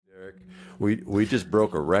We just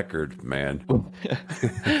broke a record, man.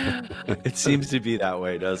 It seems to be that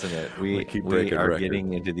way, doesn't it? We are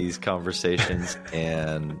getting into these conversations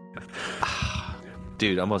and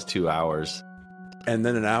dude, almost 2 hours. And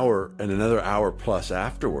then an hour and another hour plus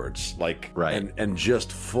afterwards, like, right. And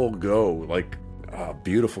just full go, like a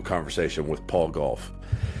beautiful conversation with Paul Golf.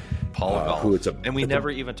 And we never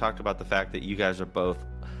even talked about the fact that you guys are both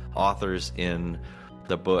authors in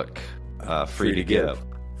the book, Free to Give.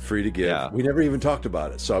 Free to Give. Yeah. We never even talked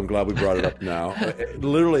about it, so I'm glad we brought it up now.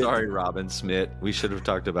 Literally, sorry, Robin Smith. We should have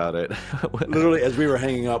talked about it. Literally, as we were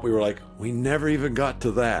hanging up, we were like, we never even got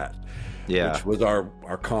to that. Yeah, which was our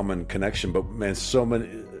common connection. But man, so many.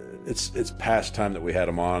 It's past time that we had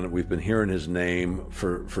him on. We've been hearing his name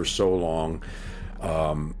for so long.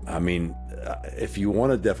 I mean, if you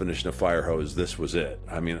want a definition of fire hose, this was it.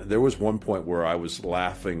 I mean, there was one point where I was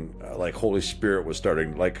laughing, like Holy Spirit was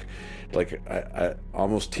starting, like I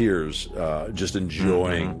almost tears, just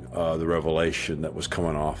enjoying the revelation that was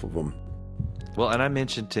coming off of him. Well, and I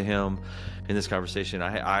mentioned to him in this conversation,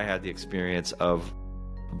 I had the experience of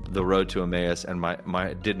the road to Emmaus, and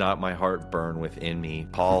my heart burn within me.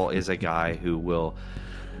 Paul is a guy who will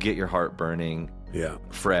get your heart burning. Yeah.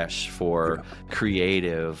 Fresh for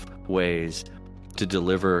creative ways to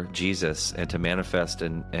deliver Jesus and to manifest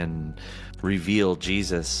and reveal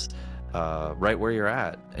Jesus right where you're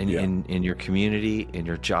at, in your community, in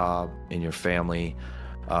your job, in your family.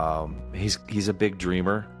 He's a big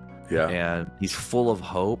dreamer. Yeah. And he's full of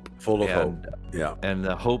hope. Yeah. And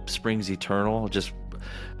the hope springs eternal. Just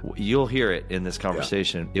you'll hear it in this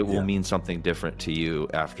conversation. It will mean something different to you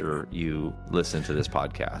after you listen to this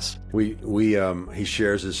podcast. He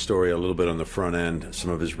shares his story a little bit on the front end, some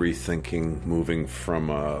of his rethinking, moving from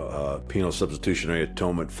a penal substitutionary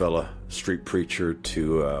atonement fella, street preacher,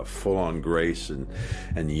 to full-on grace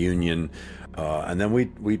and union. And then we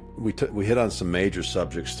hit on some major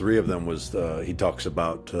subjects. Three of them was he talks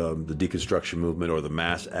about the deconstruction movement, or the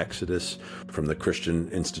mass exodus from the Christian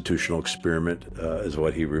institutional experiment, is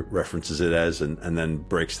what he references it as, and then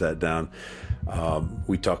breaks that down.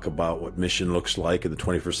 We talk about what mission looks like in the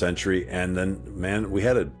 21st century, and then, man, we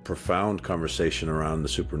had a profound conversation around the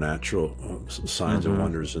supernatural, signs and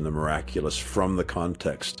wonders and the miraculous from the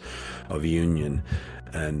context of union.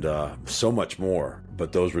 And so much more,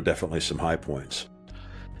 but those were definitely some high points.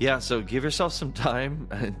 Yeah, so give yourself some time.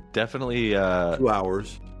 Definitely 2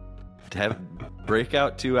 hours. Break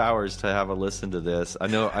out 2 hours to have a listen to this. I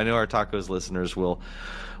know our tacos listeners will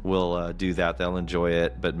do that. They'll enjoy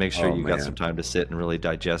it, but make sure you got some time to sit and really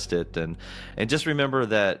digest it. And just remember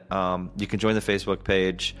that you can join the Facebook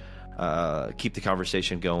page. Keep the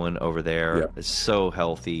conversation going over there. Yep. It's so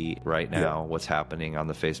healthy right now, what's happening on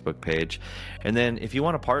the Facebook page. And then if you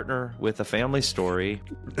want to partner with a family story,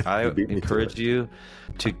 I encourage you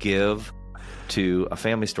to give to a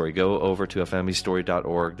family story. Go over to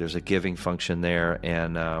afamilystory.org. There's a giving function there,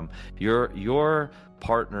 and your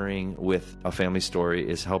partnering with a family story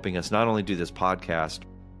is helping us not only do this podcast,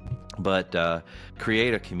 but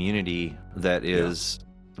create a community that is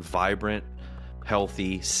vibrant,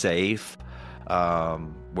 healthy, safe,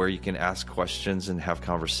 where you can ask questions and have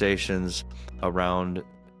conversations around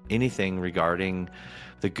anything regarding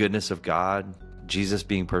the goodness of God, Jesus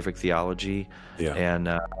being perfect theology, and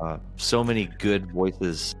so many good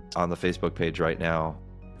voices on the Facebook page right now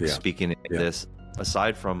speaking into this,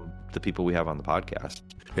 aside from the people we have on the podcast.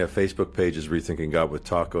 Yeah, Facebook page is Rethinking God with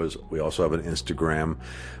Tacos. We also have an Instagram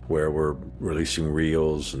where we're releasing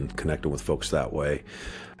reels and connecting with folks that way.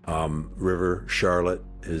 River Charlotte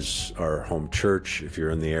is our home church. If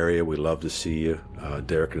you're in the area, we love to see you.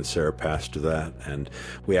 Derek and Sarah pastor that, and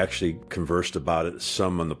we actually conversed about it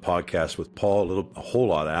some on the podcast with Paul, a whole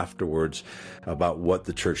lot afterwards, about what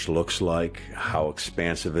the church looks like, how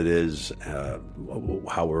expansive it is,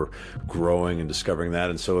 how we're growing and discovering that.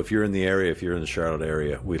 And so if you're in the area, if you're in the Charlotte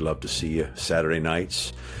area, we'd love to see you Saturday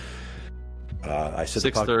nights. I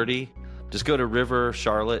said 6:30. Just go to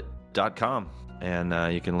rivercharlotte.com.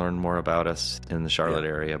 And you can learn more about us in the Charlotte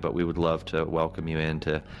area. But we would love to welcome you in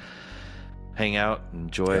to hang out,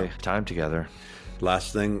 enjoy time together.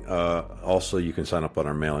 Last thing, also you can sign up on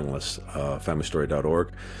our mailing list,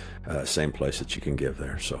 familystory.org, same place that you can give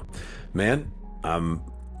there. So, man, I'm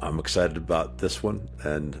excited about this one,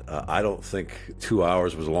 and I don't think 2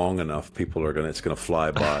 hours was long enough. It's gonna fly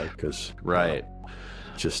by because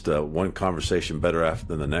just one conversation better after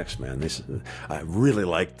than the next, man. I really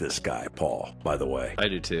like this guy, Paul, by the way. I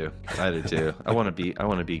do too. I want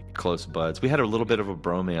to be close buds. We had a little bit of a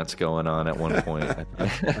bromance going on at one point.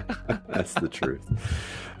 That's the truth.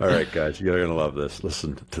 All right, guys, you're going to love this.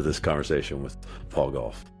 Listen to this conversation with Paul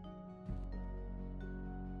Golf.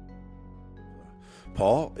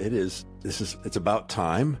 Paul, it's about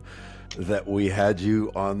time that we had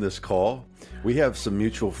you on this call. We have some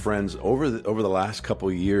mutual friends over the last couple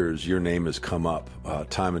of years. Your name has come up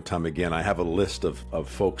time and time again. I have a list of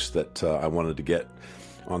folks that I wanted to get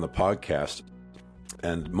on the podcast.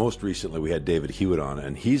 And most recently we had David Hewitt on,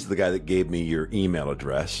 and he's the guy that gave me your email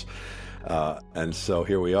address. And so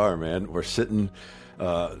here we are, man. We're sitting,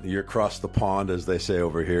 you're across the pond, as they say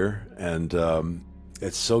over here. And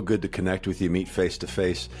it's so good to connect with you, meet face to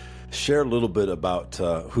face. Share a little bit about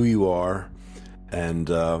who you are and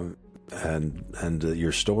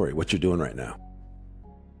your story, what you're doing right now.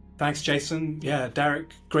 Thanks, Jason. Yeah,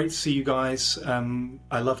 Derek, great to see you guys.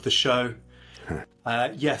 I love the show.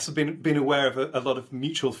 Yes, I've been aware of a lot of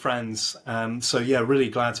mutual friends. So yeah, really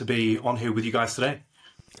glad to be on here with you guys today.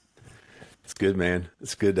 It's good, man.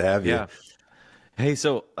 It's good to have you. Yeah. Hey,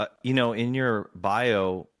 so, in your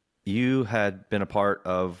bio, you had been a part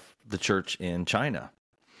of the church in China.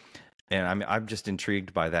 And I'm just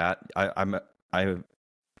intrigued by that. I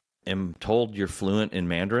am told you're fluent in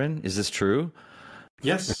Mandarin. Is this true?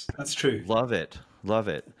 Yes, that's true. Love it. Love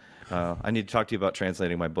it. I need to talk to you about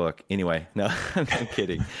translating my book. Anyway, no, I'm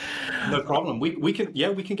kidding. No problem. We can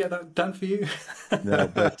get that done for you. No,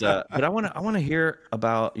 but I want to hear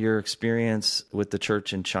about your experience with the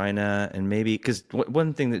church in China, and maybe because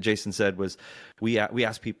one thing that Jason said was we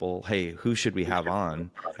asked people, hey, who should we have on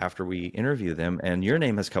after we interview them, and your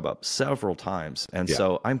name has come up several times, and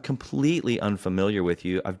so I'm completely unfamiliar with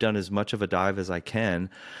you. I've done as much of a dive as I can,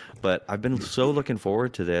 but I've been so looking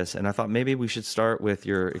forward to this, and I thought maybe we should start with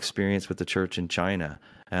your experience with the church in China.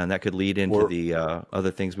 And that could lead into the other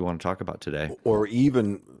things we want to talk about today. Or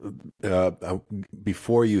even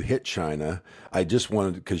before you hit China, I just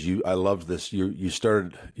wanted, because I loved this. You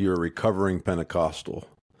started, you're a recovering Pentecostal.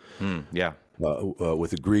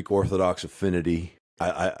 With a Greek Orthodox affinity.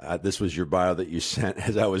 This was your bio that you sent.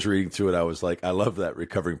 As I was reading through it, I was like, I love that,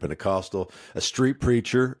 recovering Pentecostal. A street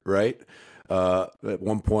preacher, right? At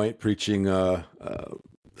one point, preaching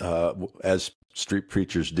as street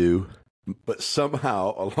preachers do. But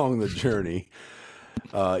somehow along the journey,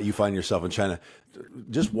 you find yourself in China.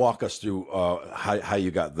 Just walk us through how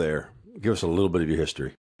you got there. Give us a little bit of your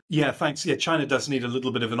history. Yeah, thanks. Yeah, China does need a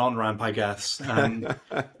little bit of an on-ramp, I guess.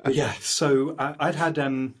 Yeah, so I'd had,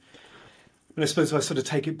 I suppose if I sort of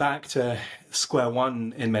take it back to square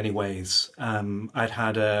one in many ways, I'd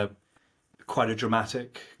had quite a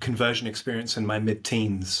dramatic conversion experience in my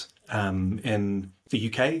mid-teens in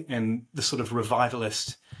the UK, in the sort of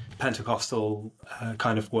revivalist Pentecostal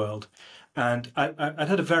kind of world. And I'd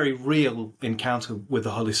had a very real encounter with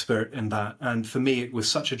the Holy Spirit in that. And for me, it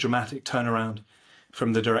was such a dramatic turnaround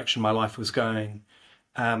from the direction my life was going.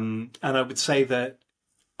 And I would say that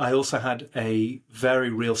I also had a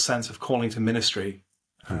very real sense of calling to ministry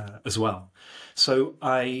as well. So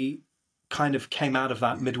I kind of came out of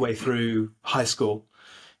that midway through high school,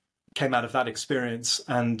 came out of that experience.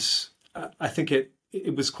 And I think it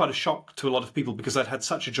was quite a shock to a lot of people because I'd had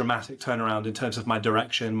such a dramatic turnaround in terms of my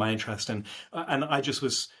direction, my interest, and I just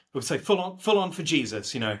was, I would say, full on for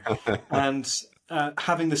Jesus, and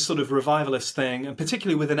having this sort of revivalist thing, and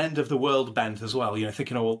particularly with an end of the world bent as well,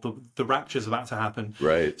 thinking, the rapture's about to happen.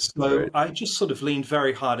 Right. So right. I just sort of leaned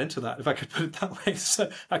very hard into that, if I could put it that way. So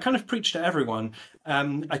I kind of preached to everyone.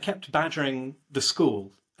 I kept badgering the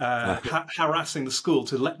school, harassing the school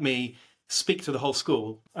to let me speak to the whole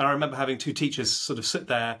school. And I remember having two teachers sort of sit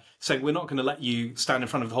there saying, we're not going to let you stand in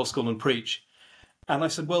front of the whole school and preach. And I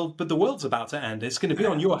said, well, but the world's about to end. It's going to be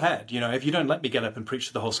on your head. If you don't let me get up and preach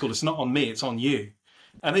to the whole school, it's not on me, it's on you.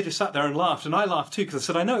 And they just sat there and laughed. And I laughed too, because I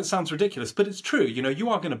said, I know it sounds ridiculous, but it's true. You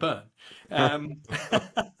are going to burn. And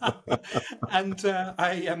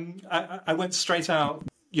I went straight out.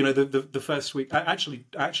 The first week, I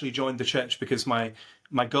actually joined the church because my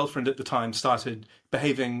girlfriend at the time started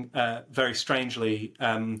behaving very strangely,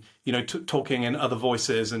 talking in other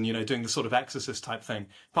voices and, doing the sort of exorcist type thing,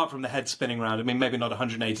 apart from the head spinning around. I mean, maybe not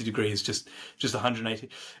 180 degrees, just 180.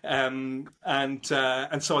 And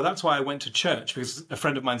so that's why I went to church, because a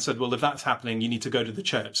friend of mine said, well, if that's happening, you need to go to the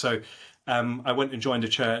church. So I went and joined a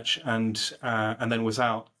church and then was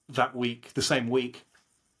out that week, the same week,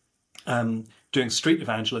 doing street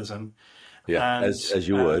evangelism. Yeah, and, as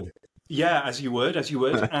you would. Yeah, as you would.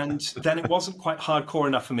 And then it wasn't quite hardcore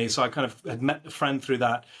enough for me. So I kind of had met a friend through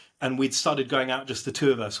that, and we'd started going out, just the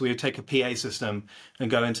two of us. We would take a PA system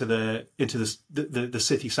and go into the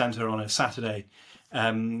city centre on a Saturday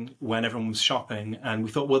when everyone was shopping. And we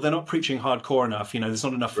thought, well, they're not preaching hardcore enough. There's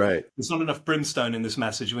not enough. Right. There's not enough brimstone in this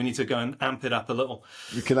message. We need to go and amp it up a little.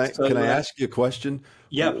 Can I ask you a question?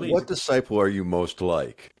 Yeah, please. What disciple are you most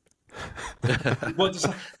like? What does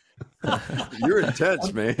You're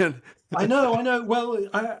intense, man. I know. Well,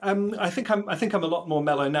 I think I'm a lot more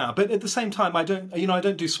mellow now, but at the same time, I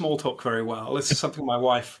don't do small talk very well. This is something my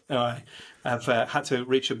wife and I have had to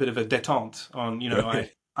reach a bit of a détente on.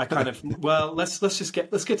 I kind of, well, let's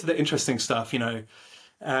get to the interesting stuff.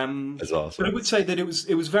 That's awesome. But I would say that it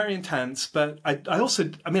was very intense. But I also,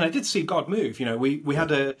 I did see God move. We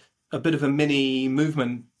had a bit of a mini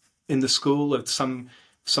movement in the school of some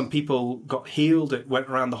people got healed. It went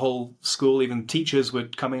around the whole school. Even teachers were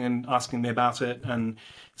coming and asking me about it. And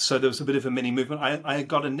so there was a bit of a mini movement. I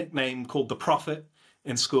got a nickname called the Prophet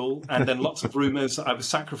in school, and then lots of rumors that I was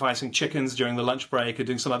sacrificing chickens during the lunch break or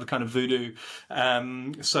doing some other kind of voodoo.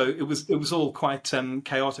 So it was all quite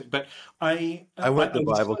chaotic. But I went to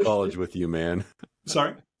Bible college with you, man.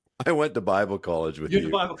 Sorry? I went to Bible college with you.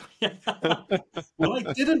 Bible. Well,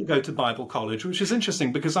 I didn't go to Bible college, which is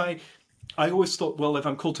interesting because I always thought, well, if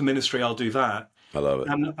I'm called to ministry, I'll do that. I love it.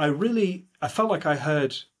 And I felt like I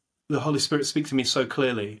heard the Holy Spirit speak to me so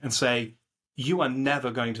clearly and say, you are never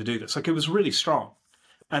going to do this. Like, it was really strong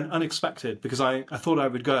and unexpected because I thought I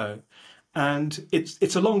would go. And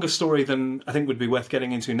it's a longer story than I think would be worth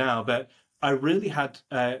getting into now, but I really had,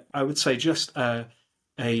 I would say, just a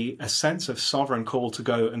sense of sovereign call to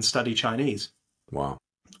go and study Chinese. Wow.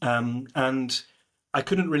 And I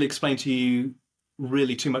couldn't really explain to you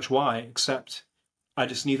really too much why, except I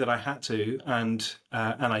just knew that I had to, and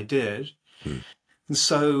I did. And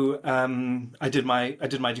so I did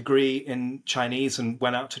my degree in Chinese and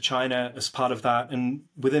went out to China as part of that. And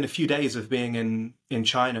within a few days of being in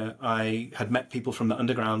China, I had met people from the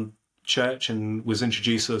underground church and was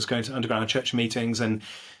introduced. I was going to underground church meetings, and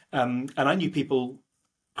I knew people,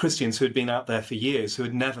 Christians who had been out there for years, who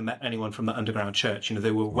had never met anyone from the underground church.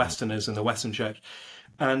 They were Westerners in the Western church,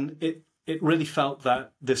 and it really felt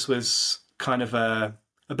that this was kind of a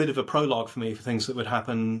bit of a prologue for me for things that would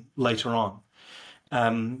happen later on.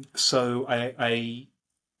 So I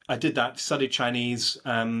did that, studied Chinese,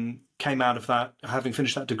 came out of that, having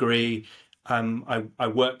finished that degree. I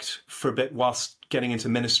worked for a bit whilst getting into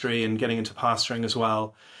ministry and getting into pastoring as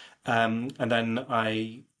well. And then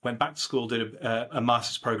I went back to school, did a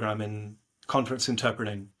master's program in conference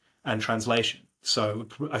interpreting and translation. So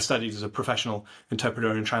I studied as a professional interpreter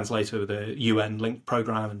and translator with a UN linked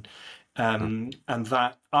program. And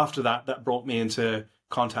that after that brought me into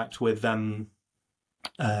contact with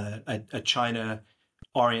a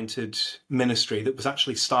China-oriented ministry that was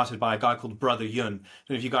actually started by a guy called Brother Yun. I don't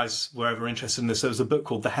know if you guys were ever interested in this. There was a book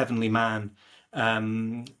called The Heavenly Man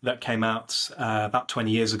that came out about 20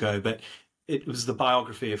 years ago, but it was the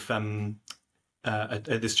biography of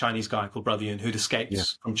this Chinese guy called Brother Yun who'd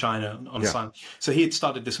escaped from China on assignment. So he had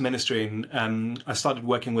started this ministry, and I started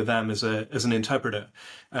working with them as an interpreter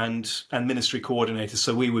and ministry coordinator.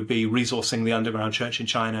 So we would be resourcing the underground church in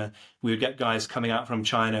China. We would get guys coming out from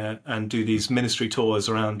China and do these ministry tours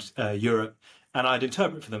around Europe, and I'd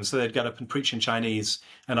interpret for them. So they'd get up and preach in Chinese,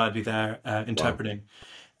 and I'd be there interpreting. Wow.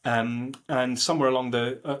 And somewhere along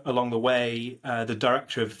the way, the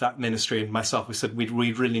director of that ministry and myself, we said we'd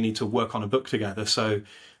really need to work on a book together. So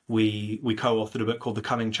we co-authored a book called The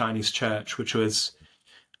Coming Chinese Church, which was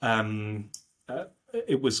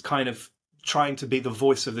it was kind of trying to be the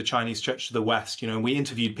voice of the Chinese church to the West. We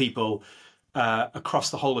interviewed people across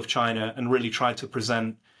the whole of China and really tried to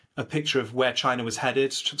present a picture of where China was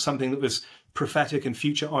headed, something that was prophetic and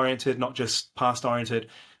future oriented, not just past oriented.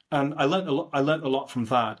 And I learned a lot from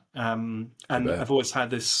that, and I've always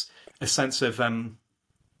had a sense of,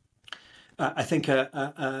 I think,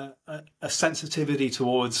 a sensitivity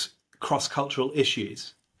towards cross-cultural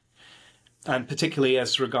issues, and particularly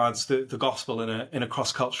as regards the gospel in a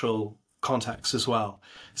cross-cultural context as well.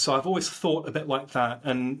 So I've always thought a bit like that,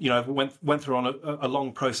 and I went through on a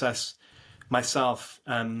long process myself,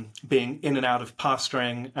 being in and out of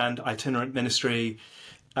pastoring and itinerant ministry.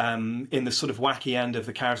 In the sort of wacky end of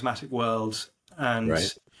the charismatic world,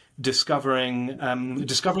 and discovering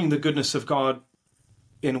the goodness of God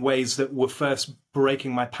in ways that were first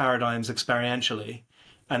breaking my paradigms experientially,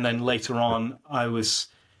 and then later on I was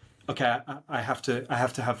I have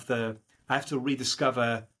to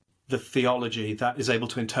rediscover the theology that is able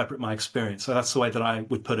to interpret my experience. So that's the way that I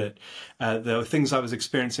would put it. There were things I was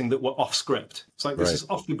experiencing that were off script. It's like, this is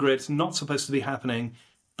off the grid. It's not supposed to be happening.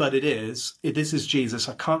 But it is. This is Jesus.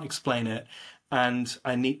 I can't explain it, and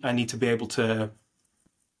I need to be able to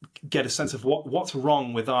get a sense of what's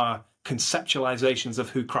wrong with our conceptualizations of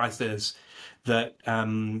who Christ is that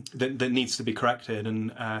needs to be corrected.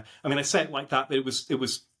 And I say it like that, but it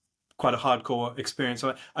was quite a hardcore experience.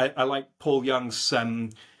 I like Paul Young's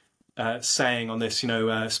saying on this.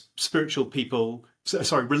 Spiritual people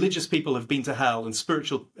religious people have been to hell, and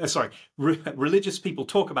religious people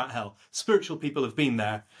talk about hell. Spiritual people have been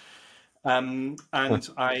there. And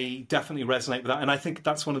I definitely resonate with that. And I think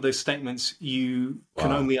that's one of those statements you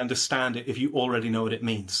can only understand it if you already know what it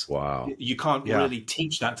means. Wow. You can't really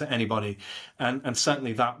teach that to anybody. And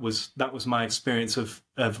certainly that was my experience of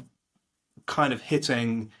kind of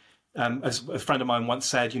hitting, as a friend of mine once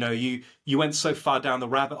said, you went so far down the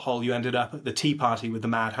rabbit hole, you ended up at the tea party with the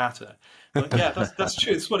Mad Hatter. But yeah, that's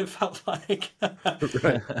true. It's what it felt like.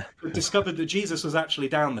 Right. Discovered that Jesus was actually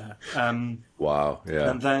down there. Wow. Yeah.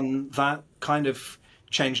 And then that kind of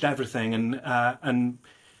changed everything. And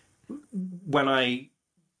when I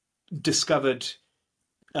discovered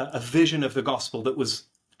a vision of the gospel that was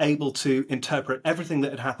able to interpret everything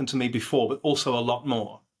that had happened to me before, but also a lot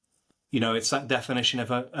more. It's that definition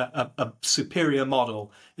of a superior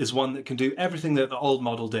model is one that can do everything that the old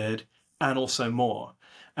model did and also more.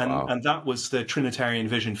 And that was the Trinitarian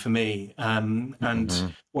vision for me. And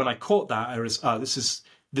when I caught that, I was,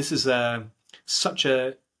 this is such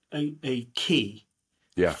a key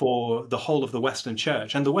for the whole of the Western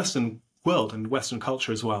Church and the Western world and Western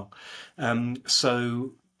culture as well.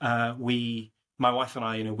 So my wife and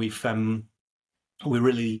I, we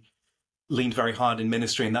really leaned very hard in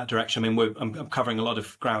ministry in that direction. I mean, I'm covering a lot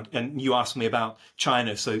of ground. And you asked me about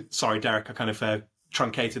China, so sorry, Derek, I kind of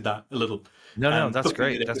truncated that a little. No, that's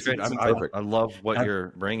great. That's great. I love what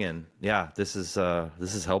you're bringing. Yeah, this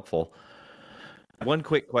is helpful. One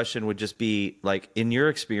quick question would just be, like, in your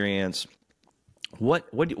experience,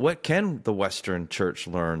 what can the Western Church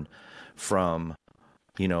learn from,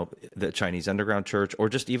 the Chinese underground church, or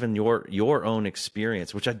just even your own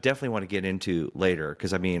experience, which I definitely want to get into later,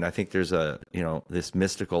 because I think there's this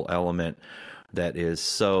mystical element that is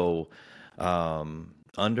so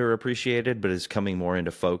underappreciated, but is coming more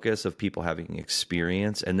into focus of people having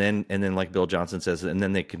experience, and then like Bill Johnson says, and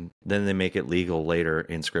then they make it legal later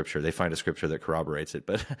in Scripture. They find a Scripture that corroborates it.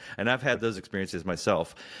 But and I've had those experiences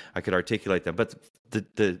myself. I could articulate them, but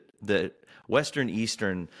the Western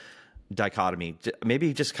Eastern dichotomy,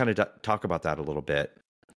 maybe just kind of talk about that a little bit.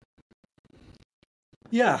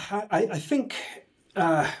 Yeah, I think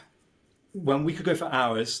we could go for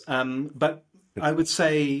hours, but I would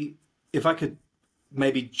say if I could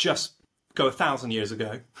maybe just go 1,000 years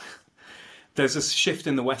ago, there's a shift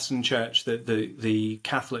in the Western Church, the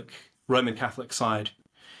Roman Catholic side,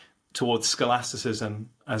 towards scholasticism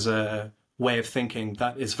as a way of thinking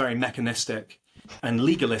that is very mechanistic and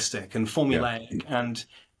legalistic and formulaic, and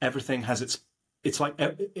everything has it's like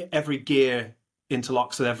every gear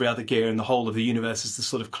interlocks with every other gear, and the whole of the universe is this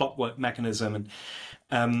sort of clockwork mechanism.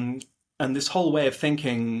 And this whole way of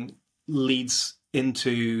thinking leads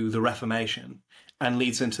into the Reformation and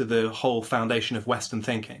leads into the whole foundation of Western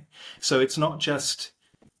thinking. So it's not just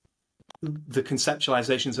the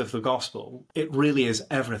conceptualizations of the gospel, it really is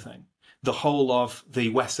everything. The whole of the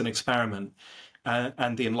Western experiment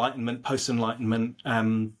and the Enlightenment, post-Enlightenment.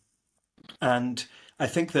 And I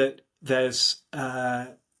think that there's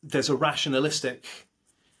a rationalistic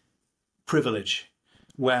privilege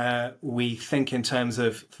where we think in terms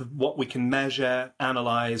of what we can measure,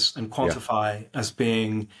 analyze, and quantify as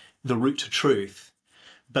being the route to truth.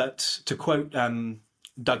 But to quote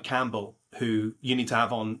Doug Campbell, who you need to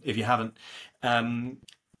have on if you haven't,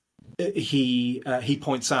 he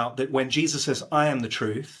points out that when Jesus says, "I am the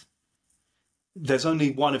truth," there's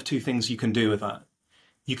only one of two things you can do with that.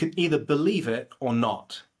 You can either believe it or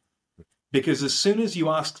not. Because as soon as you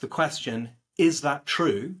ask the question, is that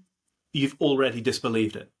true? You've already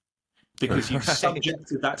disbelieved it. Because you've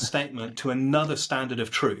subjected that statement to another standard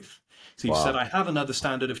of truth. So you've said, I have another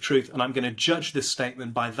standard of truth, and I'm going to judge this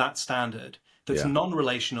statement by that standard. That's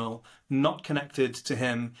non-relational, not connected to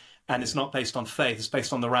him, and it's not based on faith. It's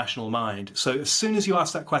based on the rational mind. So as soon as you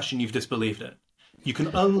ask that question, you've disbelieved it. You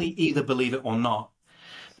can only either believe it or not.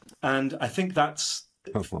 And I think that's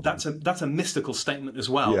a mystical statement as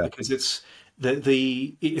well, because it's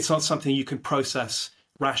it's not something you can process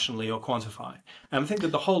rationally or quantify. And I think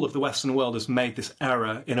that the whole of the Western world has made this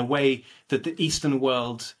error in a way that the Eastern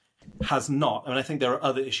world has not. I mean, I think there are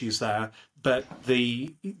other issues there, but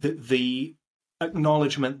the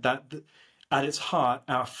acknowledgement that at its heart,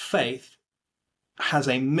 our faith has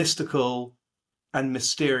a mystical and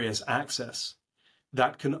mysterious access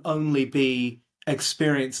that can only be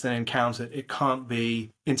experienced and encountered. It can't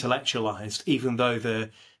be intellectualized, even though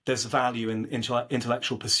there's value in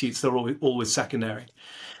intellectual pursuits. They're always secondary.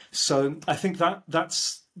 So I think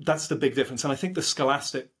that's the big difference. And I think the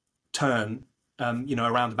scholastic turn,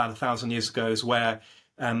 around about 1,000 years ago, is where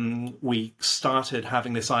we started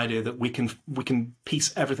having this idea that we can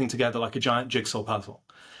piece everything together like a giant jigsaw puzzle.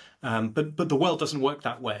 But the world doesn't work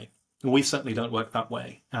that way. We certainly don't work that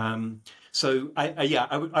way. So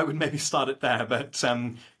I would maybe start it there, but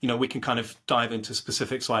we can kind of dive into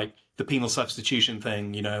specifics like the penal substitution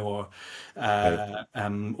thing, or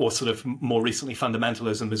sort of more recently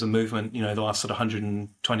fundamentalism as a movement, the last sort of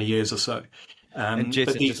 120 years or so. And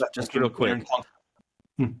Jason, just real quick,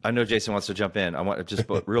 I know Jason wants to jump in. I want just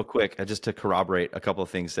real quick, just to corroborate a couple of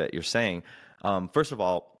things that you're saying. First of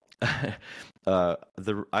all,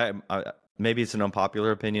 maybe it's an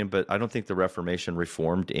unpopular opinion, but I don't think the Reformation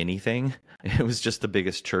reformed anything. It was just the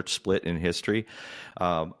biggest church split in history.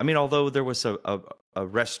 Although there was a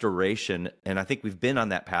restoration, and I think we've been on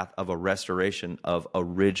that path of a restoration of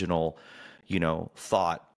original,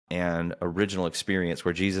 thought and original experience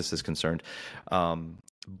where Jesus is concerned.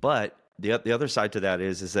 But the other side to that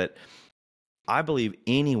is that I believe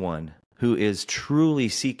anyone who is truly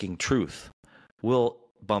seeking truth will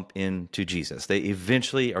bump into Jesus. They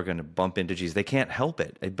eventually are going to bump into Jesus. They can't help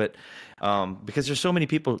it, but because there's so many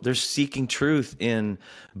people, they're seeking truth in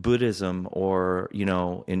Buddhism or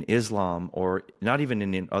in Islam or not even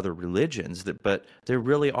in other religions. But they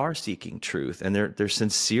really are seeking truth, and they're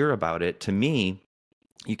sincere about it. To me,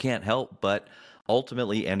 you can't help but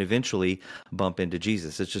ultimately and eventually bump into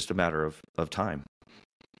Jesus. It's just a matter of time.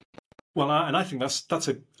 Well, and I think that's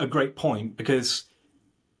a great point, because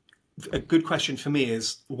a good question for me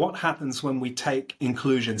is what happens when we take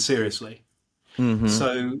inclusion seriously? Mm-hmm.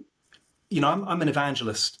 So, I'm an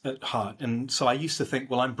evangelist at heart. And so I used to think,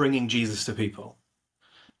 well, I'm bringing Jesus to people.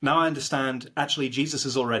 Now I understand, actually, Jesus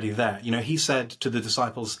is already there. He said to the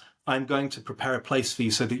disciples, I'm going to prepare a place for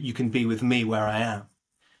you so that you can be with me where I am.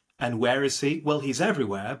 And where is he? Well, he's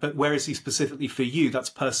everywhere, but where is he specifically for you? That's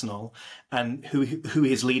personal. And who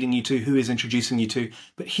he is leading you to, who is introducing you to,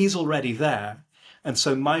 but he's already there. And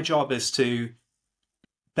so my job is to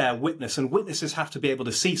bear witness, and witnesses have to be able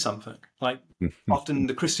to see something. Like often in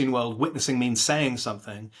the Christian world, witnessing means saying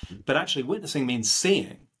something, but actually witnessing means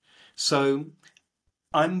seeing. So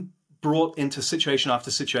I'm brought into situation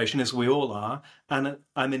after situation, as we all are, and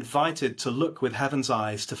I'm invited to look with heaven's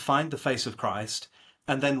eyes to find the face of Christ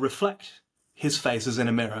and then reflect his face as in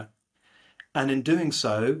a mirror. And in doing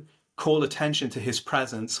so, call attention to his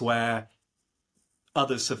presence where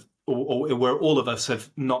others have, or where all of us have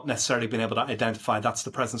not necessarily been able to identify. That's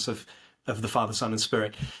the presence of the Father, Son, and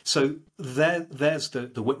Spirit. So there's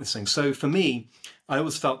the witnessing. So for me, I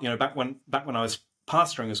always felt, back when I was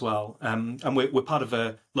pastoring as well, and we're part of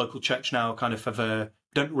a local church now, kind of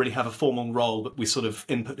don't really have a formal role, but we sort of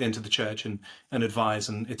input into the church and advise.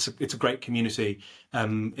 And it's a great community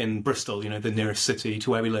in Bristol, the nearest city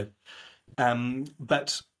to where we live.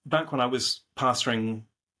 But back when I was pastoring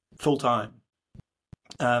full time,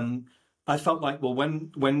 I felt like, well,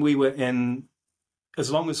 when we were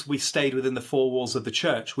as long as we stayed within the four walls of the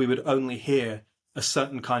church, we would only hear a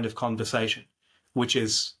certain kind of conversation, which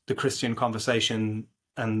is the Christian conversation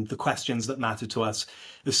and the questions that matter to us.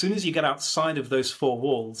 As soon as you get outside of those four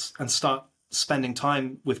walls and start spending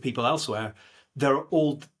time with people elsewhere,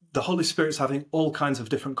 the Holy Spirit's having all kinds of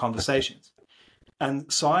different conversations.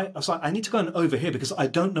 And so I was like, I need to go and overhear, because I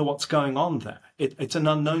don't know what's going on there. It's an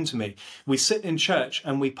unknown to me. We sit in church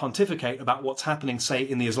and we pontificate about what's happening, say,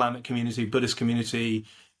 in the Islamic community, Buddhist community,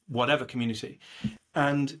 whatever community.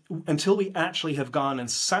 And until we actually have gone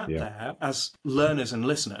and sat there as learners and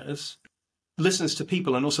listeners to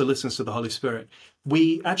people and also listeners to the Holy Spirit,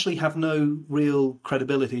 we actually have no real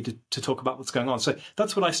credibility to talk about what's going on. So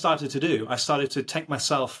that's what I started to do. I started to take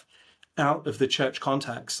myself out of the church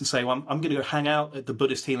context and say, well, I'm going to go hang out at the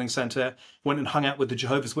Buddhist Healing Center. Went and hung out with the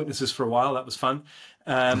Jehovah's Witnesses for a while. That was fun.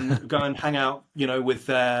 Go and hang out, with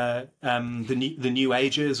the New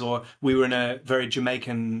Ages, or we were in a very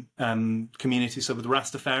Jamaican community, so with the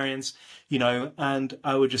Rastafarians, and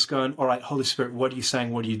I would just go and, all right, Holy Spirit, what are you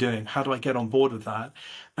saying? What are you doing? How do I get on board with that?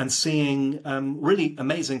 And seeing really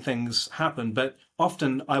amazing things happen. But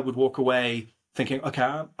often I would walk away thinking,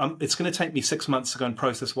 okay, it's going to take me 6 months to go and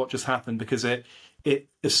process what just happened, because it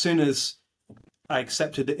as soon as I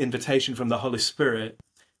accepted the invitation from the Holy Spirit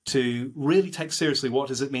to really take seriously what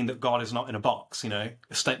does it mean that God is not in a box, a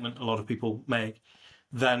statement a lot of people make,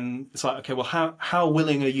 then it's like, okay, well, how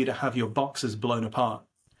willing are you to have your boxes blown apart?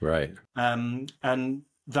 Right. And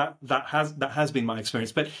that has been my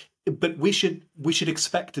experience. But we should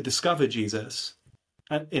expect to discover Jesus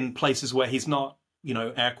in places where he's not,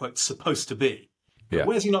 air quotes, supposed to be. Yeah.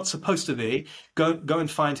 Where's he not supposed to be? Go and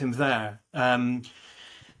find him there. And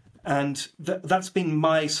that's been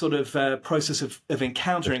my sort of process of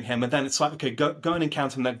encountering him. And then it's like, okay, go and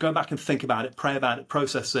encounter him, then go back and think about it, pray about it,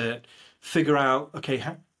 process it, figure out, okay,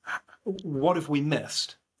 what have we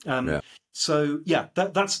missed? So yeah,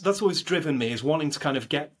 that's always driven me, is wanting to kind of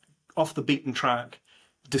get off the beaten track,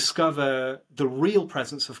 discover the real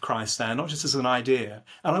presence of Christ there, not just as an idea.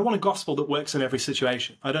 And I want a gospel that works in every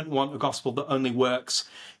situation. I don't want a gospel that only works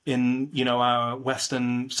in, our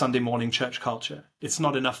Western Sunday morning church culture. It's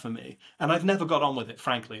not enough for me. And I've never got on with it,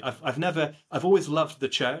 frankly. I've always loved the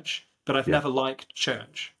church, but I've never liked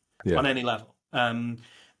church on any level. And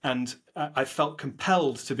I felt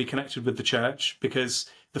compelled to be connected with the church because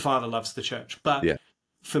the Father loves the church. But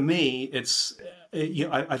for me,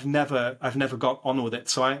 I've never got on with it.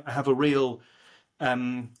 So I have a real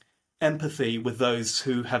empathy with those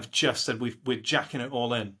who have just said we're jacking it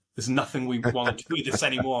all in. There's nothing we want to do with this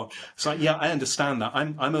anymore. So yeah, I understand that.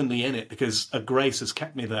 I'm only in it because a grace has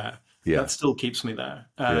kept me there. That still keeps me there.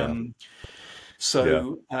 But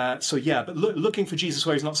looking for Jesus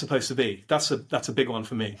where he's not supposed to be, that's a big one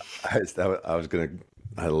for me.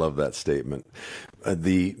 I love that statement. As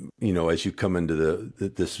you come into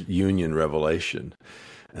this union revelation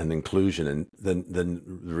and inclusion, and then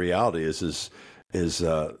the reality is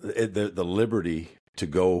the liberty to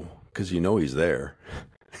go because he's there.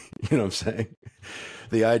 You know what I'm saying?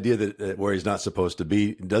 The idea that where he's not supposed to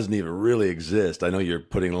be doesn't even really exist. I know you're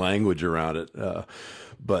putting language around it,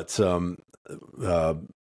 but to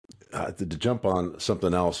jump on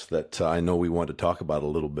something else that I know we want to talk about a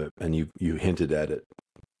little bit, and you hinted at it.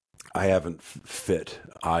 I haven't fit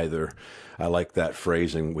either. I like that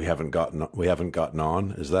phrasing. We haven't gotten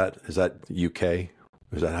on. Is that UK?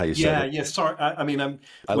 Is that how you said it? Yeah. Sorry. We're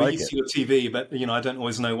used to your TV, but I don't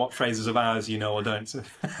always know what phrases of ours you know or don't. So.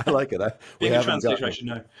 I like it. Being a translator, I should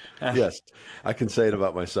know. Yes, I can say it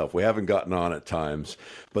about myself. We haven't gotten on at times,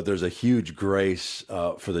 but there's a huge grace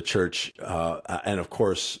for the church, and of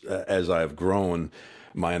course, as I've grown,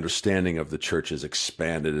 my understanding of the church has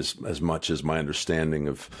expanded as much as my understanding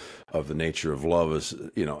of the nature of love is,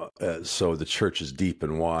 so the church is deep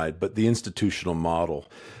and wide, but the institutional model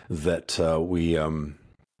that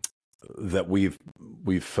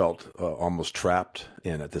we've felt almost trapped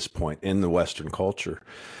in at this point in the Western culture.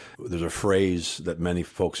 There's a phrase that many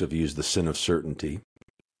folks have used, the sin of certainty.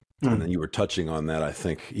 And then you were touching on that, I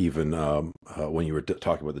think, even when you were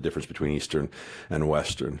talking about the difference between Eastern and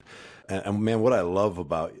Western. And man, what I love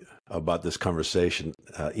about this conversation,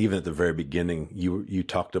 even at the very beginning, you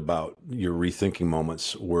talked about your rethinking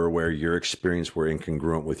moments were where your experience were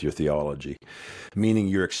incongruent with your theology, meaning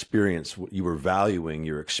your experience, you were valuing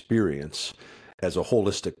your experience as a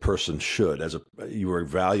holistic person should, you were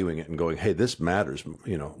valuing it and going, hey, this matters.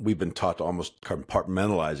 We've been taught to almost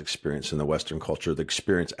compartmentalize experience in the Western culture. The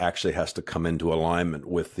experience actually has to come into alignment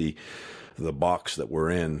with the box that we're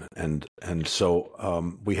in. And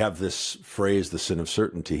so we have this phrase, the sin of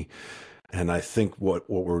certainty. And I think what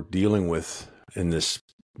we're dealing with in this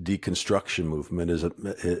deconstruction movement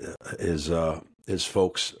is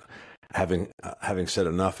folks having said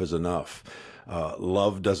enough is enough.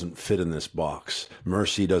 Love doesn't fit in this box.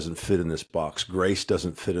 Mercy doesn't fit in this box. Grace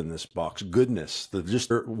doesn't fit in this box. Goodness, just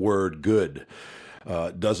the word good,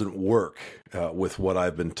 doesn't work with what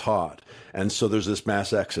I've been taught. And so there's this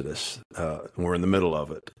mass exodus. We're in the middle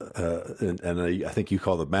of it. And I think you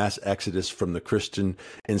call the mass exodus from the Christian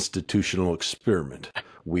institutional experiment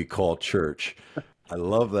we call church. I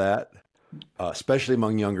love that. Especially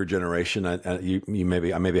among younger generation. I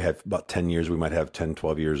maybe have about 10 years. We might have 10,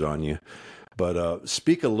 12 years on you. But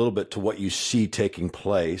speak a little bit to what you see taking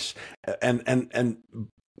place, and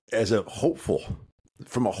as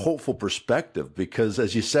from a hopeful perspective, because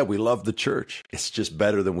as you said, we love the church. It's just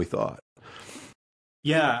better than we thought.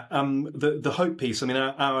 Yeah, the hope piece. I mean,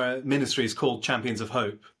 our ministry is called Champions of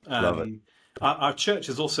Hope. Love it. Our church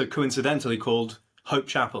is also coincidentally called Hope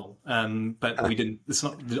Chapel, but we didn't. It's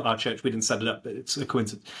not our church. We didn't set it up, but it's a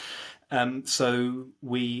coincidence. So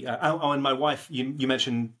we. And my wife. You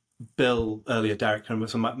mentioned Bill earlier, Derek.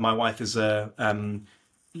 So my wife is has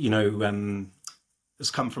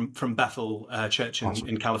come from Bethel Church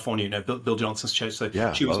in California, Bill Johnson's church. So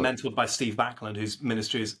yeah, she was mentored by Steve Backlund, whose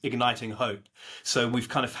ministry is Igniting Hope. So we've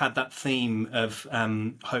kind of had that theme of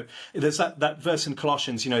hope. There's that verse in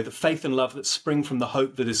Colossians, the faith and love that spring from the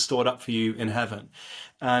hope that is stored up for you in heaven.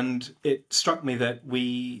 And it struck me that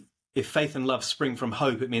if faith and love spring from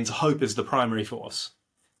hope, it means hope is the primary force.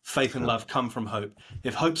 Faith and love come from hope.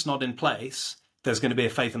 If hope's not in place, there's going to be a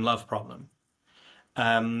faith and love problem.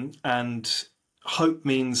 And hope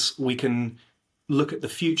means we can look at the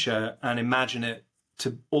future and imagine it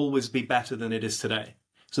to always be better than it is today.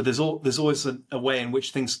 So there's always a way in which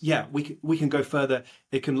things, we can go further.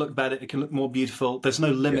 It can look better. It can look more beautiful. There's no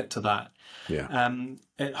limit to that. Yeah.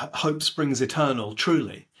 Hope springs eternal,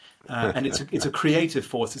 truly. And it's a creative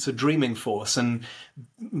force. It's a dreaming force. And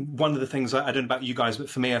one of the things, I don't know about you guys, but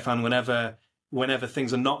for me, I found whenever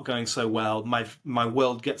things are not going so well, my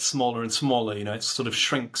world gets smaller and smaller. It sort of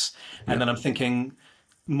shrinks, and then I'm thinking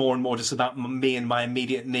more and more just about me and my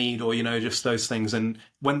immediate need, or just those things. And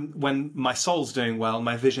when my soul's doing well,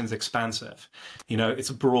 my vision's expansive.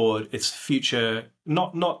 It's broad, it's future,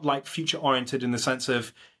 not like future oriented in the sense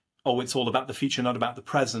of, it's all about the future, not about the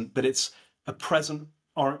present, but it's a present,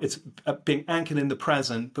 or it's being anchored in the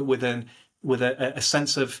present, but with a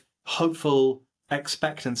sense of hopeful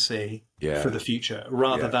expectancy for the future,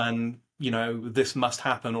 rather than this must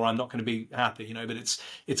happen or I'm not going to be happy. But it's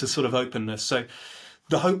a sort of openness. So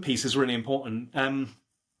the hope piece is really important.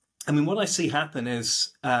 What I see happen is,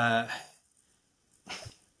 I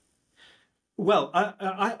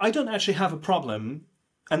don't actually have a problem,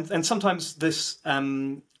 and sometimes this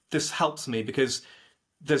helps me, because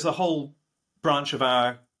there's a whole branch of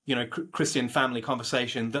our Christian family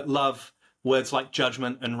conversation that love words like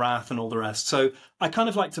judgment and wrath and all the rest. So I kind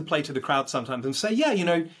of like to play to the crowd sometimes and say,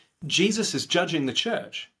 Jesus is judging the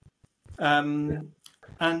church, and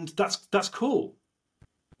that's cool.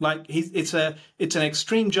 Like it's an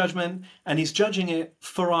extreme judgment, and he's judging it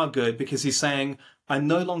for our good, because he's saying, I'm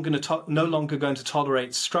no longer going to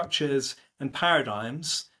tolerate structures and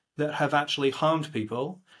paradigms that have actually harmed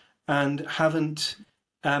people and haven't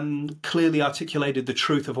clearly articulated the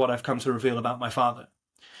truth of what I've come to reveal about my Father.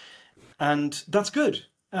 And that's good.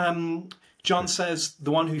 John says, the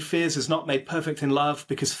one who fears is not made perfect in love,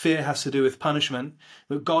 because fear has to do with punishment,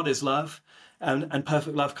 but God is love. And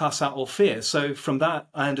perfect love casts out all fear. So from that,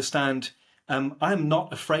 I understand I am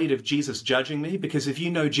not afraid of Jesus judging me, because if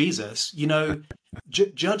you know Jesus,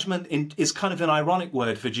 judgment is kind of an ironic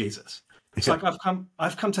word for Jesus. It's like,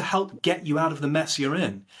 I've come to help get you out of the mess you're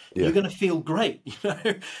in. Yeah. You're going to feel great.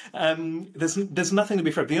 There's nothing to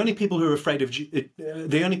be afraid of. The only people who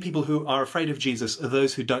are afraid of Jesus are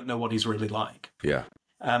those who don't know what he's really like. Yeah.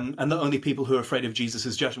 And the only people who are afraid of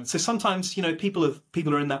Jesus' judgment. So sometimes, people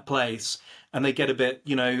are in that place, and they get a bit,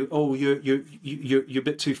 you're a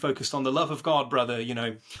bit too focused on the love of God, brother.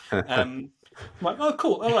 Like, oh,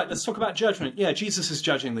 cool. All right, let's talk about judgment. Yeah, Jesus is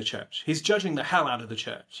judging the church. He's judging the hell out of the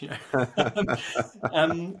church. But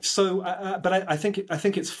I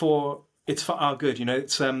think it's for our good.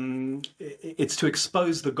 It's to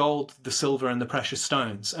expose the gold, the silver, and the precious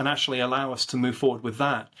stones, and actually allow us to move forward with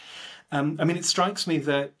that. It strikes me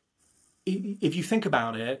that if you think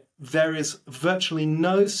about it, there is virtually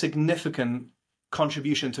no significant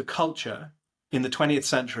contribution to culture in the 20th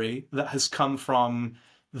century that has come from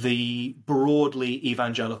the broadly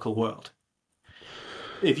evangelical world.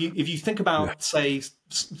 If you think about, say,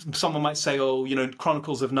 someone might say,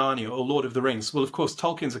 Chronicles of Narnia or Lord of the Rings. Well, of course,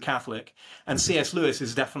 Tolkien's a Catholic, and C.S. Lewis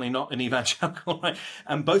is definitely not an evangelical, right?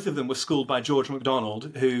 And both of them were schooled by George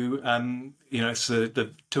MacDonald, who, it's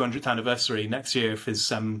the 200th anniversary next year of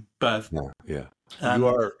his birth. Yeah.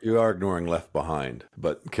 You are ignoring Left Behind,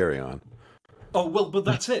 but carry on. Oh, well, but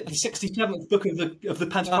that's it. The 67th book of the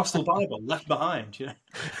Pentecostal Bible, Left Behind.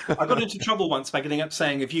 I got into trouble once by getting up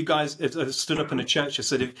saying, if you guys stood up in a church and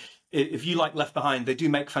said, if you like Left Behind, they do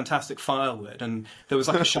make fantastic firewood. And there was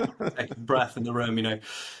like a sharp breath in the room,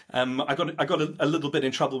 I got a little bit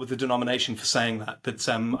in trouble with the denomination for saying that, but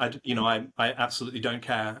I absolutely don't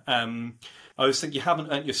care. I always think you haven't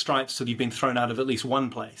earned your stripes till you've been thrown out of at least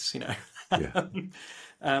one place, Yeah.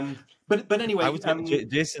 But anyway,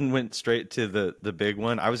 Jason went straight to the big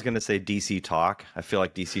one. I was going to say DC Talk. I feel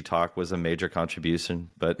like DC Talk was a major contribution,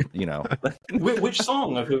 but which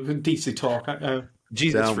song of DC Talk?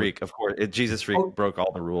 Jesus Freak, of course. Jesus Freak broke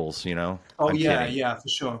all the rules. Oh, I'm kidding. Yeah, for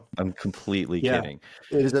sure. I'm completely kidding.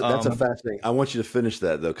 That's a fascinating. I want you to finish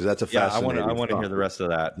that though, because that's a fascinating. I want to hear the rest of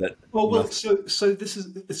that. So this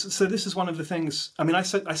is one of the things. I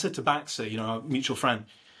said to Baxter, our mutual friend,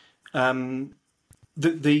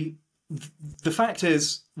 the fact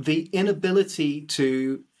is the inability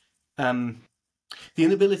to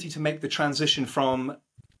make the transition from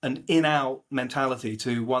an in-out mentality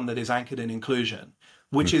to one that is anchored in inclusion,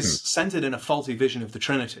 which is centered in a faulty vision of the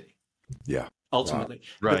Trinity. Yeah. Ultimately.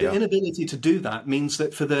 Wow. Right, but the inability to do that means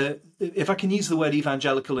that if I can use the word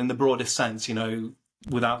evangelical in the broadest sense,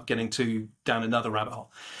 without getting too down another rabbit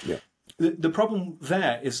hole. Yeah. The problem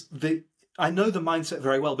there is I know the mindset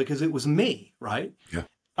very well because it was me, right? Yeah.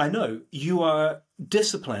 I know you are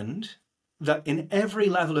disciplined that in every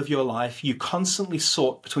level of your life, you constantly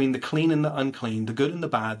sort between the clean and the unclean, the good and the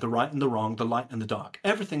bad, the right and the wrong, the light and the dark.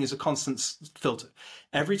 Everything is a constant filter.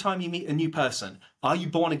 Every time you meet a new person, are you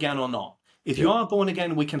born again or not? If you are born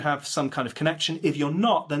again, we can have some kind of connection. If you're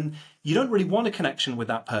not, then you don't really want a connection with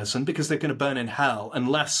that person because they're going to burn in hell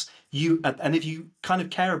unless and if you kind of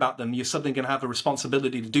care about them, you're suddenly going to have a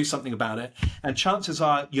responsibility to do something about it. And chances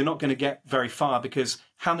are you're not going to get very far, because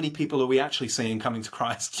how many people are we actually seeing coming to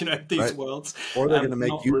Christ? These worlds. Or they're going to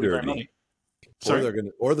make you dirty. Sorry?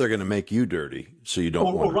 Or they're going to make you dirty, so you don't.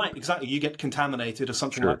 Or right, exactly. You get contaminated or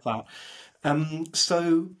something like that.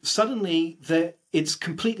 So suddenly, it's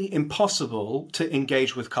completely impossible to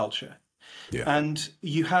engage with culture. Yeah. And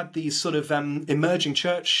you had these sort of emerging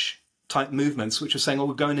church type movements, which were saying, "Oh,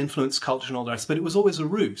 we'll go and influence culture and all the rest," but it was always a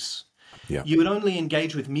ruse. Yeah. You would only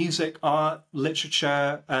engage with music, art,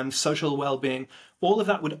 literature, social well-being. All of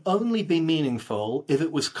that would only be meaningful if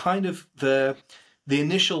it was kind of the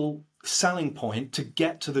initial selling point to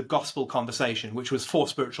get to the gospel conversation, which was 4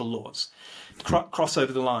 spiritual laws, cross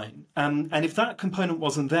over the line. And if that component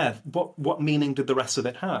wasn't there, what meaning did the rest of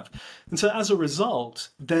it have? And so as a result,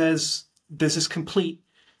 there's this complete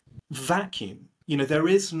vacuum. There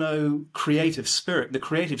is no creative spirit. The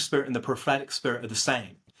creative spirit and the prophetic spirit are the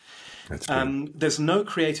same. That's good. There's no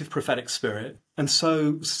creative prophetic spirit. And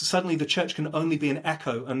so suddenly the church can only be an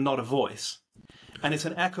echo and not a voice. And it's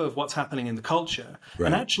an echo of what's happening in the culture. Right.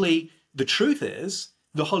 And actually, the truth is,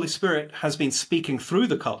 the Holy Spirit has been speaking through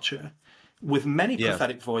the culture with many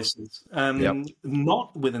prophetic voices,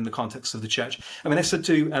 not within the context of the church. I mean, I said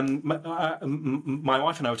to my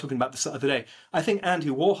wife and I were talking about this the other day. I think Andy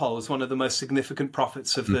Warhol is one of the most significant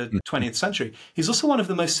prophets of the 20th century. He's also one of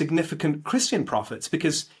the most significant Christian prophets,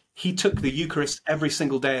 because he took the Eucharist every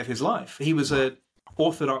single day of his life. He was an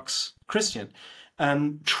Orthodox Christian.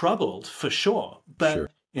 Troubled for sure,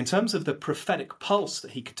 but in terms of the prophetic pulse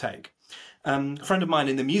that he could take, a friend of mine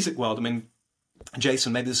in the music world, I mean,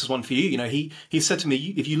 Jason, maybe this is one for you. He said to me,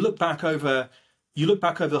 if you look back over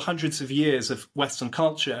the hundreds of years of Western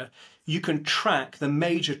culture, you can track the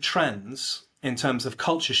major trends in terms of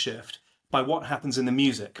culture shift by what happens in the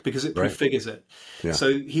music, because it prefigures it. Yeah.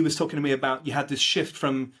 So he was talking to me about, you had this shift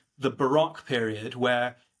from the Baroque period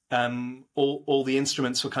where all the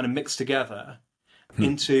instruments were kind of mixed together,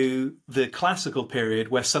 into the classical period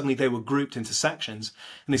where suddenly they were grouped into sections.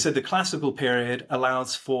 And they said the classical period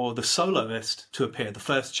allows for the soloist to appear, the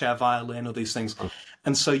first chair violin, or these things.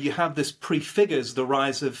 And so you have this prefigures the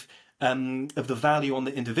rise of the value on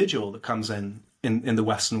the individual that comes in the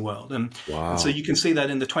Western world. And so you can see that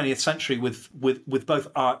in the 20th century with both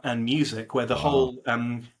art and music, where the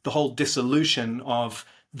whole dissolution of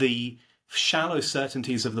the shallow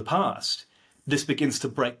certainties of the past, this begins to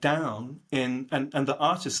break down and the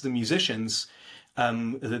artists, the musicians,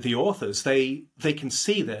 the authors, they can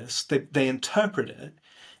see this, they interpret it,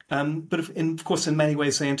 but of course in many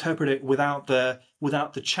ways they interpret it without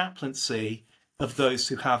the chaplaincy of those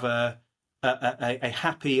who have a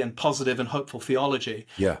happy and positive and hopeful theology.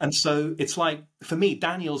 Yeah. And so it's like, for me,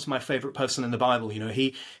 Daniel's my favorite person in the Bible.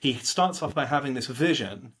 He starts off by having this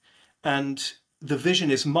vision, and the vision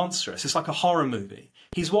is monstrous. It's like a horror movie.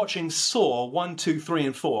 He's watching Saw 1, 2, 3,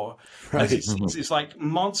 and 4. Right. It's like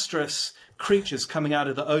monstrous creatures coming out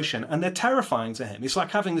of the ocean, and they're terrifying to him. It's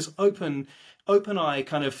like having this open eye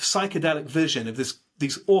kind of psychedelic vision of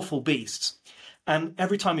these awful beasts. And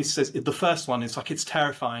every time he says the first one, it's like, it's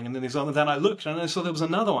terrifying. And then there's other. Then I looked, and I saw there was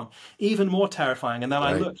another one, even more terrifying. And then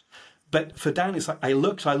I looked. But for Dan, it's like I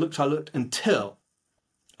looked until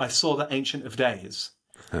I saw the Ancient of Days,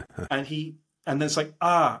 and then it's like,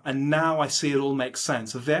 and now I see it all makes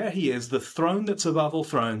sense. There he is, the throne that's above all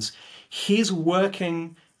thrones. He's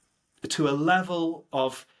working to a level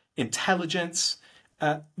of intelligence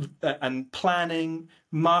and planning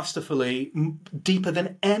masterfully, deeper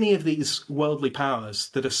than any of these worldly powers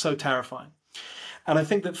that are so terrifying. And I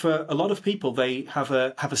think that for a lot of people, they have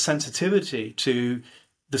a sensitivity to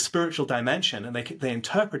the spiritual dimension, and they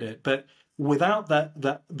interpret it, but without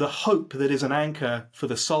the hope that is an anchor for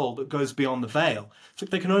the soul that goes beyond the veil. It's like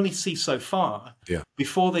they can only see so far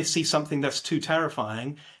before they see something that's too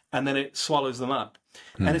terrifying, and then it swallows them up.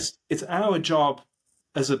 And it's our job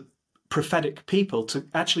as a prophetic people to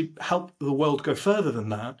actually help the world go further than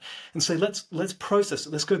that, and say, let's process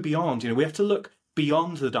it, let's go beyond. We have to look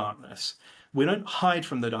beyond the darkness. We don't hide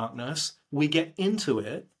from the darkness. We get into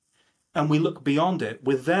it, and we look beyond it.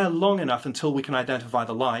 We're there long enough until we can identify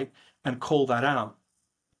the light and call that out.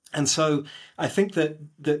 And so I think that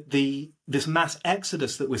this mass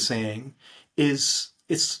exodus that we're seeing is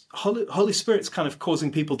Holy Spirit's kind of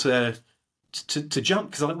causing people to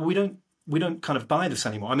jump, because we don't kind of buy this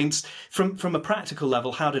anymore. I mean, from a practical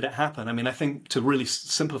level, how did it happen? I mean, I think to really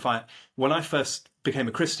simplify it, when I first became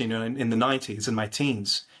a Christian in the 90s, in my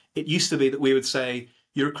teens, it used to be that we would say,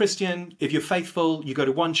 you're a Christian, if you're faithful, you go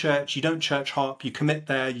to one church, you don't church hop, you commit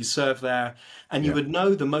there, you serve there. And you would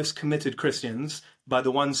know the most committed Christians by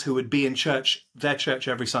the ones who would be in church, their church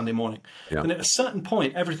every Sunday morning. Yeah. And at a certain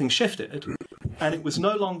point, everything shifted, and it was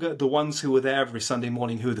no longer the ones who were there every Sunday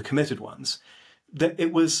morning who were the committed ones. That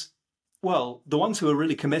it was, well, the ones who were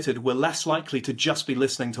really committed were less likely to just be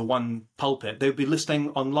listening to one pulpit. They would be listening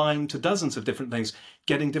online to dozens of different things,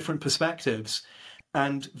 getting different perspectives,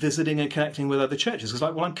 and visiting and connecting with other churches. It's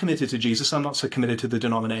like, well, I'm committed to Jesus, I'm not so committed to the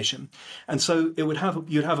denomination. And so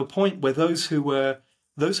you'd have a point where those who were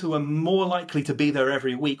more likely to be there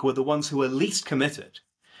every week were the ones who were least committed,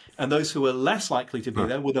 and those who were less likely to be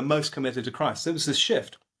there were the most committed to Christ. There was this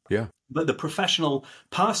shift. Yeah. But the professional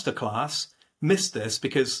pastor class missed this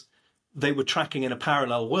because they were tracking in a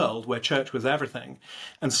parallel world where church was everything.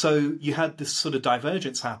 And so you had this sort of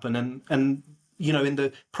divergence happen. And you know, in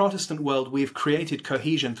the Protestant world, we've created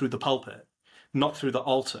cohesion through the pulpit, not through the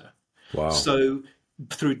altar. Wow. So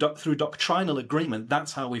through doctrinal agreement,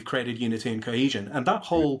 that's how we've created unity and cohesion. And that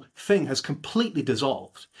whole thing has completely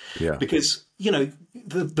dissolved. Yeah. Because, you know,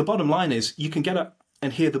 the bottom line is you can get up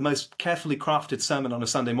and hear the most carefully crafted sermon on a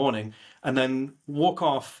Sunday morning and then walk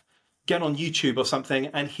off, get on YouTube or something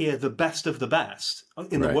and hear the best of the best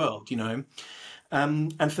in the world, you know.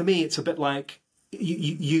 And for me, it's a bit like,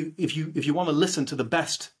 if you want to listen to the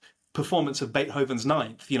best performance of Beethoven's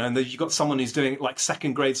Ninth, you know, and you've got someone who's doing it like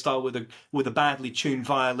second grade style with a badly tuned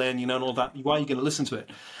violin, you know, and all that, why are you going to listen to it?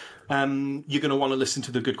 You're going to want to listen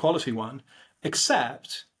to the good quality one.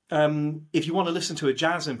 Except if you want to listen to a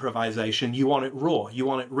jazz improvisation, you want it raw, you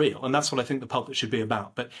want it real, and that's what I think the pulpit should be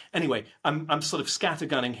about. But anyway, I'm sort of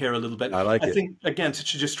scattergunning here a little bit. I think again, to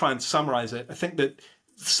just try and summarize it, I think that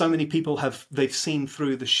so many people they've seen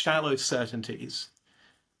through the shallow certainties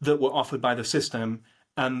that were offered by the system,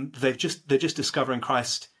 and they're just discovering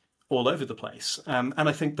Christ all over the place. And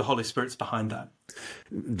I think the Holy Spirit's behind that.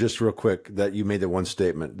 Just real quick, that you made that one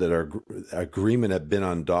statement that our agreement had been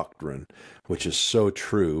on doctrine, which is so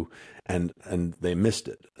true, and they missed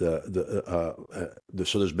it.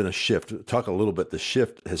 So there's been a shift. Talk a little bit. The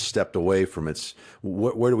shift has stepped away from its.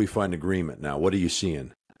 Where do we find agreement now? What are you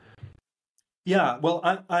seeing? Yeah, well,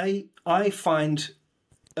 I find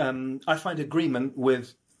agreement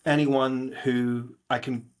with anyone who I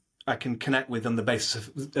can connect with on the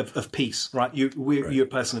basis of peace, right? You're a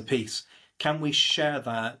person of peace. Can we share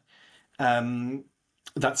that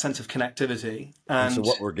sense of connectivity? And so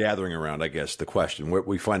what we're gathering around, I guess, the question, where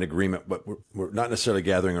we find agreement, but we're not necessarily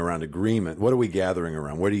gathering around agreement. What are we gathering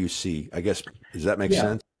around? What do you see? I guess, does that make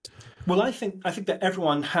sense? Well, I think that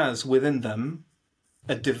everyone has within them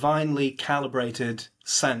a divinely calibrated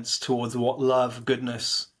sense towards what love,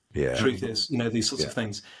 goodness, truth is, you know, these sorts of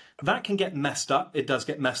things. That can get messed up. It does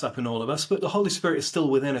get messed up in all of us, but the Holy Spirit is still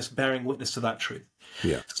within us, bearing witness to that truth.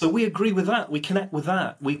 Yeah. So we agree with that. We connect with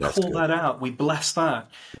that. We call that out. We bless that.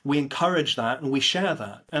 We encourage that, and we share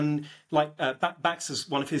that. And like Baxter's,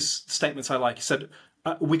 one of his statements I like, he said,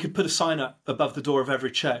 we could put a sign up above the door of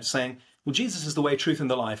every church saying, well, Jesus is the way, truth, and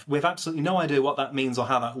the life. We have absolutely no idea what that means or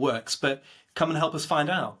how that works, but come and help us find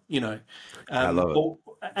out, you know. I love it.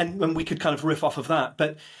 And when we could kind of riff off of that.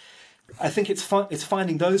 But I think it's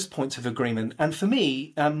finding those points of agreement. And for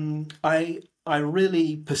me, I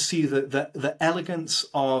really pursue the elegance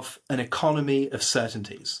of an economy of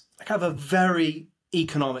certainties. I have a very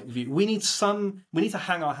economic view. We need to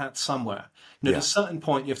hang our hat somewhere. You know, at a certain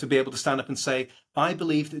point, you have to be able to stand up and say, I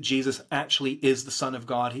believe that Jesus actually is the Son of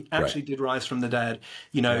God. He actually did rise from the dead,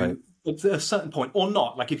 you know. At a certain point, or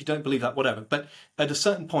not, like if you don't believe that, whatever. But at a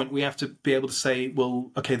certain point, we have to be able to say,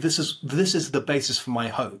 well, okay, this is the basis for my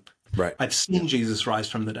hope. Right. I've seen Jesus rise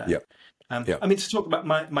from the dead. Yep. I mean, to talk about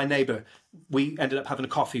my neighbor, we ended up having a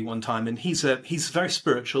coffee one time, and he's very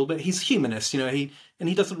spiritual, but he's a humanist, you know. He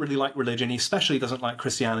doesn't really like religion. He especially doesn't like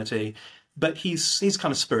Christianity, but he's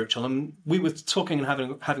kind of spiritual. And we were talking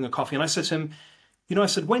and having a coffee, and I said to him, you know, I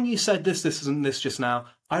said, when you said this, and this just now,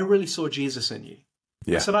 I really saw Jesus in you.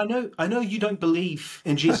 Yeah. I said, I know you don't believe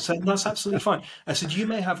in Jesus, and that's absolutely fine. I said, you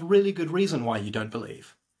may have really good reason why you don't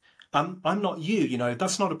believe. I'm not you, you know,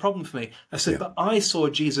 that's not a problem for me. I said, but I saw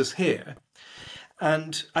Jesus here.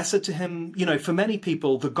 And I said to him, you know, for many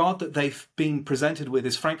people, the God that they've been presented with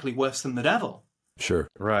is frankly worse than the devil. Sure.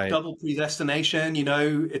 Right. Double predestination, you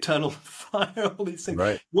know, eternal fire, all these things.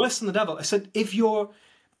 Right. Worse than the devil. I said, if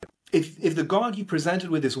the God you presented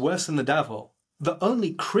with is worse than the devil, the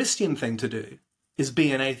only Christian thing to do is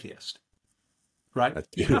be an atheist. right? That's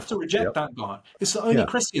You have to beautiful. reject Yep. that God. It's the only Yeah.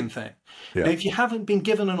 Christian thing. Yeah. Now, if you haven't been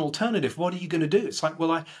given an alternative, what are you going to do? It's like,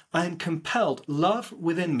 well, I am compelled. Love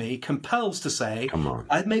within me compels to say, Come on.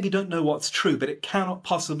 I maybe don't know what's true, but it cannot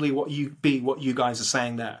possibly be what you guys are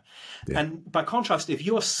saying there. Yeah. And by contrast, if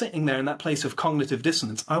you're sitting there in that place of cognitive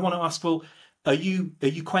dissonance, I want to ask, well, are you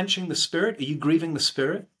quenching the Spirit? Are you grieving the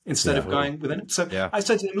Spirit instead of going within it? So I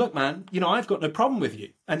said to him, look, man, I've got no problem with you.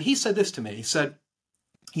 And he said this to me. He said,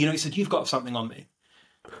 you've got something on me.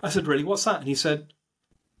 I said, really, what's that? And he said,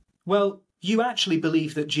 well, you actually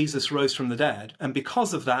believe that Jesus rose from the dead. And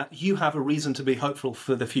because of that, you have a reason to be hopeful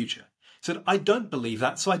for the future. He said, I don't believe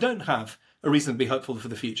that, so I don't have a reason to be hopeful for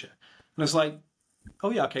the future. And I was like,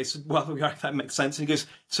 oh, yeah, okay, so, well, that makes sense. And he goes,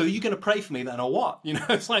 so are you going to pray for me then, or what?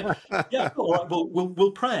 It's like, yeah, all right,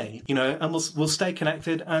 we'll pray, and we'll stay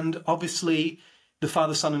connected. And obviously, the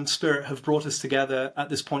Father, Son, and Spirit have brought us together at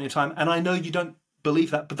this point in time. And I know you don't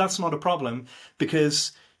believe that, but that's not a problem,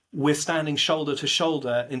 because we're standing shoulder to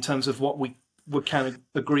shoulder in terms of what we would kind of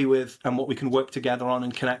agree with and what we can work together on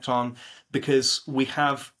and connect on, because we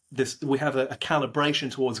have a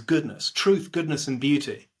calibration towards goodness, truth, goodness, and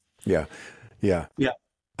beauty. Yeah. Yeah. Yeah.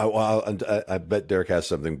 I bet Derek has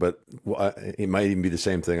something, but it might even be the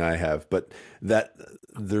same thing I have. But that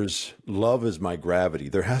there's love is my gravity.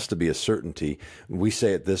 There has to be a certainty. We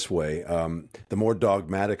say it this way: the more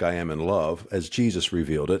dogmatic I am in love, as Jesus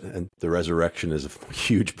revealed it, and the resurrection is a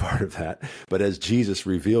huge part of that. But as Jesus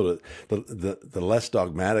revealed it, the less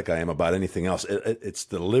dogmatic I am about anything else. It's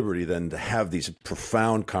the liberty then to have these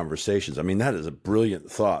profound conversations. I mean, that is a brilliant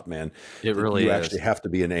thought, man. It really is. You actually have to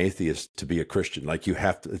be an atheist to be a Christian. Like you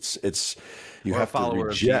have to. You have to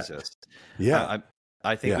reject. Of Jesus. Yeah,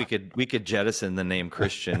 I think we could jettison the name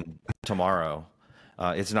Christian tomorrow.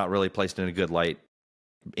 It's not really placed in a good light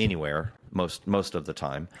anywhere most of the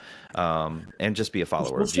time, and just be a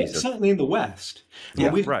follower of Jesus. Certainly in the West.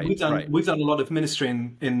 Yeah, we've done a lot of ministry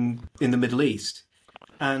in the Middle East,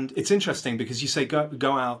 and it's interesting because you say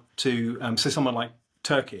go out to say someone like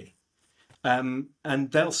Turkey, and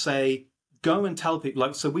they'll say, go and tell people,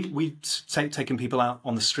 like, so we taken people out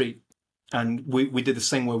on the street, and we did this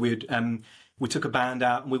thing where we took a band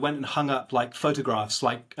out and we went and hung up like photographs,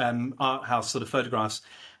 like art house sort of photographs,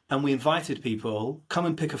 and we invited people, come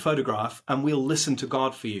and pick a photograph and we'll listen to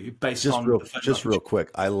God for you based on the photograph. Just real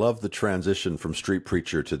quick, I love the transition from street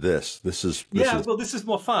preacher to this. This is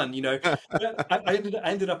more fun, I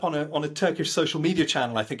ended up on a Turkish social media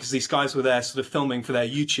channel, I think, because these guys were there sort of filming for their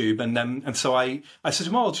YouTube, and so I said to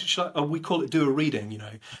them, we call it do a reading,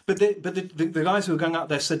 but the guys who were going out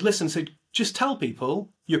there said, listen, just tell people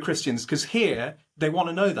you're Christians, because here they want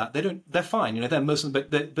to know that they're fine, they're Muslim,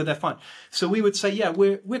 but they're fine. So we would say, yeah,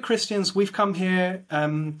 we're Christians. We've come here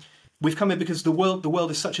because the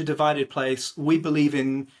world is such a divided place. We believe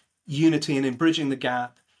in unity and in bridging the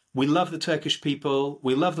gap. We love the Turkish people.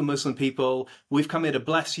 We love the Muslim people. We've come here to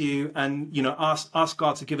bless you and ask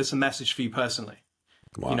God to give us a message for you personally.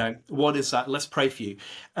 Wow. What is that? Let's pray for you.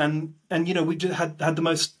 And we just had the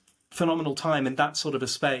most phenomenal time in that sort of a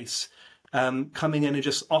space. Coming in and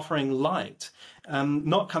just offering light,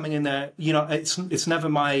 not coming in there. It's never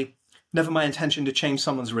my intention to change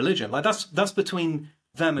someone's religion. Like that's between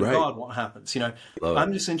them and God. What happens?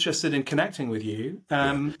 I'm just interested in connecting with you.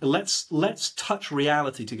 Let's touch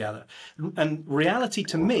reality together. And reality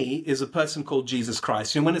to me is a person called Jesus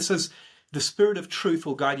Christ. When it says the Spirit of truth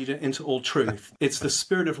will guide you into all truth, it's the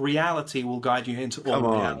Spirit of reality will guide you into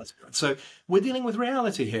all reality. So we're dealing with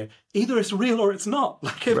reality here. Either it's real or it's not.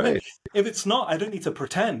 Like if it's not, I don't need to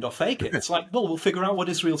pretend or fake it. It's like, well, we'll figure out what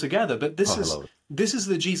is real together. But this is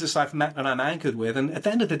the Jesus I've met and I'm anchored with. And at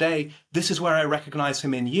the end of the day, this is where I recognize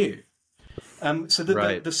him in you. So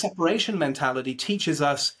the separation mentality teaches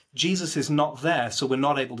us Jesus is not there, so we're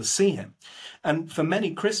not able to see him. And for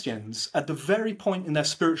many Christians, at the very point in their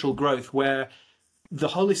spiritual growth where the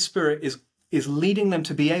Holy Spirit is leading them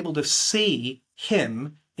to be able to see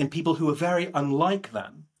him in people who are very unlike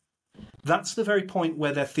them, that's the very point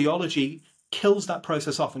where their theology kills that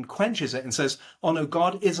process off and quenches it and says, oh no,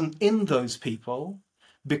 God isn't in those people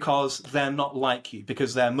because they're not like you,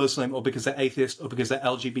 because they're Muslim or because they're atheist or because they're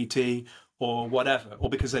LGBT or whatever, or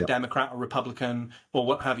because they're Democrat or Republican or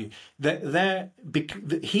what have you.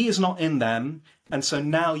 He is not in them, and so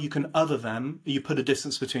now you can other them, you put a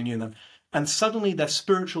distance between you and them. And suddenly their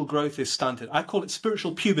spiritual growth is stunted. I call it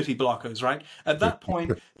spiritual puberty blockers, right? At that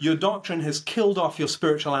point, your doctrine has killed off your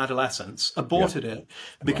spiritual adolescence, aborted it,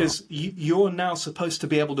 because you're now supposed to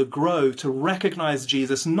be able to grow, to recognize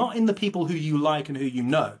Jesus, not in the people who you like and who you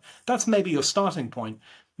know. That's maybe your starting point.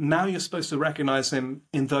 Now you're supposed to recognize him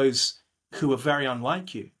in those who are very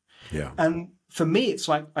unlike you. Yeah. And for me, it's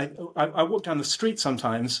like I walk down the street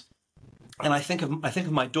sometimes, and I think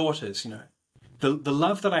of my daughters. You know, the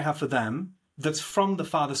love that I have for them, that's from the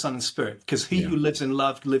Father, Son, and Spirit, because he who lives in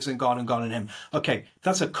love lives in God and God in him. Okay,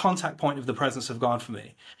 that's a contact point of the presence of God for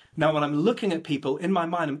me. Now, when I'm looking at people, in my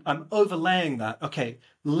mind, I'm overlaying that. Okay,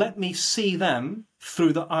 let me see them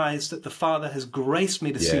through the eyes that the Father has graced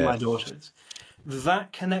me to see my daughters.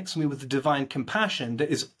 That connects me with the divine compassion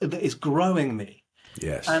that is growing me.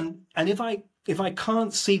 Yes. And if I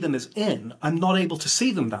can't see them as in, I'm not able to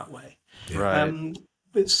see them that way. Right.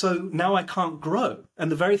 So now I can't grow.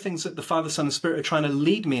 And the very things that the Father, Son, and Spirit are trying to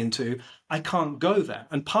lead me into, I can't go there.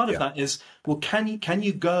 And part of that is, well, can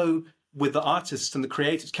you go with the artists and the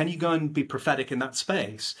creators? Can you go and be prophetic in that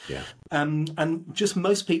space? Yeah. And just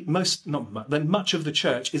much of the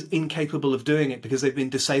church is incapable of doing it because they've been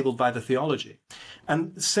disabled by the theology.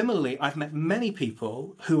 And similarly, I've met many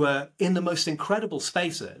people who are in the most incredible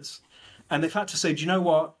spaces, and they've had to say, do you know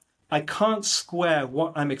what? I can't square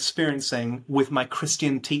what I'm experiencing with my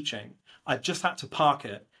Christian teaching. I've just had to park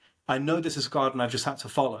it. I know this is God, and I've just had to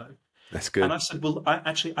follow. That's good. And I said, well,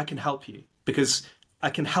 I can help you, because I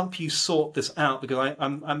can help you sort this out, because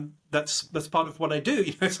that's part of what I do.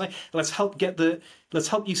 You know, it's like, let's help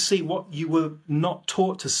you see what you were not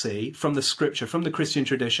taught to see from the Scripture, from the Christian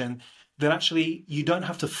tradition, that actually you don't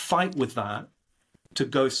have to fight with that to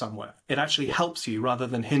go somewhere. It actually helps you rather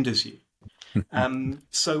than hinders you.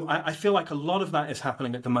 So I feel like a lot of that is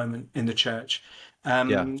happening at the moment in the church.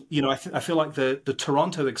 You know, I feel like the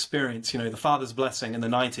Toronto experience, you know, the Father's blessing in the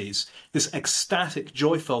 90s, this ecstatic,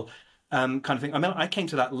 joyful kind of thing. I mean, I came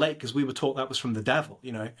to that late because we were taught that was from the devil,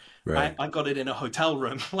 you know. Right. I got it in a hotel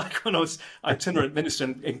room, like when I was itinerant minister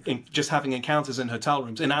and just having encounters in hotel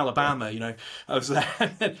rooms in Alabama, you know. I was there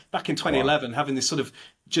back in 2011 having this sort of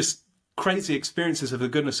just crazy experiences of the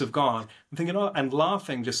goodness of God, and thinking, and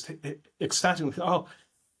laughing, just ecstatic.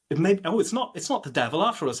 It's not the devil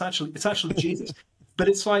after all. It's actually Jesus. But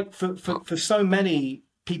it's like for so many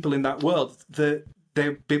people in that world,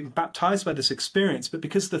 they've been baptized by this experience, but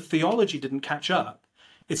because the theology didn't catch up,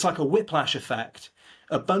 it's like a whiplash effect,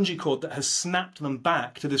 a bungee cord that has snapped them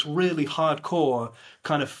back to this really hardcore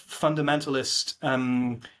kind of fundamentalist,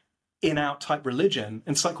 in-out type religion.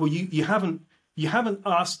 And it's like, well, you haven't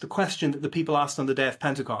asked the question that the people asked on the day of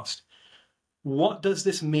Pentecost. What does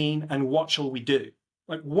this mean, and what shall we do?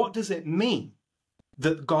 Like, what does it mean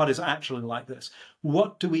that God is actually like this?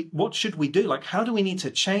 What should we do? Like, how do we need to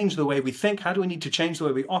change the way we think? How do we need to change the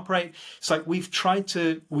way we operate? It's like we've tried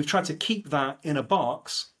to keep that in a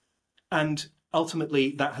box, and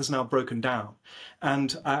ultimately that has now broken down.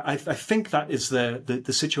 And I think that is the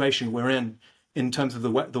situation we're in terms of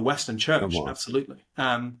the Western church. Absolutely.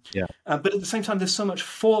 But at the same time, there's so much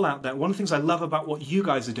fallout there. One of the things I love about what you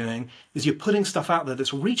guys are doing is you're putting stuff out there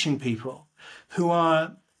that's reaching people who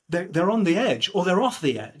are, they're on the edge, or they're off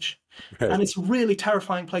the edge. Right. And it's a really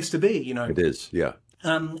terrifying place to be, you know. It is, yeah.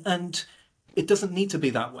 And it doesn't need to be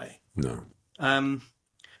that way. No. And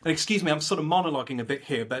excuse me, I'm sort of monologuing a bit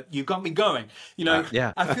here, but you got me going. You know,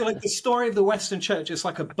 I feel like the story of the Western church is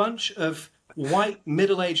like a bunch of white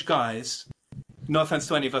middle-aged guys, no offense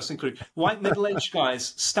to any of us included, white middle-aged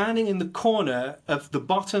guys standing in the corner of the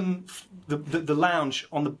bottom, the lounge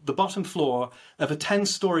on the bottom floor of a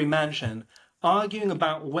 10-story mansion, arguing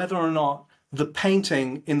about whether or not the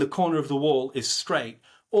painting in the corner of the wall is straight.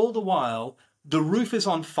 All the while, the roof is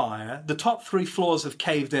on fire, the top 3 floors have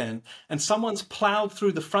caved in, and someone's plowed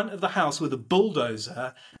through the front of the house with a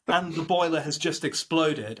bulldozer, and the boiler has just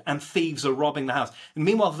exploded, and thieves are robbing the house. And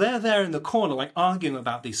meanwhile, they're there in the corner, like, arguing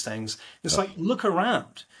about these things. It's like, look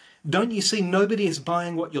around. Don't you see nobody is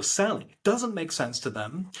buying what you're selling? It doesn't make sense to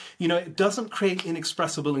them. You know, it doesn't create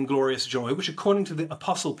inexpressible and glorious joy, which according to the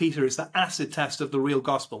Apostle Peter is the acid test of the real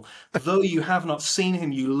gospel. Though you have not seen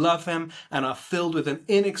him, you love him and are filled with an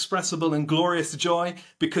inexpressible and glorious joy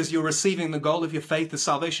because you're receiving the goal of your faith, the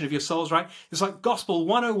salvation of your souls, right? It's like Gospel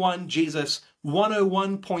 101, Jesus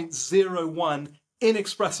 101.01,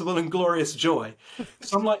 inexpressible and glorious joy.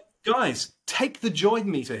 So I'm like, guys, take the joy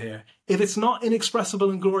meter here. If it's not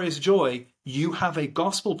inexpressible and glorious joy, you have a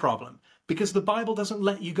gospel problem, because the Bible doesn't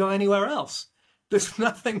let you go anywhere else. There's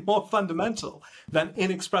nothing more fundamental than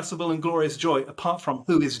inexpressible and glorious joy apart from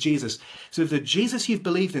who is Jesus. So if the Jesus you've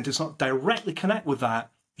believed in does not directly connect with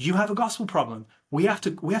that, you have a gospel problem. We have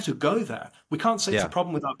to go there. We can't say it's a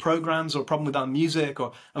problem with our programs or a problem with our music,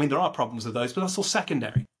 or, I mean, there are problems with those, but that's all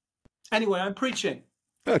secondary. Anyway, I'm preaching.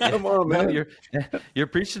 Come on, man! No, you're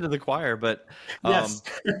preaching to the choir, but yes.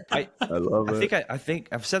 I love it. I think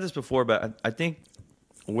I've said this before, but I think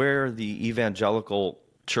where the evangelical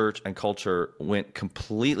church and culture went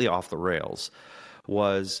completely off the rails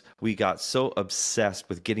was we got so obsessed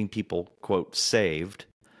with getting people, quote, saved,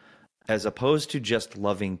 as opposed to just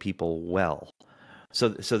loving people well. So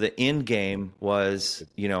the end game was,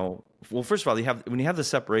 well, first of all, when you have the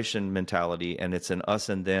separation mentality and it's an us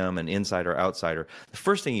and them, an insider, outsider, the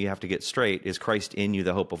first thing you have to get straight is Christ in you,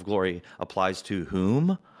 the hope of glory, applies to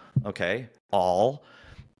whom? Okay, all.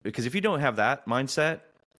 Because if you don't have that mindset,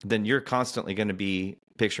 then you're constantly going to be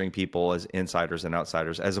picturing people as insiders and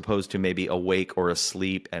outsiders, as opposed to maybe awake or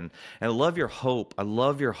asleep. And I love your hope. I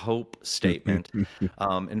love your hope statement.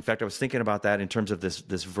 In fact, I was thinking about that in terms of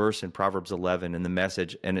this verse in Proverbs 11 in the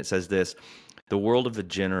Message, and it says this: the world of the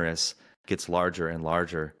generous gets larger and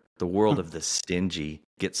larger. The world of the stingy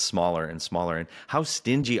gets smaller and smaller. And how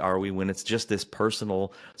stingy are we when it's just this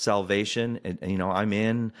personal salvation?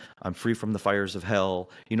 And I'm free from the fires of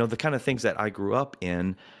hell. The kind of things that I grew up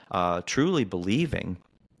in, truly believing.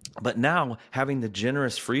 But now having the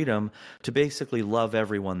generous freedom to basically love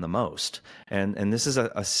everyone the most. And this is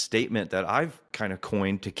a statement that I've kind of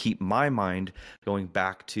coined to keep my mind going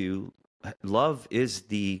back to love is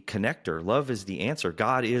the connector. Love is the answer.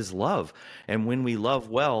 God is love. And when we love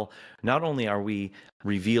well, not only are we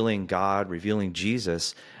revealing God, revealing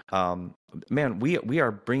Jesus, we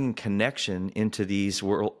are bringing connection into these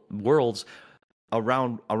worlds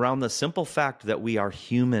around the simple fact that we are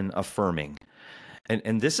human affirming.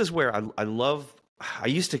 And this is where I love, I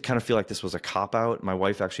used to kind of feel like this was a cop-out. My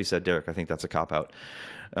wife actually said, Derek, I think that's a cop-out.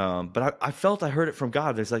 But I felt I heard it from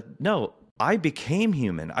God. It's like, no, I became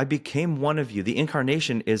human. I became one of you. The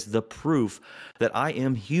incarnation is the proof that I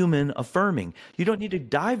am human affirming. You don't need to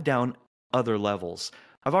dive down other levels.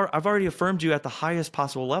 I've already affirmed you at the highest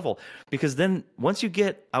possible level, because then once you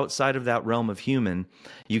get outside of that realm of human,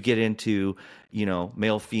 you get into,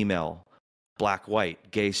 male, female, black, white,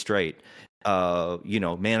 gay, straight,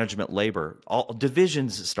 management, labor, all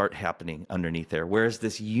divisions start happening underneath there. Whereas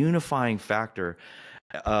this unifying factor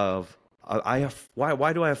of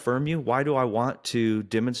why do I affirm you? Why do I want to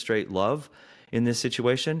demonstrate love in this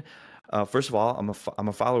situation? First of all, I'm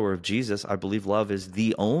a follower of Jesus. I believe love is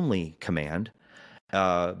the only command.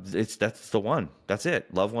 That's the one. That's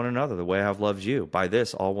it. Love one another the way I've loved you. By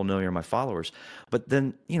this, all will know you're my followers. But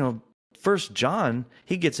then, First John,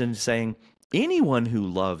 he gets into saying, anyone who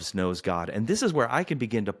loves knows God. And this is where I can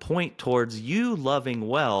begin to point towards you loving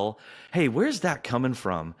well. Hey, where's that coming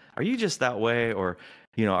from? Are you just that way? Or,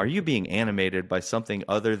 are you being animated by something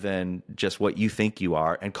other than just what you think you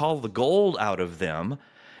are? And call the gold out of them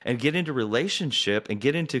and get into relationship and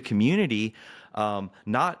get into community,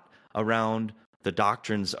 not around the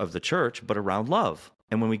doctrines of the church, but around love.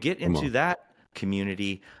 And when we get into that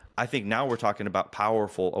community, I think now we're talking about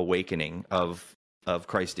powerful awakening of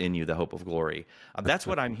Christ in you, the hope of glory. That's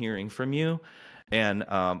what I'm hearing from you. And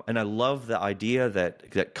I love the idea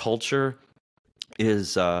that culture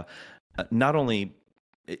is not only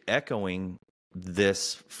echoing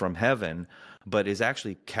this from heaven, but is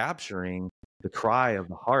actually capturing the cry of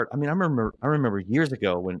the heart. I mean, I remember years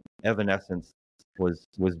ago when Evanescence was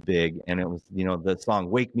big, and it was, the song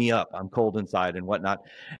 "Wake Me Up, I'm Cold Inside" and whatnot.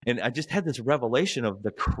 And I just had this revelation of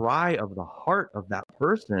the cry of the heart of that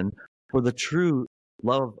person for the true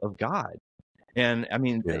love of God. And I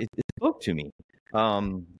mean, it spoke to me. I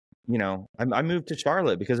moved to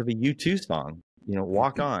Charlotte because of a U2 song,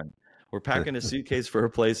 Walk On. We're packing a suitcase for a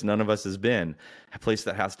place none of us has been, a place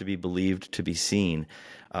that has to be believed to be seen.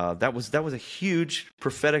 That was a huge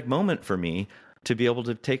prophetic moment for me to be able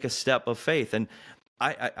to take a step of faith. And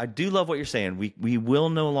I do love what you're saying. We will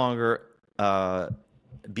no longer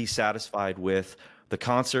be satisfied with the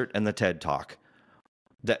concert and the TED Talk.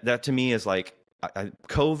 That to me is like,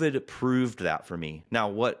 COVID proved that for me. Now,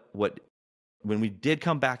 when we did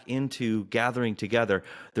come back into gathering together,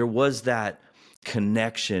 there was that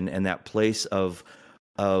connection and that place of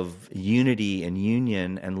unity and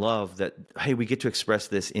union and love that, hey, we get to express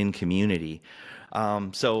this in community.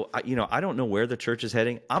 So I don't know where the church is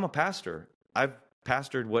heading. I'm a pastor. I've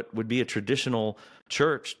pastored what would be a traditional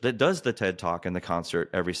church that does the TED Talk and the concert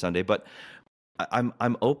every Sunday, but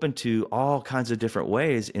I'm open to all kinds of different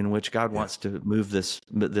ways in which God wants to move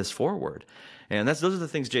this forward. And those are the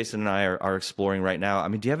things Jason and I are exploring right now. I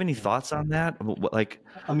mean, do you have any thoughts on that?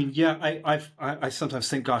 I sometimes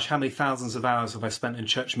think, gosh, how many thousands of hours have I spent in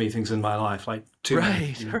church meetings in my life? Like too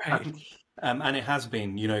many. Right. And it has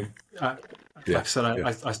been, like I said,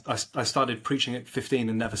 I started preaching at 15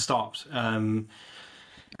 and never stopped,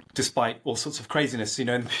 despite all sorts of craziness,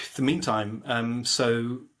 in the meantime.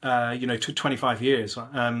 Took 25 years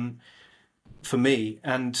for me.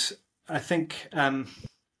 And I think I'm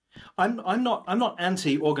not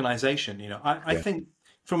anti-organization. I think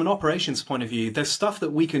from an operations point of view, there's stuff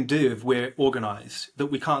that we can do if we're organized that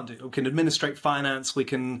we can't do. We can administrate finance, we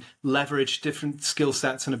can leverage different skill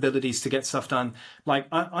sets and abilities to get stuff done. Like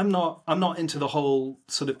I'm not into the whole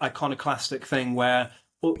sort of iconoclastic thing where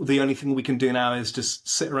the only thing we can do now is just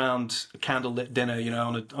sit around a candlelit dinner,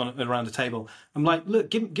 around a table. I'm like, look,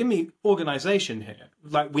 give me organization here.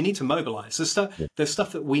 Like, we need to mobilize. There's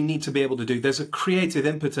stuff that we need to be able to do. There's a creative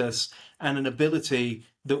impetus and an ability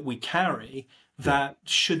that we carry that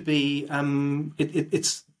should be.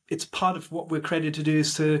 It's part of what we're created to do,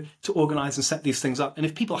 is to organize and set these things up. And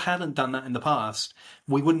if people hadn't done that in the past,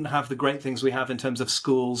 we wouldn't have the great things we have in terms of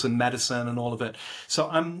schools and medicine and all of it. So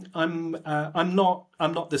I'm not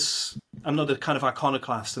a kind of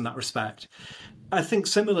iconoclast in that respect. I think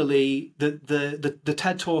similarly the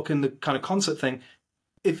TED Talk and the kind of concert thing,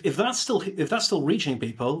 if that's still reaching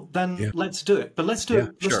people, then let's do it. But let's do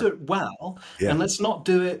it. Let's do it well, and let's not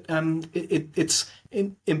do it. It's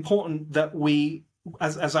important that we,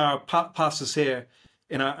 as our pastors here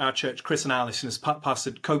in our church, Chris and Alice, and is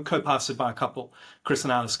co-pastored by a couple, Chris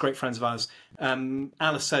and Alice, great friends of ours.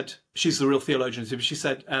 Alice said, she's the real theologian, but she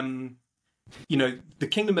said, the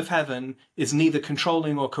kingdom of heaven is neither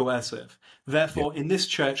controlling or coercive. Therefore, in this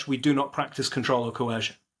church, we do not practice control or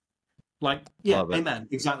coercion. Like, amen,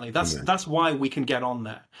 exactly. That's why we can get on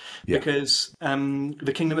there, because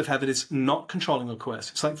the kingdom of heaven is not controlling or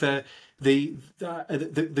coercive. It's like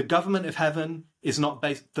the government of heaven is not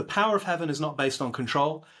based. The power of heaven is not based on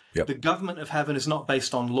control. Yep. The government of heaven is not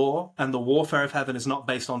based on law, and the warfare of heaven is not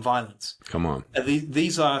based on violence. Come on.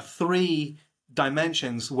 These are three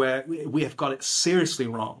dimensions where we have got it seriously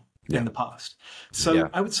wrong in the past.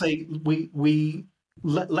 So I would say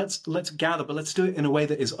let's gather, but let's do it in a way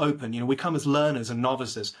that is open. We come as learners and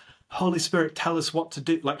novices. Holy Spirit, tell us what to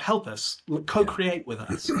do. Like, help us, co-create with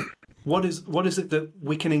us. What is it that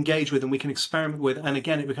we can engage with and we can experiment with? And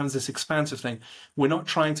again, it becomes this expansive thing. We're not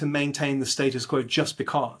trying to maintain the status quo just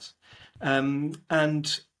because.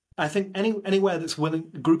 And I think anywhere that's willing,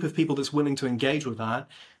 a group of people that's willing to engage with that,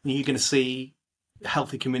 you're going to see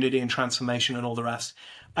healthy community and transformation and all the rest.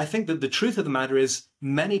 I think that the truth of the matter is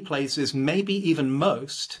many places, maybe even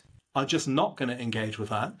most, are just not going to engage with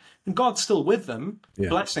that. And God's still with them,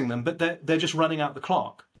 blessing them, but they're just running out the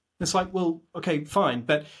clock. It's like, well, okay, fine.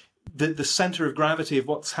 But the center of gravity of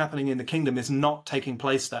what's happening in the kingdom is not taking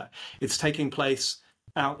place there. It's taking place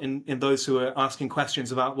out in those who are asking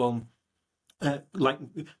questions about, like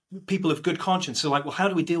people of good conscience. So like, well, how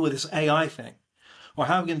do we deal with this AI thing? Or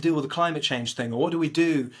how are we going to deal with the climate change thing? Or what do we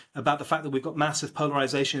do about the fact that we've got massive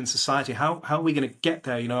polarization in society? How are we going to get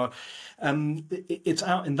there? It's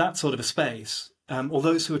out in that sort of a space. Or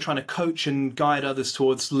those who are trying to coach and guide others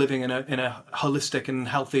towards living in a holistic and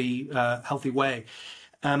healthy way.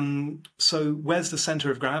 So where's the center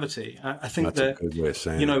of gravity? I think that's a good way of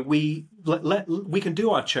saying it. We can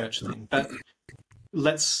do our church thing, but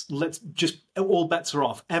let's just, all bets are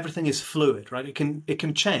off. Everything is fluid, right? It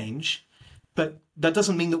can change. But that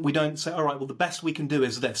doesn't mean that we don't say, all right, well, the best we can do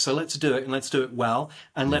is this. So let's do it, and let's do it well,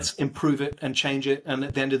 and let's improve it and change it. And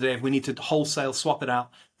at the end of the day, if we need to wholesale swap it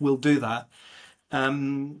out, we'll do that.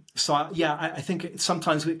 I think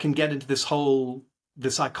sometimes we can get into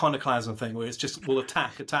this iconoclasm thing where it's just, we'll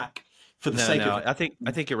attack for the sake of it.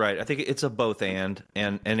 I think you're right. I think it's a both and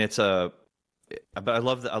it's but I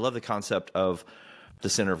love the concept of the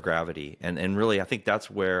center of gravity. And really, I think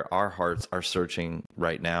that's where our hearts are searching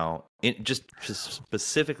right now, just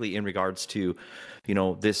specifically in regards to,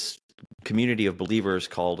 this community of believers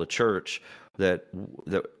called a church that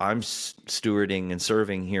I'm stewarding and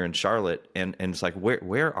serving here in Charlotte. And it's like,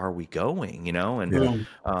 where are we going? Let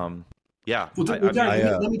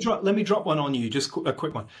me drop one on you, just a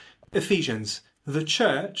quick one. Ephesians. The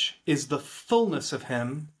church is the fullness of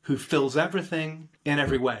him who fills everything in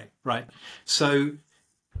every way, right? So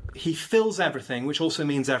he fills everything, which also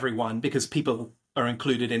means everyone, because people are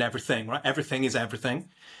included in everything, right? Everything is everything.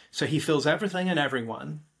 So he fills everything and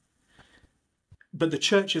everyone. But the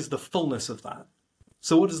church is the fullness of that.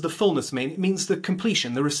 So what does the fullness mean? It means the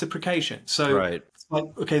completion, the reciprocation. So, right. Like,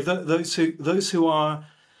 okay, those who are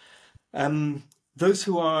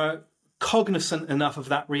cognizant enough of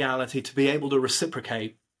that reality to be able to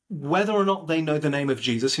reciprocate, whether or not they know the name of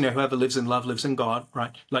Jesus, whoever lives in love lives in God,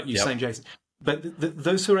 right? Like you're saying, Jason. But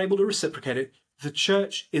those who are able to reciprocate it, the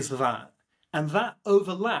church is that. And that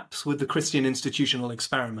overlaps with the Christian institutional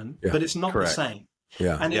experiment, but it's not the same.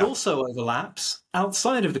 Yeah. And it also overlaps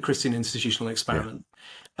outside of the Christian institutional experiment.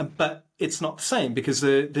 Yeah. But it's not the same, because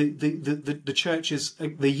the church is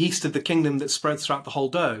the yeast of the kingdom that spreads throughout the whole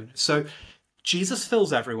dough. So Jesus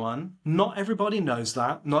fills everyone. Not everybody knows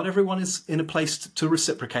that. Not everyone is in a place to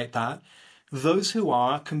reciprocate that. those who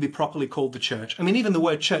are can be properly called the church. I mean, even the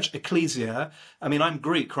word church, ecclesia, I mean, I'm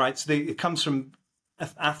Greek, right? So it comes from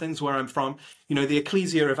Athens, where I'm from. You know, the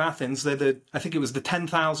ecclesia of Athens, I think it was the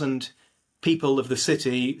 10,000 people of the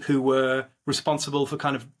city who were responsible for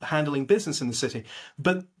kind of handling business in the city.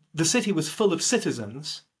 But the city was full of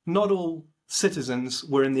citizens. Not all citizens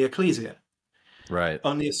were in the ecclesia. Right.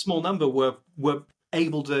 Only a small number were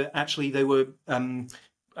able to actually, they were,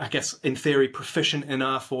 I guess, in theory, proficient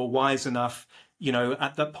enough or wise enough, you know,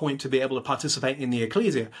 at that point to be able to participate in the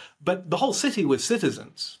ecclesia. But the whole city was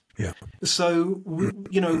citizens. Yeah. So, when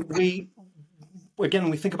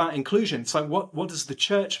we think about inclusion, it's like, what does the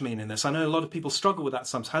church mean in this? I know a lot of people struggle with that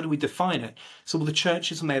sometimes. How do we define it? So, well, the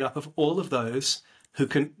church is made up of all of those who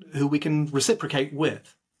we can reciprocate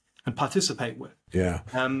with and participate with. Yeah.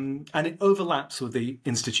 And it overlaps with the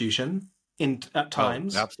institution at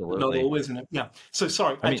times. Oh, absolutely. Not always, isn't it? Yeah. So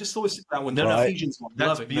sorry, I just always think that one. No, Ephesians 1.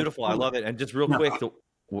 That's beautiful. I love it. And just real quick,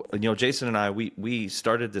 Jason and I, we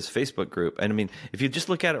started this Facebook group. And I mean, if you just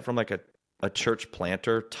look at it from like a church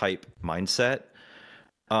planter type mindset,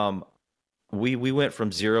 we went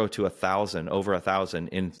from 0 to 1,000, over 1,000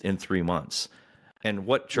 in 3 months. And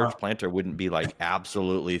what church planter wouldn't be like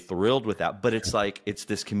absolutely thrilled with that? But it's like, it's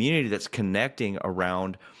this community that's connecting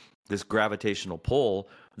around this gravitational pull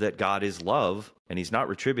that God is love and he's not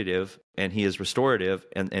retributive and he is restorative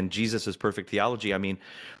and Jesus is perfect theology. I mean,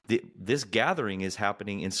 this gathering is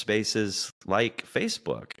happening in spaces like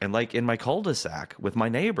Facebook and like in my cul-de-sac with my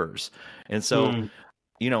neighbors. And so,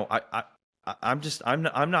 you know, I'm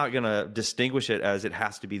not going to distinguish it as it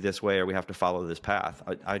has to be this way or we have to follow this path.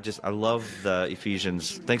 I love the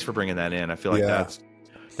Ephesians. Thanks for bringing that in. I feel like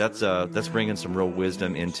that's bringing some real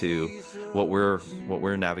wisdom into what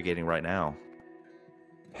we're navigating right now.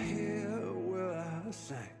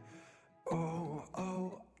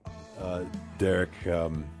 Derek,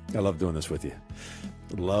 I love doing this with you.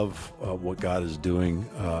 Love what God is doing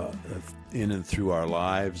in and through our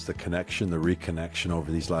lives, the connection, the reconnection over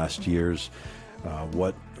these last years,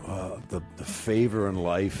 what the favor in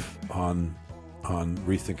life on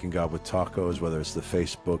Rethinking God with Tacos, whether it's the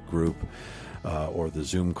Facebook group or the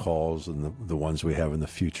Zoom calls and the ones we have in the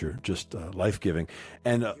future, just life-giving,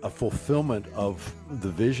 and a fulfillment of the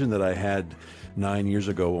vision that I had 9 years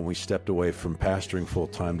ago when we stepped away from pastoring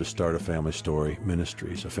full-time to start a Family Story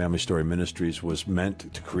Ministries. A Family Story Ministries was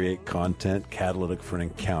meant to create content catalytic for an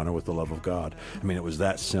encounter with the love of God. I mean, it was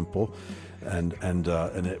that simple, and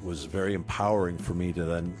it was very empowering for me to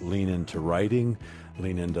then lean into writing,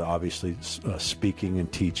 lean into obviously speaking and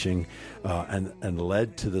teaching, and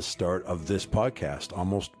led to the start of this podcast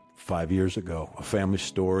almost 5 years ago. A Family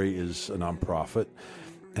Story is a nonprofit,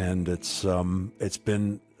 and it's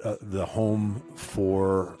been the home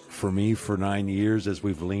for me for 9 years as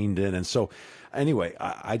we've leaned in. And so anyway,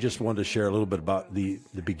 I just wanted to share a little bit about the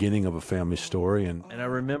beginning of A Family Story. And I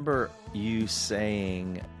remember you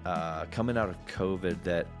saying, coming out of COVID,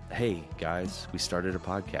 that, hey, guys, we started a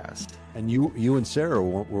podcast. And you and Sarah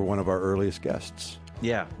were one of our earliest guests.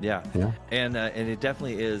 Yeah. And it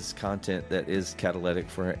definitely is content that is catalytic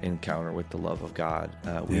for an encounter with the love of God.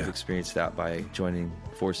 We've experienced that by joining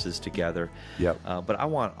forces together. Yep. But I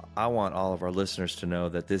want all of our listeners to know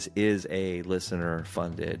that this is a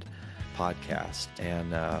listener-funded podcast,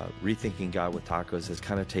 and Rethinking God with Tacos has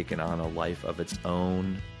kind of taken on a life of its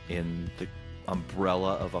own in the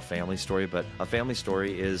umbrella of A Family Story. But A Family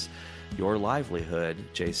Story is your livelihood,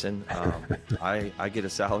 Jason. I get a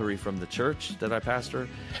salary from the church that I pastor,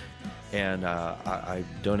 and I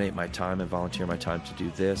donate my time and volunteer my time to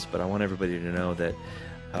do this. But I want everybody to know that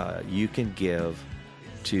you can give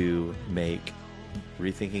to make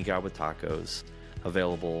Rethinking God with Tacos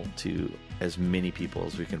available to as many people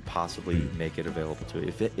as we can possibly make it available to.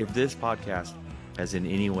 If this podcast has in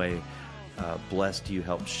any way blessed you,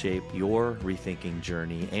 helped shape your rethinking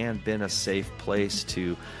journey, and been a safe place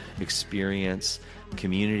to experience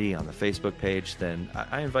community on the Facebook page, then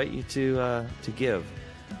I invite you to give,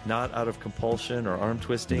 not out of compulsion or arm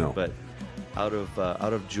twisting, but out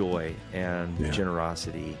of joy and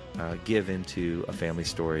generosity. Give into A Family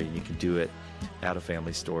Story. You can do it at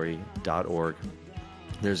afamilystory.org.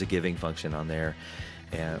 There's a giving function on there.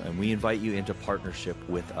 And we invite you into partnership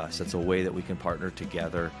with us. It's a way that we can partner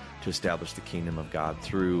together to establish the kingdom of God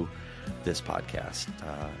through this podcast.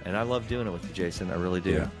 And I love doing it with you, Jason. I really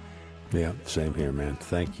do. Yeah, same here, man.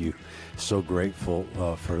 Thank you. So grateful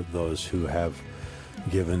for those who have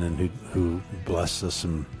given and who bless us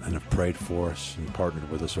and have prayed for us and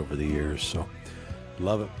partnered with us over the years. So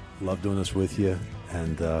love it. Love doing this with you.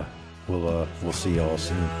 And we'll see you all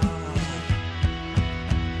soon.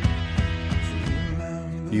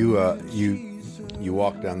 You you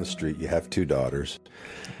walk down the street, you have two daughters,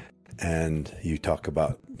 and you talk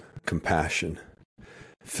about compassion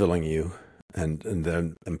filling you and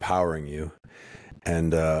then empowering you.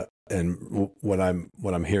 And what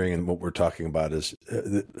I'm hearing and what we're talking about is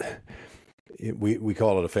we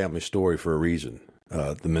call it a family story for a reason.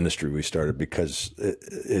 The ministry we started because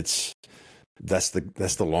that's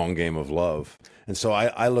the long game of love. And so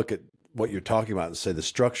I look at what you're talking about and say the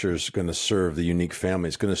structure is going to serve the unique family.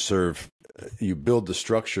 It's going to serve, you build the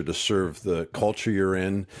structure to serve the culture you're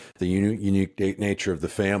in, the unique nature of the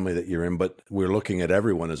family that you're in, but we're looking at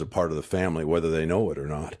everyone as a part of the family, whether they know it or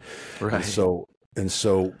not. Right. And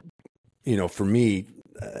so, you know, for me,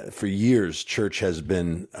 for years, church has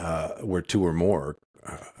been where two or more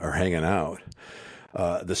are hanging out.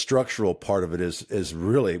 The structural part of it is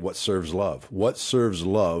really what serves love. What serves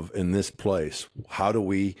love in this place? How do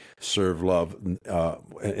we serve love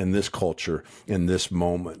in this culture, in this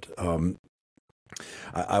moment?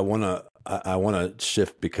 I want to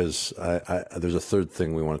shift because there's a third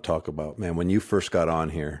thing we want to talk about. Man, when you first got on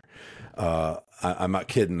here, I'm not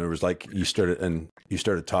kidding. There was like you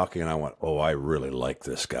started talking, and I went, "Oh, I really like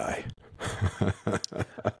this guy."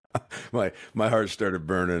 My heart started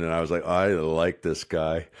burning, and I was like, I like this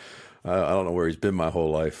guy. I don't know where he's been my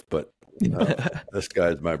whole life, but this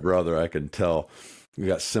guy's my brother. I can tell. We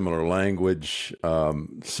got similar language,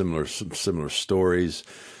 similar stories.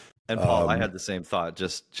 And Paul, I had the same thought.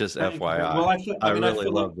 Just FYI, well, I really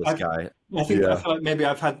love this guy. I feel like maybe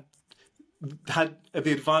I've had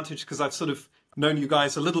the advantage because I've sort of known you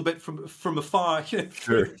guys a little bit from afar,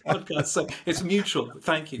 through the podcast. So it's mutual.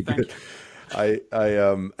 Thank you. But there's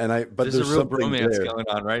a real bromance going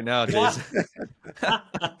on right now, Jason.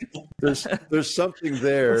 there's something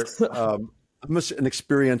there. I'm an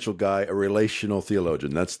experiential guy, a relational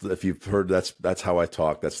theologian. If you've heard, that's how I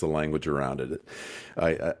talk. That's the language around it.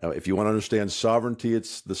 If you want to understand sovereignty,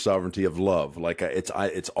 it's the sovereignty of love. Like it's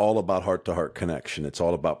all about heart-to-heart connection. It's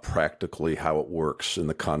all about practically how it works in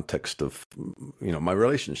the context of, my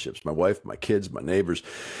relationships, my wife, my kids, my neighbors,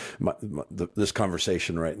 this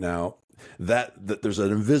conversation right now. That there's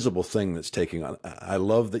an invisible thing that's taking on. I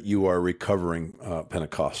love that you are recovering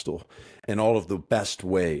Pentecostal in all of the best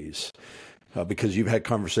ways. Because you've had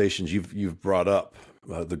conversations, you've brought up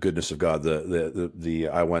the goodness of God.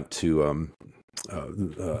 I went to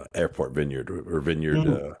Airport Vineyard or Vineyard.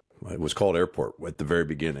 Mm-hmm. It was called Airport at the very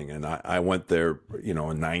beginning, and I went there,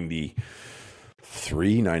 in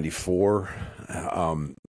 93, 94.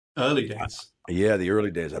 Early days. Yeah, the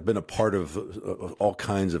early days. I've been a part of all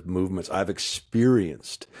kinds of movements. I've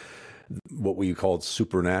experienced what we called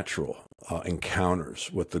supernatural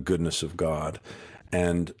encounters with the goodness of God,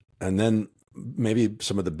 and then maybe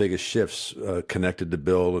some of the biggest shifts connected to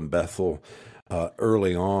Bill and Bethel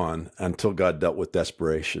early on until God dealt with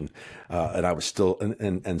desperation. And I was still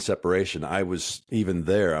in separation. I was even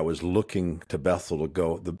there. I was looking to Bethel to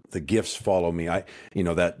go, the gifts follow me.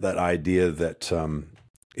 That idea that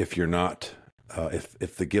if you're not,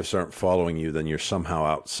 if the gifts aren't following you, then you're somehow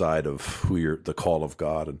outside of the call of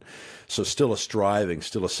God. And so still a striving,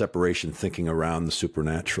 still a separation, thinking around the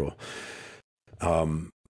supernatural.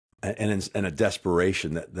 And a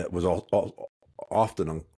desperation that was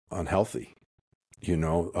often unhealthy.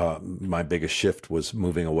 My biggest shift was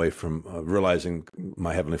moving away from realizing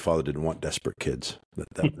my Heavenly Father didn't want desperate kids.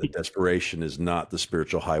 That desperation is not the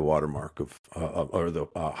spiritual high watermark or the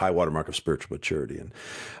high watermark of spiritual maturity. And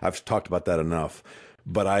I've talked about that enough.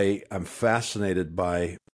 But I'm fascinated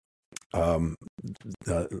by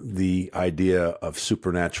the idea of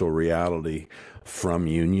supernatural reality from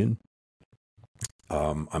union.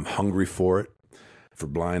 I'm hungry for it, for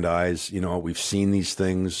blind eyes. We've seen these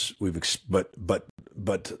things. But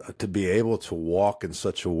to be able to walk in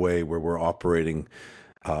such a way where we're operating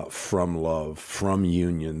from love, from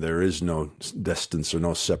union, there is no distance or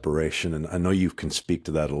no separation. And I know you can speak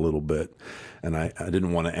to that a little bit. And I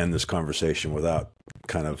didn't want to end this conversation without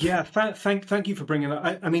kind of. Yeah, thank you for bringing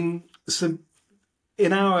that. I mean, so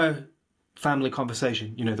in our family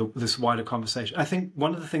conversation, this wider conversation, I think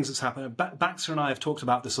one of the things that's happened, Baxter and I have talked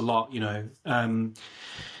about this a lot,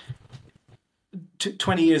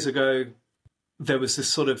 20 years ago, there was this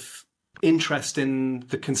sort of interest in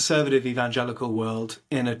the conservative evangelical world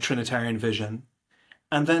in a Trinitarian vision.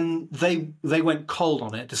 And then they went cold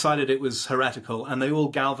on it, decided it was heretical, and they all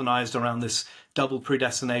galvanized around this double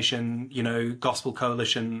predestination, gospel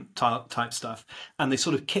coalition type stuff. And they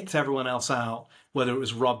sort of kicked everyone else out, whether it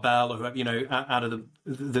was Rob Bell or, out of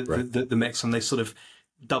the mix, and they sort of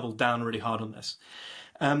doubled down really hard on this.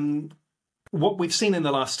 What we've seen in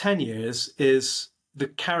the last 10 years is the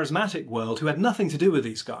charismatic world, who had nothing to do with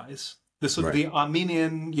these guys, the sort of the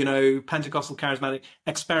Armenian, Pentecostal charismatic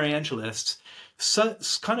experientialists,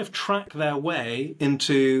 kind of track their way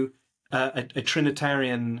into a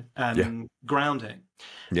Trinitarian grounding.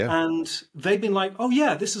 Yeah. And they've been like, oh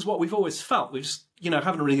yeah, this is what we've always felt. We just,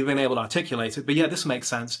 haven't really been able to articulate it, but yeah, this makes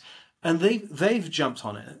sense. And they've jumped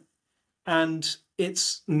on it. And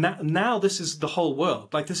it's now this is the whole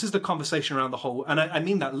world. Like, this is the conversation around the whole, and I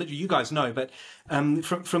mean that literally, you guys know, but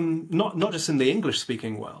from not just in the English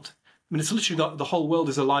speaking world. I mean, it's literally the whole world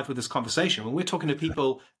is alive with this conversation. When we're talking to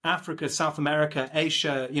people, Africa, South America,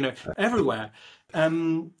 Asia, everywhere,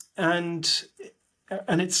 and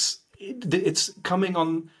it's coming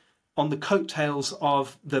on the coattails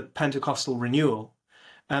of the Pentecostal renewal.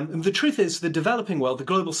 And the truth is, the developing world, the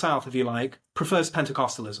global South, if you like, prefers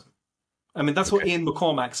Pentecostalism. I mean, that's what Ian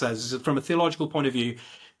McCormack says, is from a theological point of view,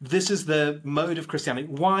 this is the mode of Christianity.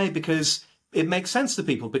 Why? Because it makes sense to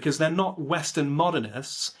people, because they're not Western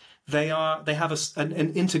modernists. They have an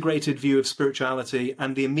integrated view of spirituality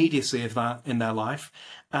and the immediacy of that in their life.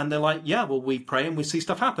 And they're like, yeah, well, we pray and we see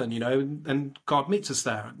stuff happen, and God meets us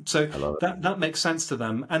there. So that makes sense to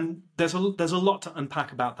them. And there's a lot to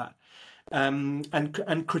unpack about that.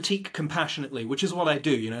 And critique compassionately, which is what I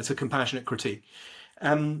do. It's a compassionate critique.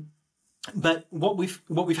 But what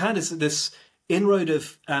we've had is this inroad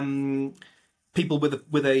of people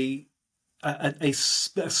with a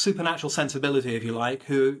supernatural sensibility, if you like,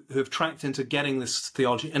 who have tracked into getting this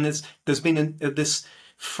theology, and there's been this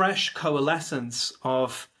fresh coalescence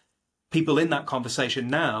of people in that conversation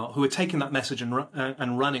now who are taking that message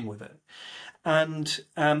and running with it, and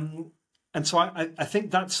so I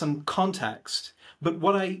think that's some context. But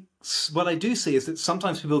what I do see is that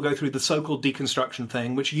sometimes people go through the so-called deconstruction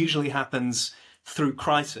thing, which usually happens through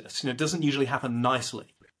crisis. It doesn't usually happen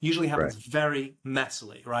nicely. Usually happens very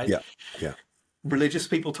messily, right? Yeah. Religious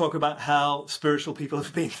people talk about hell. Spiritual people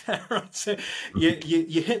have been there, right? So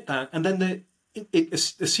you hit that, and then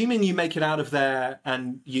assuming you make it out of there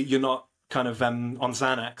and you're not kind of on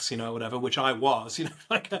Xanax, whatever, which I was,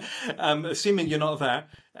 assuming you're not there,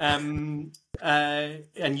 and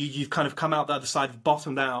you've kind of come out the other side,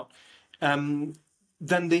 bottomed out, then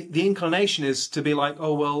the inclination is to be like,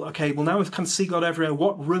 oh, well, okay, well, now we can see God everywhere.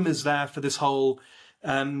 What room is there for this whole,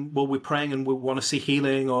 well, we're praying and we want to see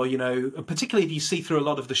healing, or, particularly if you see through a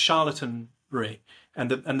lot of the charlatanry and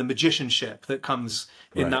the magicianship that comes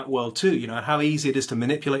in that world too, how easy it is to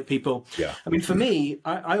manipulate people. Yeah. I mean, for me,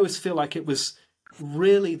 I always feel like it was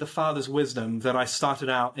really the Father's wisdom that I started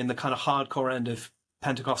out in the kind of hardcore end of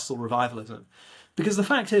Pentecostal revivalism. Because the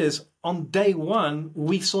fact is, on day one,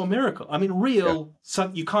 we saw miracle. I mean,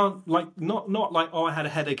 so you can't, not like, oh, I had a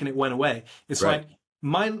headache and it went away. It's like,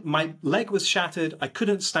 my leg was shattered. I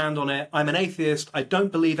couldn't stand on it. I'm an atheist. I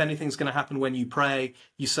don't believe anything's going to happen when you pray.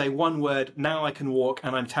 You say one word, now I can walk,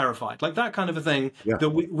 and I'm terrified. Like that kind of a thing that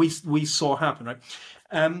we saw happen, right?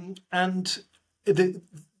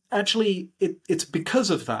 Actually, it's because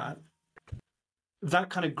of that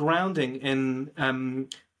kind of grounding in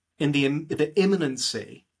the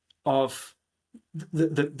imminency of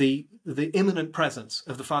the imminent presence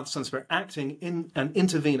of the Father, Son, Spirit acting in and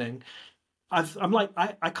intervening. I'm like,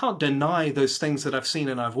 I can't deny those things that I've seen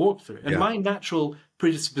and I've walked through. And my natural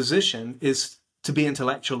predisposition is to be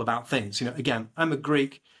intellectual about things. Again, I'm a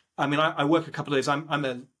Greek. I mean, I work a couple of days. I'm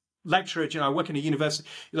a lecturer. I work in a university.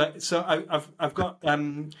 So I've got.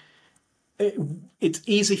 It's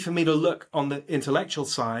easy for me to look on the intellectual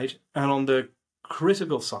side and on the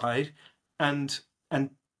critical side, and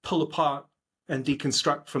pull apart and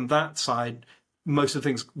deconstruct from that side most of the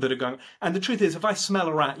things that are going. And the truth is, if I smell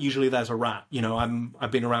a rat, usually there's a rat.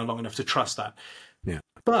 I've been around long enough to trust that. Yeah.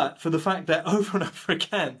 But for the fact that over and over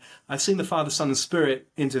again, I've seen the Father, Son, and Spirit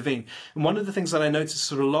intervene. And one of the things that I noticed is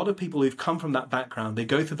sort of a lot of people who've come from that background, they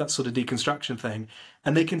go through that sort of deconstruction thing,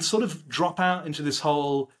 and they can sort of drop out into this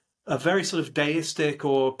whole, a very sort of deistic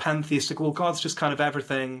or pantheistic, well, God's just kind of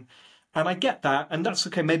everything. And I get that, and that's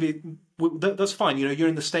okay. Maybe that's fine. You're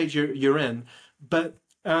in the stage you're in, but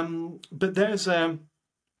there's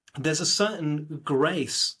a certain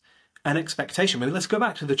grace and expectation. I mean, let's go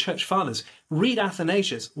back to the church fathers. Read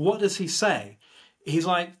Athanasius. What does he say? He's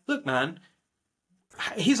like, look, man,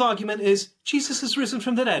 his argument is Jesus has risen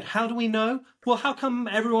from the dead. How do we know? Well, how come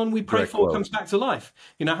everyone we pray for comes back to life?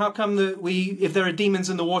 How come that if there are demons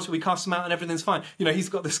in the water, we cast them out and everything's fine? He's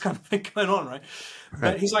got this kind of thing going on, right?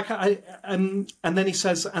 But he's like, and then he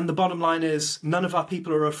says, and the bottom line is, none of our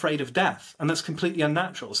people are afraid of death, and that's completely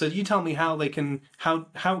unnatural. So you tell me how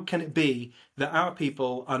can it be that our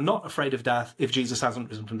people are not afraid of death if Jesus hasn't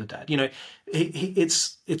risen from the dead?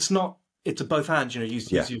 It's not it's a both and,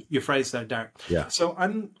 use your phrase there, Derek. Yeah. So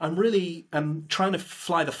I'm really trying to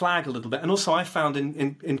fly the flag a little bit. And also I found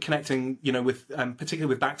in connecting, with particularly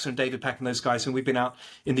with Baxter and David Peck and those guys, and we've been out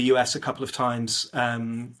in the US a couple of times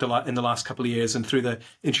in the last couple of years, and through the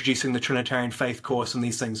introducing the Trinitarian faith course and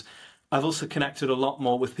these things, I've also connected a lot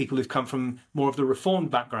more with people who've come from more of the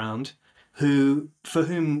Reformed background, for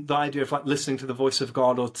whom the idea of like listening to the voice of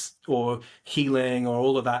God or healing or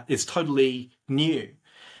all of that is totally new.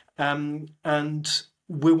 And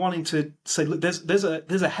we're wanting to say, look, there's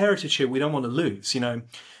a heritage here we don't want to lose.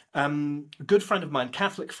 A good friend of mine,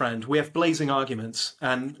 Catholic friend, we have blazing arguments,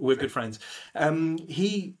 and we're good friends.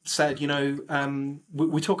 He said,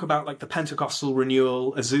 we talk about like the Pentecostal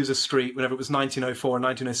renewal, Azusa Street, whenever it was 1904 and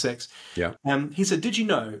 1906. Yeah. He said, did you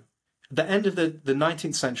know, at the end of the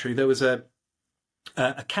 19th century, there was a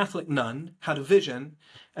Catholic nun had a vision,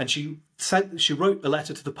 and she wrote a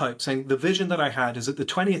letter to the Pope saying, the vision that I had is that the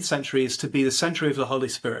 20th century is to be the century of the Holy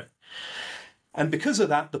Spirit. And because of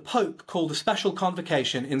that, the Pope called a special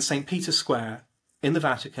convocation in St. Peter's Square in the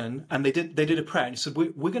Vatican, and they did a prayer. And he said,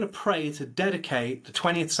 we're going to pray to dedicate the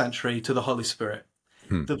 20th century to the Holy Spirit.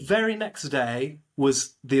 The very next day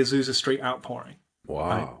was the Azusa Street outpouring. Wow.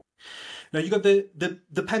 Right? Now, you got the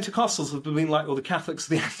Pentecostals have been like, well, the Catholics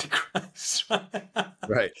are the Antichrist,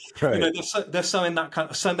 right? Right. They're so in that kind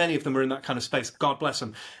of, so many of them are in that kind of space. God bless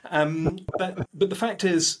them. But the fact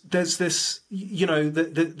is, there's this,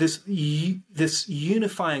 this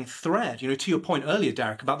unifying thread. To your point earlier,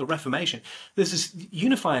 Derek, about the Reformation, there's this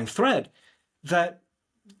unifying thread that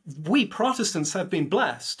we Protestants have been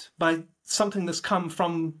blessed by something that's come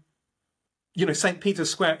from, St. Peter's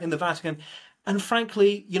Square in the Vatican. And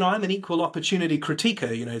frankly, I'm an equal opportunity critiquer,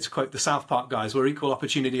 to quote the South Park guys, we're equal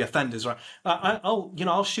opportunity offenders, right?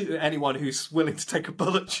 I'll shoot at anyone who's willing to take a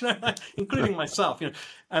bullet, including myself,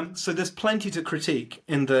 So there's plenty to critique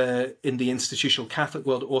in the institutional Catholic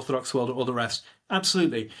world, Orthodox world, all the rest.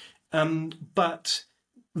 Absolutely. But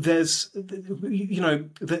there's,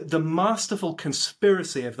 the masterful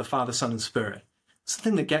conspiracy of the Father, Son, and Spirit. It's the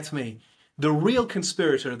thing that gets me. The real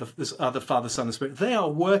conspirator are the Father, Son, and Spirit. They are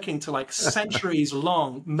working to like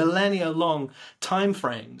centuries-long, millennia-long time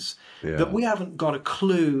frames that we haven't got a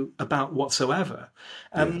clue about whatsoever.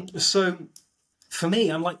 So, for me,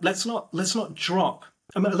 I'm like, let's not drop.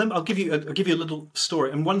 I'll give you a little story.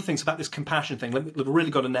 And one thing's about this compassion thing. We've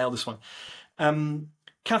really got to nail this one.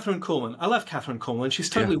 Catherine Kuhlman. I love Catherine Kuhlman. She's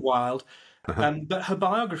totally wild. But her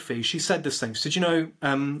biography, she said this thing. She said,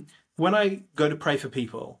 when I go to pray for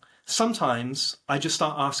people, sometimes I just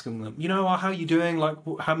start asking them, how are you doing? Like,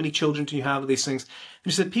 how many children do you have? These things.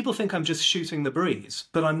 And she said, people think I'm just shooting the breeze,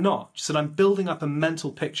 but I'm not. She said, I'm building up a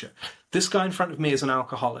mental picture. This guy in front of me is an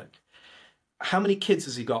alcoholic. How many kids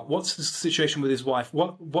has he got? What's the situation with his wife?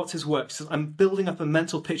 What's his work? She said, I'm building up a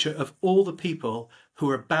mental picture of all the people who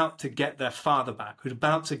are about to get their father back, who're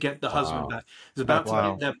about to get the husband back, who's about to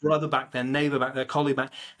get their brother back, their neighbor back, their colleague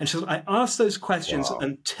back. And she said, I ask those questions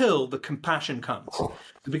until the compassion comes.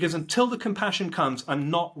 Because until the compassion comes, I'm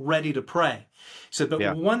not ready to pray. She said,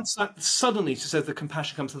 but once that suddenly, she said, the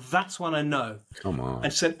compassion comes, that's when I know. Come on.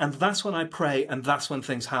 And she said, and that's when I pray, and that's when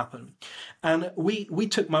things happen. And we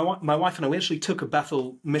took, my wife and I, we actually took a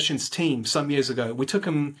Bethel missions team some years ago. We took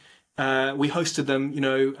them, we hosted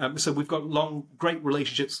them, so we've got great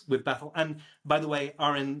relationships with Bethel. And by the way,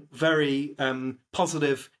 are in very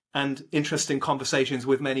positive and interesting conversations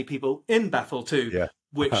with many people in Bethel too. Yeah.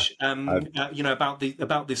 Which about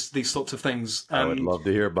these sorts of things. I would love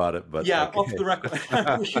to hear about it, but off the record,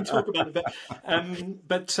 we can talk about it.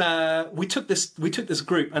 But we took this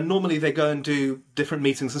group, and normally they go and do different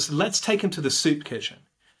meetings. And said, let's take them to the soup kitchen.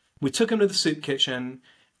 We took them to the soup kitchen,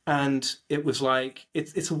 and it was like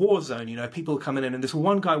it's a war zone. People coming in, and this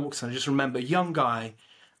one guy walks in. I just remember, a young guy,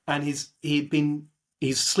 and he's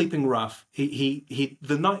sleeping rough. He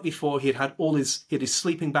the night before he had his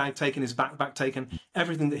sleeping bag taken, his backpack taken,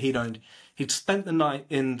 everything that he'd owned. He'd spent the night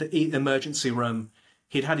in the emergency room.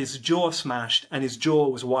 He'd had his jaw smashed, and his jaw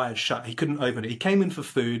was wired shut. He couldn't open it. He came in for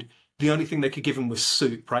food. The only thing they could give him was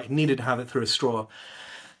soup, right? He needed to have it through a straw.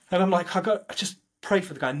 And I'm like, I just prayed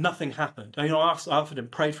for the guy. Nothing happened. I offered him,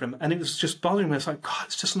 prayed for him, and it was just bothering me. I was like, God,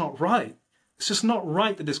 it's just not right. It's just not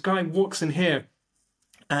right that this guy walks in here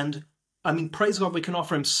and, praise God, we can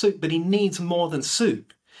offer him soup, but he needs more than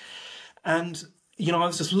soup. And, I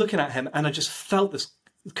was just looking at him, and I just felt this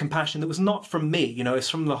compassion that was not from me, it's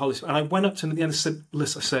from the Holy Spirit. And I went up to him at the end and said,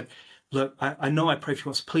 listen, I said, look, I know I prayed for you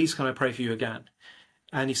once. Please, can I pray for you again?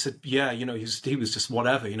 And he said, yeah, he was just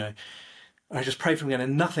whatever, I just prayed for him again,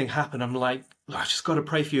 and nothing happened. I'm like, I just got to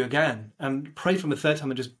pray for you again. And prayed for him a third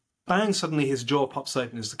time, and just bang, suddenly his jaw pops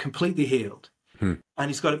open. It's completely healed. and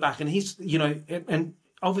he's got it back, and he's, and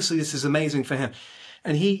obviously this is amazing for him,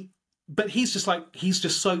 but he's just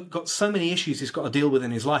got so many issues he's got to deal with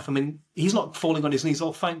in his life. I mean, he's not falling on his knees,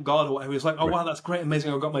 oh, thank God, or whatever. He's like, oh, wow, that's great,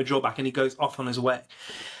 amazing, I got my jaw back, and he goes off on his way.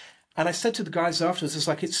 And I said to the guys afterwards, it's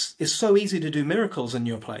like, it's so easy to do miracles in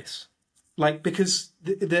your place. Like, because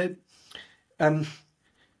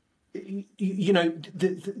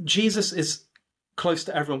Jesus is close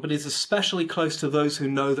to everyone, but is especially close to those who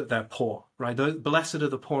know that they're poor, right? Blessed are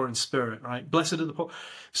the poor in spirit, right? Blessed are the poor.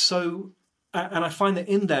 So, and I find that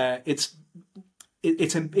in there, it's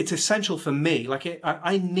essential for me. Like,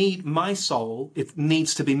 I need my soul. It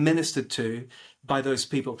needs to be ministered to by those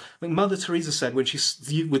people. Like Mother Teresa said, when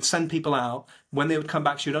she would send people out, when they would come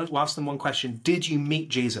back, she would ask them one question: did you meet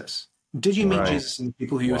Jesus? Did you meet Jesus and the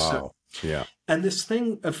people who you were serving? Yeah. And this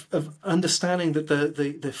thing of understanding that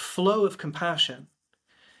the flow of compassion,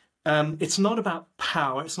 it's not about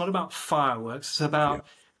power, it's not about fireworks, it's about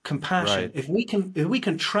compassion. Right. If we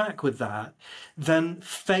can track with that, then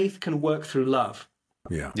faith can work through love.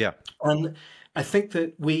 Yeah. Yeah. And I think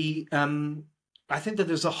that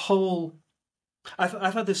there's a whole.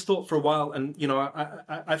 I've had this thought for a while, and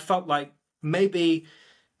I felt like maybe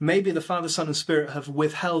the Father, Son, and Spirit have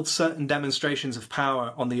withheld certain demonstrations of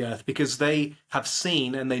power on the earth because they have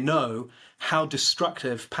seen and they know how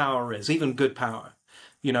destructive power is, even good power.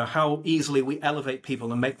 How easily we elevate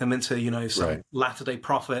people and make them into, some latter-day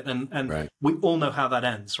prophet. And we all know how that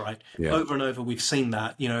ends, right? Yeah. Over and over, we've seen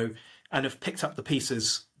that, and have picked up the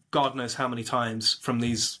pieces, God knows how many times, from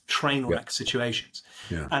these train wreck situations.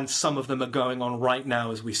 Yeah. And some of them are going on right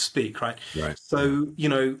now as we speak, right? So,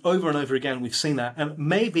 over and over again, we've seen that. And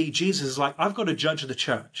maybe Jesus is like, I've got to judge the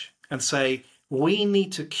church and say, we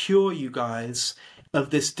need to cure you guys of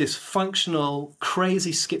this dysfunctional,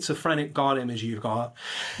 crazy, schizophrenic God image you've got.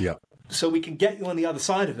 Yeah. So we can get you on the other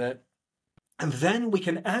side of it. And then we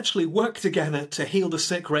can actually work together to heal the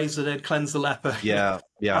sick, raise the dead, cleanse the leper. Yeah.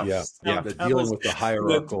 Dealing with the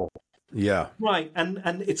hierarchical. Yeah. Right. And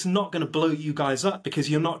it's not going to blow you guys up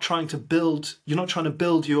because you're not trying to build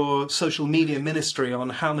your social media ministry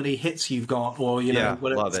on how many hits you've got or,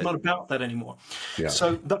 whatever. It's not about that anymore. Yeah.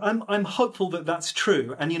 So I'm hopeful that that's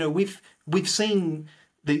true. And, we've seen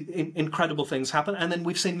the incredible things happen. And then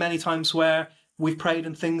we've seen many times where we've prayed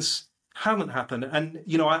and things haven't happened. And,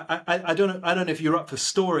 I don't know if you're up for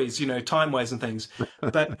stories, time-wise and things,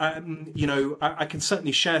 but, I can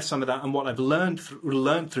certainly share some of that and what I've learned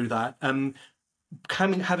through that.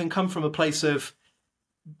 Having come from a place of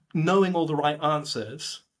knowing all the right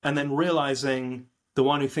answers and then realizing the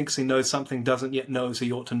one who thinks he knows something doesn't yet know as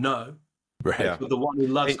he ought to know. Right. But the one who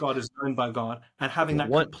loves God is known by God, and having that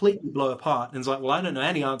completely blow apart and it's like, well, I don't know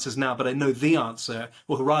any answers now, but I know the answer,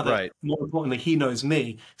 or rather, more importantly, he knows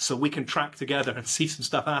me, so we can track together and see some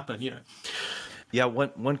stuff happen. Yeah.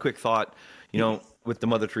 One quick thought, with the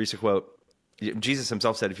Mother Teresa quote, Jesus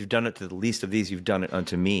himself said, "If you've done it to the least of these, you've done it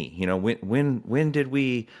unto me." When did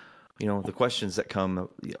we, the questions that come,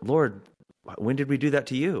 Lord, when did we do that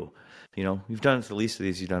to you? You've done it to the least of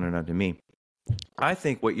these, you've done it unto me. I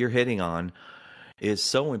think what you're hitting on is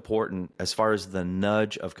so important as far as the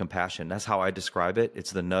nudge of compassion. That's how I describe it.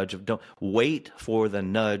 It's the nudge of, don't wait for the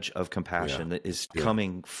nudge of compassion that is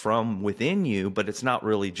coming from within you, but it's not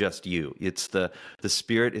really just you. It's the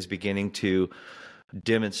Spirit is beginning to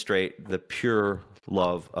demonstrate the pure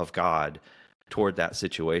love of God toward that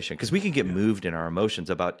situation, because we can get moved in our emotions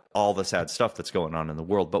about all the sad stuff that's going on in the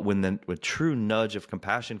world, but when true nudge of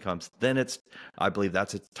compassion comes, then I believe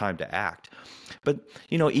that's its time to act. But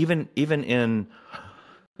even in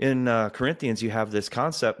Corinthians, you have this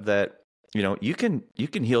concept that you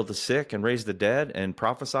can heal the sick and raise the dead and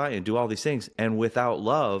prophesy and do all these things, and without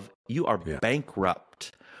love you are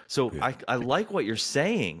bankrupt. So I like what you're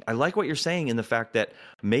saying. I like what you're saying in the fact that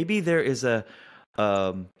maybe there is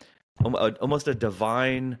almost a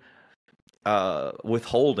divine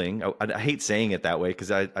withholding. I hate saying it that way because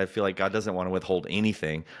I feel like God doesn't want to withhold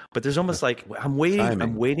anything. But there's almost like I'm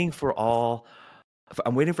waiting for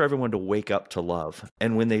everyone to wake up to love.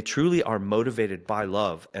 And when they truly are motivated by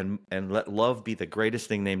love and let love be the greatest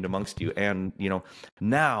thing named amongst you. And,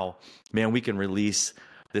 now, man, we can release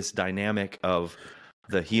this dynamic of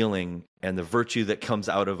the healing and the virtue that comes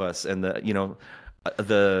out of us and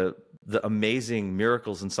the amazing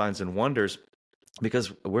miracles and signs and wonders,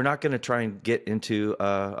 because we're not going to try and get into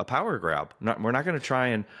a power grab. We're not going to try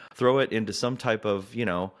and throw it into some type of,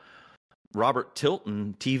 Robert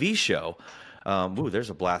Tilton TV show. There's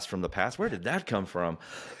a blast from the past. Where did that come from?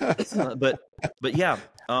 But yeah,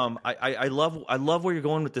 I love where you're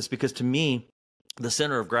going with this, because to me, the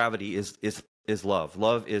center of gravity is is love.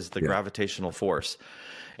 Love is the gravitational force.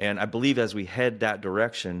 And I believe as we head that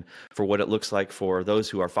direction for what it looks like for those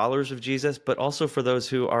who are followers of Jesus, but also for those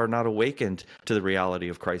who are not awakened to the reality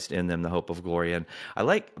of Christ in them, the hope of glory. And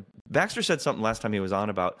Baxter said something last time he was on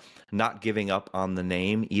about not giving up on the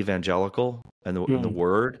name evangelical and the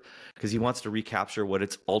word, because he wants to recapture what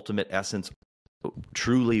its ultimate essence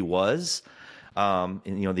truly was. The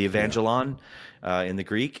evangelon in the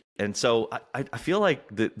Greek. And so I feel like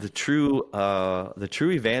the true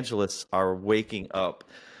evangelists are waking up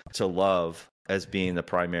to love as being the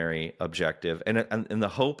primary objective, and the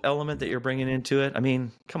hope element that you're bringing into it. I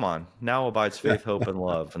mean, come on, now abides faith, hope, and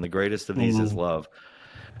love, and the greatest of these is love.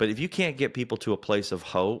 But if you can't get people to a place of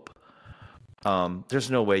hope, there's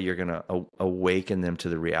no way you're going to awaken them to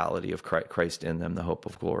the reality of Christ in them, the hope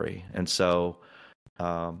of glory. And so,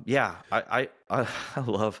 I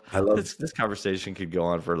love this conversation could go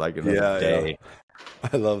on for like another day. Yeah.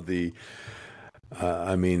 I love the.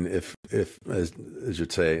 I mean, if as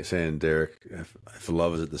you're saying, Derek, if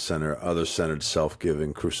love is at the center, other-centered,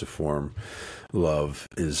 self-giving, cruciform love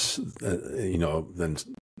is, then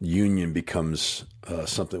union becomes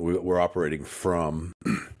something we're operating from.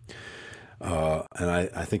 And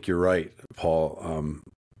I think you're right, Paul.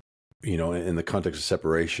 In the context of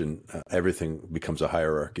separation, everything becomes a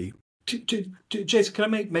hierarchy. Jason, can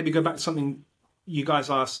I maybe go back to something you guys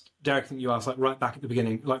asked, Derek, I think you asked, like right back at the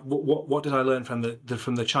beginning, like what did I learn from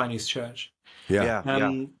the Chinese church?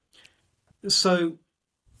 So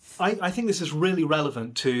I think this is really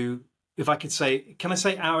relevant to, if I could say, can I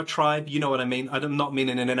say our tribe? You know what I mean? I'm not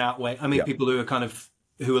meaning in an out way. I mean people who are going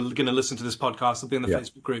to listen to this podcast, will be in the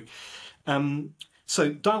Facebook group. So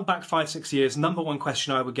dial back 5-6 years, number one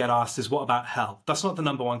question I would get asked is, what about hell? That's not the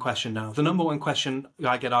number one question now. The number one question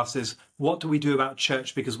I get asked is, what do we do about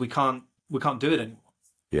church? Because we can't do it anymore.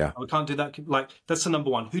 Yeah. We can't do that. Like, that's the number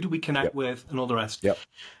one. Who do we connect with and all the rest? Yep.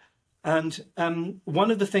 And one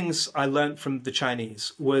of the things I learned from the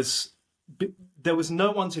Chinese was there was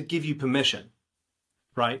no one to give you permission,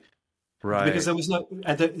 right? Right. Because there was no,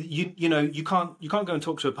 you can't go and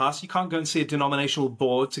talk to a pastor. You can't go and see a denominational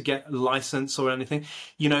board to get a license or anything.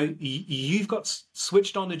 You've got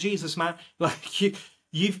switched on to Jesus, man. Like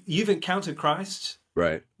you've encountered Christ.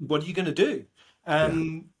 Right. What are you going to do?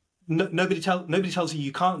 Nobody tells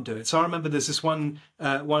you can't do it. So I remember there's this one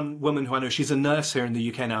woman who I know, she's a nurse here in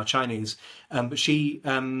the UK now, Chinese, but she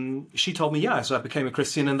told me, so I became a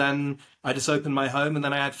Christian, and then I just opened my home, and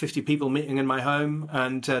then I had 50 people meeting in my home,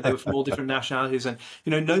 and they were from all different nationalities, and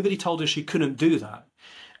nobody told her she couldn't do that.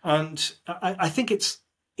 And I think it's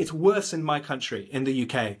worse in my country, in the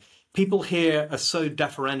UK. People here are so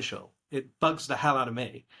deferential. It bugs the hell out of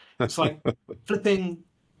me. It's like flipping,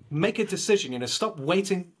 make a decision. Stop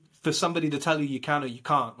waiting for somebody to tell you can or you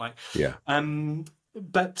can't.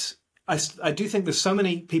 But I do think there's so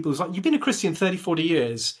many people who's like, you've been a Christian 30, 40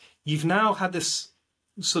 years. You've now had this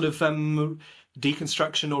sort of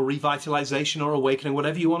deconstruction or revitalization or awakening,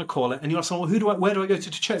 whatever you want to call it. And you're saying, well, where do I go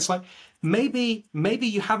to church? It's like, maybe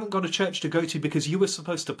you haven't got a church to go to because you were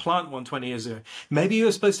supposed to plant one 20 years ago. Maybe you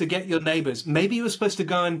were supposed to get your neighbors. Maybe you were supposed to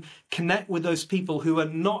go and connect with those people who are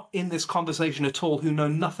not in this conversation at all, who know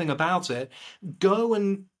nothing about it.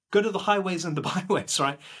 Go to the highways and the byways,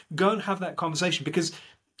 right? Go and have that conversation, because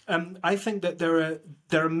I think that there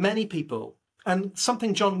are many people, and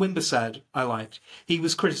something John Wimber said I liked. He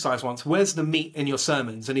was criticized once, where's the meat in your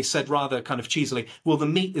sermons? And he said rather kind of cheesily, well, the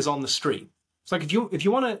meat is on the street. It's like, if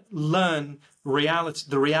you want to learn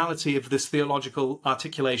the reality of this theological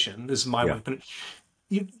articulation, this is my way, but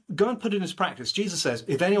you go and put it into practice. Jesus says,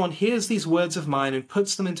 if anyone hears these words of mine and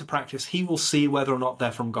puts them into practice, he will see whether or not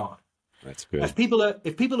they're from God. That's good. If people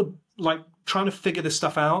are like trying to figure this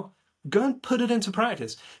stuff out, go and put it into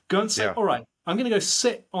practice. Go and say, all right, I'm going to go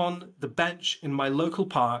sit on the bench in my local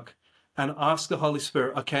park and ask the Holy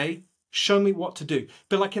Spirit, okay, show me what to do.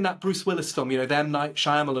 But like in that Bruce Willis film, the M. Night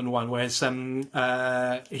Shyamalan one, where he's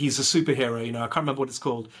a superhero, I can't remember what it's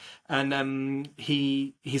called. And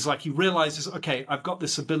he's like, he realizes, okay, I've got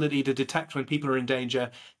this ability to detect when people are in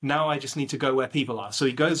danger. Now I just need to go where people are. So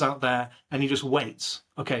he goes out there and he just waits.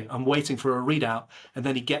 Okay, I'm waiting for a readout. And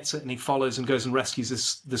then he gets it and he follows and goes and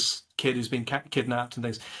rescues this kid who's been kidnapped and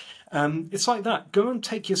things. It's like that. Go and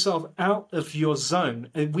take yourself out of your zone.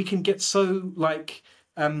 And we can get so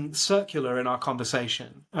circular in our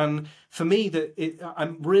conversation. And for me,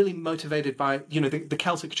 I'm really motivated by, the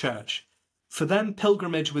Celtic Church. For them,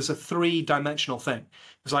 pilgrimage was a 3-dimensional thing.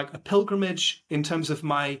 It was like a pilgrimage in terms of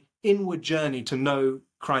my inward journey to know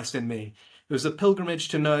Christ in me. It was a pilgrimage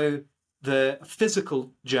to know the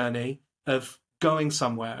physical journey of going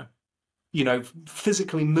somewhere.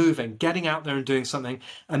 physically moving, getting out there and doing something,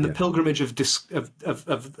 and the pilgrimage of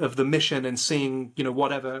the mission and seeing,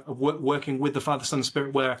 whatever, working with the Father, Son, and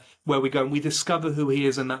Spirit where we go, and we discover who He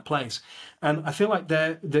is in that place. And I feel like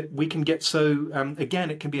that we can get so, again,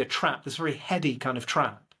 it can be a trap, this very heady kind of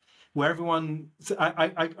trap, where everyone,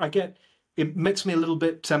 I get, it makes me a little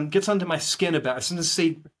bit, gets under my skin a bit. I seem to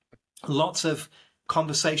see lots of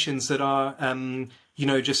conversations that are,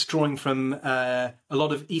 just drawing from a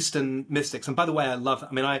lot of Eastern mystics. And by the way, I love,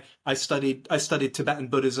 I studied Tibetan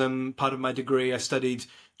Buddhism, part of my degree. I studied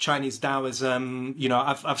Chinese Taoism.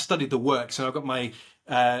 I've studied the works, and I've got my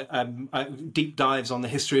deep dives on the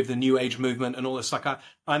history of the New Age movement and all this. Like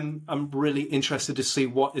I'm really interested to see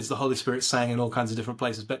what is the Holy Spirit saying in all kinds of different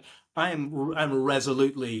places. But I'm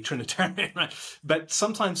resolutely Trinitarian, right? But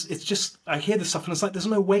sometimes it's just, I hear this stuff and it's like there's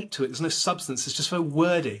no weight to it, there's no substance, it's just very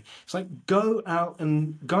wordy. It's like go out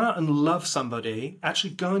and love somebody,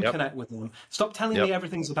 actually go and connect with them. Stop telling me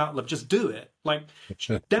everything's about love, just do it. Like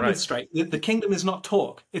demonstrate. The kingdom is not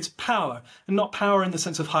talk, it's power, and not power in the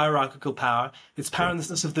sense of hierarchical power. It's power in the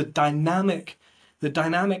sense of the dynamic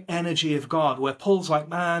energy of God, where Paul's like,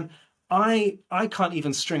 man, I can't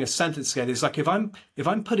even string a sentence together. It's like if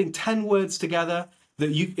I'm putting 10 words together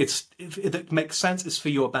that makes sense, it's for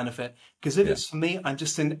your benefit. Because if it's for me, I'm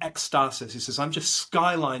just in ecstasis. He says, I'm just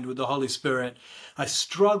skylined with the Holy Spirit. I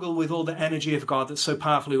struggle with all the energy of God that so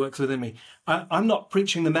powerfully works within me. I'm not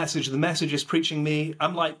preaching the message is preaching me.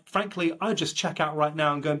 I'm like, frankly, I just check out right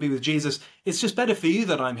now and go and be with Jesus. It's just better for you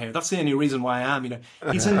that I'm here. That's the only reason why I am.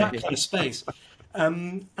 He's in that kind of space.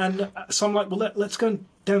 And so I'm like, well, let's go and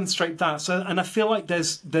demonstrate that. So, and I feel like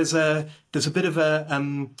there's a bit of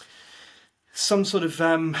a some sort of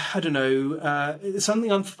I don't know,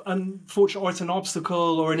 something unfortunate, or it's an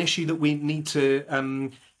obstacle or an issue that we need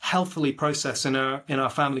to healthily process in our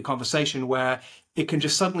family conversation, where it can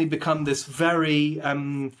just suddenly become this very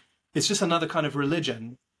it's just another kind of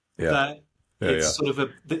religion that. Sort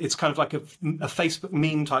of it's kind of like a Facebook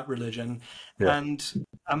meme type religion. And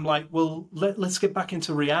I'm like, well, let's get back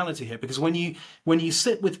into reality here, because when you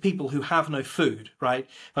sit with people who have no food, right?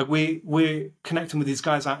 Like we're connecting with these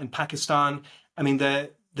guys out in Pakistan. I mean, their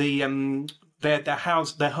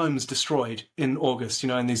homes destroyed in August,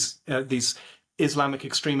 in these Islamic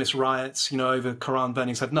extremist riots, over Quran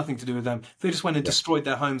burnings, had nothing to do with them. They just went and destroyed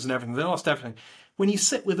their homes and everything. They lost everything. When you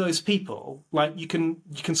sit with those people, like you can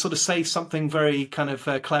sort of say something very kind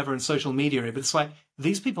of clever in social media, but it's like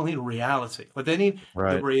these people need reality. Like they need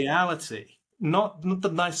the reality, not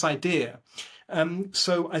the nice idea.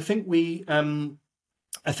 So I think I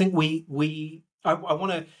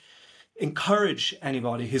want to encourage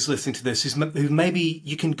anybody who's listening to this, who maybe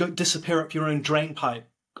you can go disappear up your own drain pipe,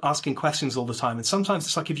 asking questions all the time. And sometimes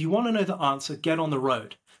it's like, if you want to know the answer, get on the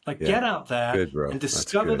road. Like get out there and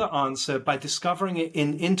discover the answer by discovering it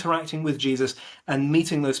in interacting with Jesus and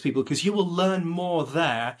meeting those people, because you will learn more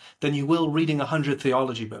there than you will reading 100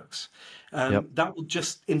 theology books. That will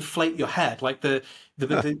just inflate your head. Like the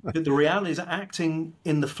reality is acting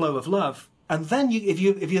in the flow of love. And then if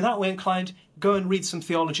you're that way inclined, go and read some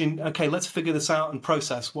theology and, okay, let's figure this out and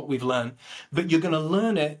process what we've learned. But you're going to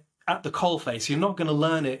learn it at the coalface. You're not going to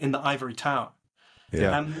learn it in the ivory tower.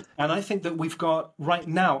 And I think that we've got right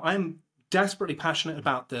now, I'm desperately passionate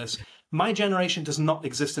about this. My generation does not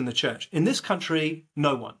exist in the church. In this country,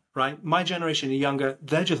 no one, right? My generation and younger,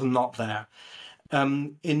 they're just not there.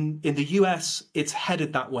 In the US, it's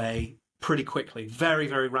headed that way pretty quickly, very,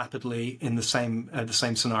 very rapidly in the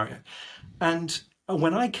same scenario. And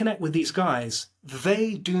when I connect with these guys,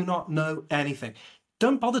 they do not know anything.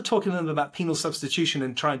 Don't bother talking to them about penal substitution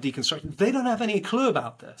and try and deconstruct it. They don't have any clue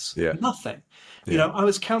about this. Nothing. I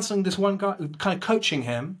was counseling this one guy, kind of coaching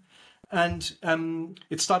him, and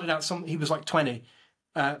it started out, he was like 20.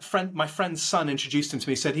 My friend's son introduced him to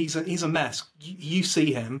me, said, he's a mess. You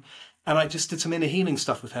see him. And I just did some inner healing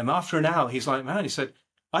stuff with him. After an hour, he's like, man, he said,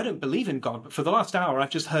 I don't believe in God, but for the last hour, I've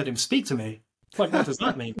just heard him speak to me. Like, what does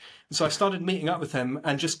that mean? And so I started meeting up with him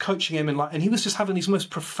and just coaching him, and he was just having these most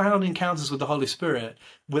profound encounters with the Holy Spirit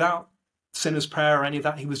without sinner's prayer or any of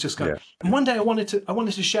that. He was just going. And one day I wanted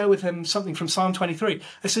to share with him something from Psalm 23.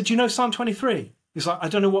 I said, do you know Psalm 23? He's like, I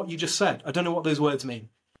don't know what you just said. I don't know what those words mean.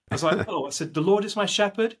 I was like, oh, I said, the Lord is my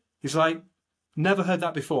shepherd. He's like, never heard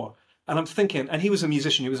that before. And I'm thinking, and he was a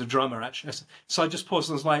musician, he was a drummer actually. So I just paused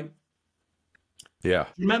and was like,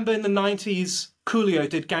 remember in the 90s, Coolio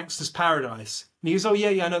did Gangster's Paradise. And he goes, oh,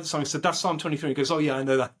 yeah, I know the song. I said, that's Psalm 23. He goes, oh, yeah, I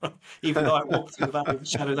know that. Even though I walked through the valley of the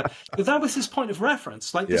shadow of death. But that was his point of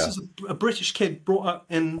reference. Like, this is a British kid brought up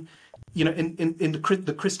in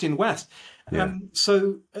the Christian West.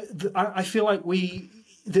 So I feel like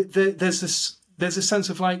there's a sense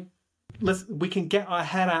of like, we can get our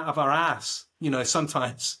head out of our ass.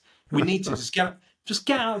 Sometimes we need to just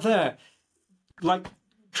get out there, like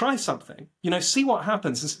try something. See what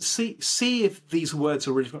happens. See if these words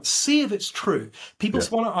are really. See if it's true. People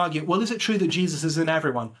want to argue. Well, is it true that Jesus is in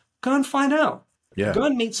everyone? Go and find out. Yeah. Go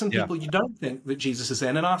and meet some people you don't think that Jesus is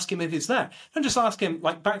in, and ask him if he's there. Don't just ask him.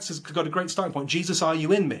 Like Baxter's got a great starting point. Jesus, are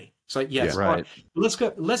you in me? It's like, yes, right. Let's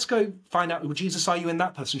go find out. Well, Jesus, are you in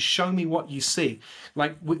that person? Show me what you see.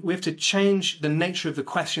 Like we have to change the nature of the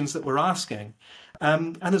questions that we're asking.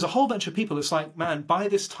 And there's a whole bunch of people. It's like, man, by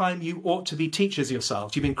this time you ought to be teachers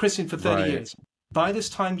yourselves. You've been Christian for 30 years. By this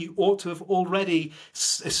time you ought to have already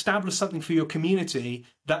established something for your community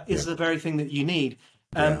that is the very thing that you need.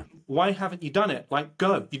 Why haven't you done it? Like,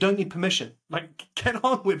 go. You don't need permission. Like, get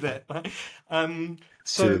on with it. I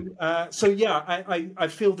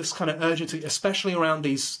feel this kind of urgency, especially around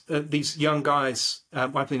these young guys.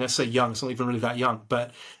 I think I say young. It's not even really that young,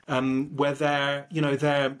 but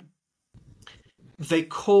where they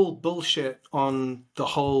call bullshit on the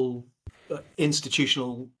whole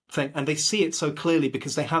institutional thing, and they see it so clearly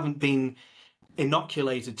because they haven't been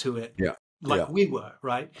inoculated to it. We were,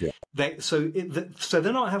 right? So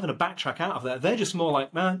they're not having to backtrack out of that. They're just more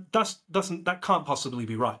like, man, that can't possibly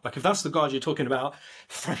be right. Like if that's the God you're talking about,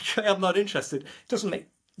 frankly, I'm not interested. It doesn't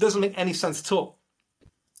make any sense at all.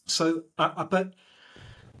 So, but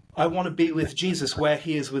I want to be with Jesus where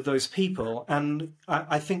he is with those people. And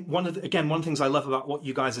I think one of the things I love about what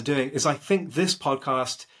you guys are doing is I think this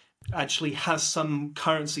podcast actually has some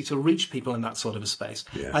currency to reach people in that sort of a space.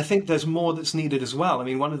 I think there's more that's needed as well. I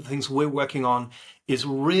mean, one of the things we're working on is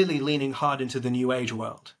really leaning hard into the New Age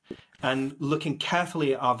world and looking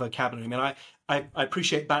carefully at our vocabulary. I mean, I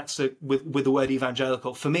appreciate Baxter with the word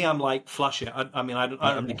evangelical. For me, I'm like, flush it. I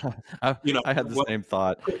had the same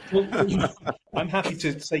thought. I'm happy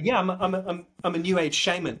to say, I'm a New Age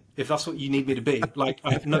shaman if that's what you need me to be. Like,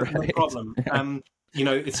 I have no problem.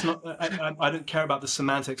 It's not. I don't care about the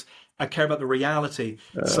semantics. I care about the reality.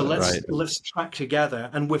 So let's track together,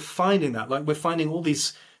 and we're finding that. Like we're finding all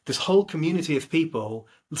this whole community of people,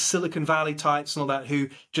 Silicon Valley types and all that, who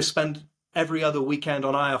just spend every other weekend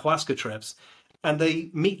on ayahuasca trips, and they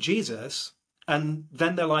meet Jesus, and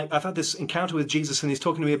then they're like, I've had this encounter with Jesus, and he's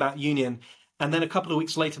talking to me about union. And then a couple of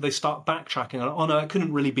weeks later, they start backtracking on, oh no, it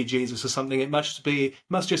couldn't really be Jesus or something. It must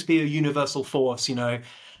just be a universal force,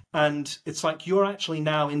 And it's like you're actually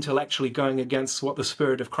now intellectually going against what the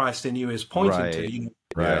Spirit of Christ in you is pointing to.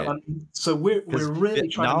 Right. So we're really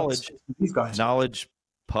trying to these guys. Knowledge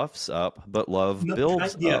puffs up, but love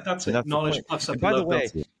builds up. Yeah, that's it. Knowledge puffs up. And by the way,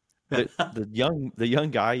 the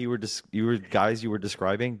young guy you were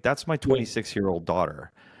describing, that's my 26-year-old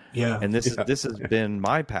daughter. Yeah. And this has been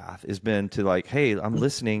my path, has been to like, hey, I'm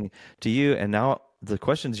listening to you, and now the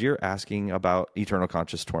questions you're asking about eternal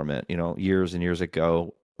conscious torment, years and years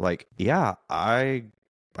ago. Like, yeah, I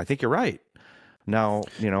think you're right. Now,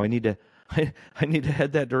 I need to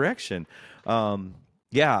head that direction.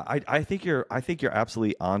 I think you're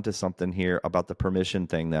absolutely onto something here about the permission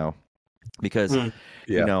thing, though, because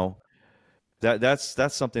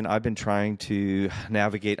that's something I've been trying to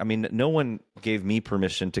navigate. I mean, no one gave me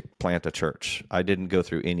permission to plant a church. I didn't go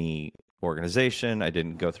through any organization. I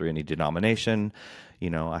didn't go through any denomination.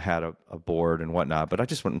 I had a board and whatnot, but I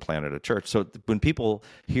just went and planted a church. So when people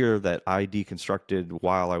hear that I deconstructed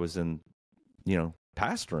while I was in,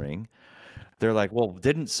 pastoring, they're like, well,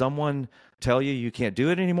 didn't someone tell you can't do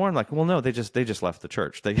it anymore? I'm like, well, no, they just left the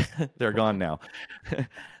church. They're gone now.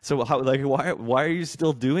 So why are you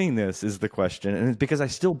still doing this is the question. And it's because I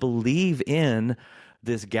still believe in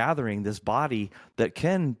this gathering, this body that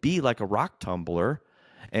can be like a rock tumbler.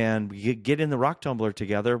 And we get in the rock tumbler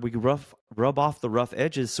together. We rub off the rough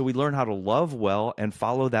edges so we learn how to love well and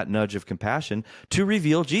follow that nudge of compassion to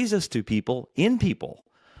reveal Jesus to people,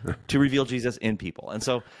 to reveal Jesus in people. And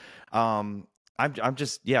so I'm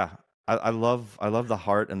just, I love the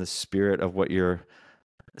heart and the spirit of what you're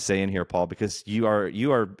saying here, Paul, because you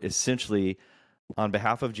are essentially, on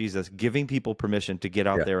behalf of Jesus, giving people permission to get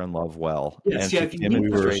out there and love well. Yes, and if you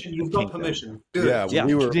need permission, you've got permission. Good. Yeah,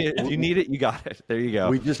 if you need it, you got it. There you go.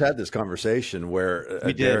 We just had this conversation where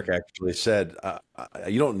Derek actually said,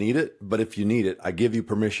 you don't need it, but if you need it, I give you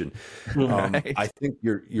permission. Right. I think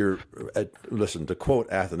you're listen, to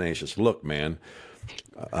quote Athanasius, look, man,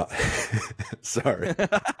 sorry.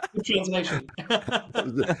 Translation.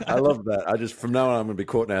 I love that. From now on, I'm going to be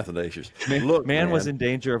quoting Athanasius. Look, man was in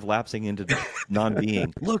danger of lapsing into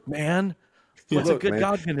non-being. Look, man, what's a good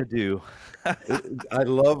God going to do? I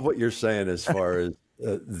love what you're saying as far as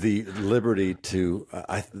the liberty to.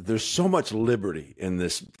 There's so much liberty in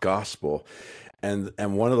this gospel.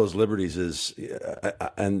 and one of those liberties is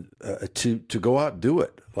to go out and do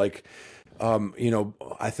it. Like,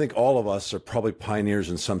 I think all of us are probably pioneers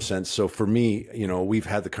in some sense. So for me, we've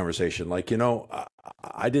had the conversation, like,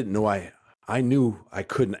 I didn't know I knew I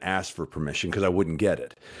couldn't ask for permission because I wouldn't get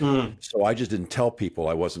it. So I just didn't tell people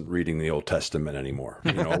I wasn't reading the Old Testament anymore.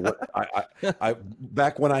 I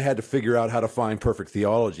back when I had to figure out how to find perfect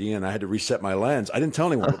theology and I had to reset my lens, I didn't tell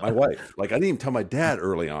anyone but my wife. Like, I didn't even tell my dad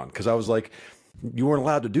early on because I was like, you weren't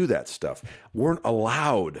allowed to do that stuff. Weren't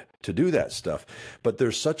allowed to do that stuff. But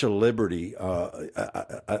there's such a liberty.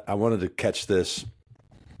 I wanted to catch this.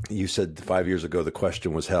 You said 5 years ago the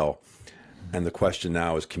question was hell, and the question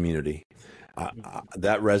now is community.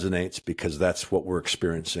 That resonates because that's what we're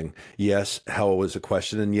experiencing. Yes, hell was a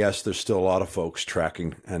question, and yes, there's still a lot of folks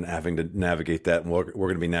tracking and having to navigate that, and we're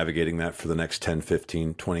going to be navigating that for the next 10,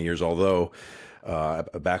 15, 20 years, although I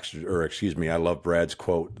love Brad's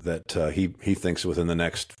quote that he thinks within the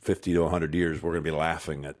next 50 to 100 years, we're going to be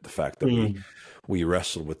laughing at the fact that we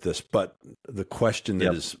wrestled with this. But the question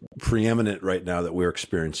that is preeminent right now that we're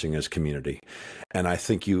experiencing is community. And I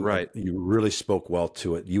think you really spoke well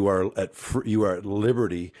to it. You are at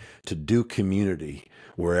liberty to do community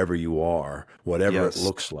wherever you are, whatever it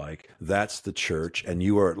looks like. That's the church, and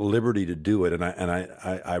you are at liberty to do it. And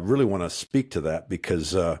I really want to speak to that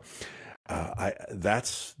because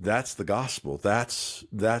that's the gospel. That's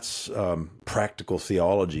practical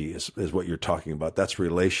theology is what you're talking about. That's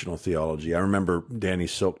relational theology. I remember Danny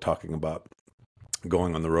Silk talking about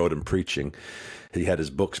going on the road and preaching. He had his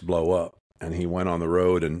books blow up, and he went on the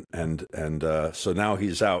road, and so now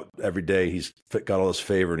he's out every day. He's got all this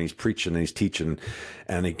favor, and he's preaching and he's teaching,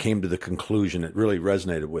 and he came to the conclusion. It really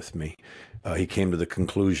resonated with me. He came to the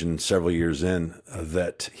conclusion several years in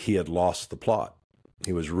that he had lost the plot.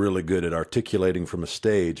 He was really good at articulating from a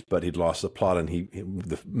stage, but he'd lost the plot. And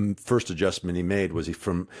the first adjustment he made was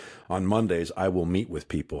on Mondays, I will meet with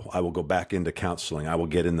people. I will go back into counseling. I will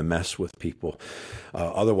get in the mess with people.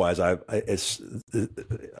 Otherwise,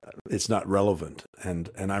 it's not relevant. And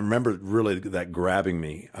I remember really that grabbing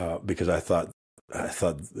me because I thought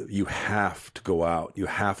you have to go out. You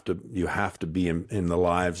have to be in the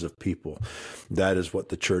lives of people. That is what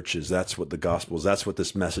the church is. That's what the gospel is. That's what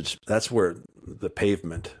this message, that's where the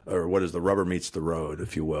pavement, or what is the rubber meets the road,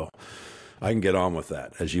 if you will. I can get on with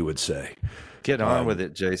that, as you would say. Get on with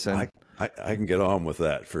it, Jason. I can get on with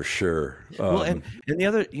that for sure. Well, and the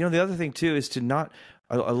other thing too is to not,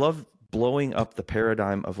 I love blowing up the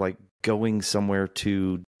paradigm of like going somewhere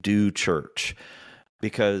to do church,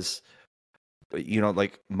 because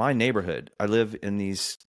like my neighborhood, I live in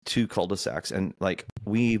these two cul-de-sacs, and like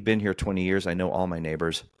we've been here 20 years. I know all my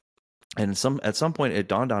neighbors, and at some point it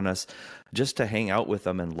dawned on us just to hang out with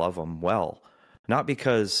them and love them well, not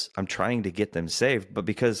because I'm trying to get them saved, but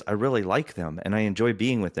because I really like them and I enjoy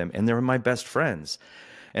being with them, and they're my best friends.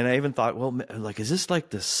 And I even thought, well, like, is this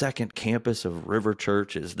like the second campus of River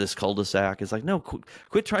Church? Is this cul-de-sac? It's like, no,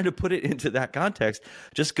 quit trying to put it into that context.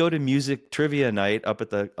 Just go to music trivia night up at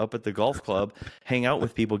the golf club, hang out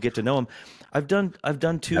with people, get to know them. I've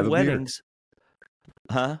done two weddings.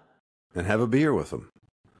 Huh? And have a beer with them.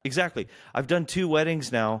 Exactly. I've done 2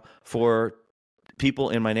 weddings now for people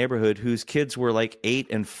in my neighborhood whose kids were like 8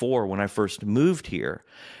 and 4 when I first moved here.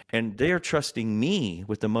 And they are trusting me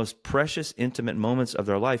with the most precious, intimate moments of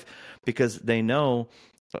their life, because they know,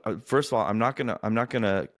 first of all, I'm not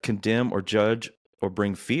gonna condemn or judge or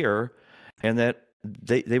bring fear, and that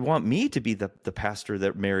they want me to be the pastor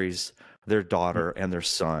that marries their daughter and their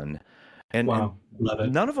son. And, wow. Love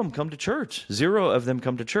it. None of them come to church. 0 of them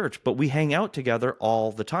come to church, but we hang out together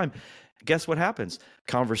all the time. Guess what happens?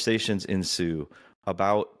 Conversations ensue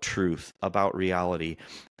about truth, about reality.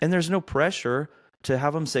 And there's no pressure to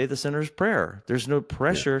have them say the sinner's prayer. There's no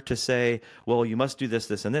pressure to say, well, you must do this,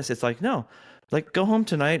 this, and this. It's like, no, like, go home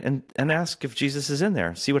tonight and ask if Jesus is in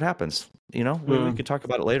there. See what happens. We can talk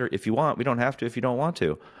about it later if you want. We don't have to if you don't want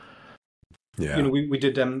to. Yeah. We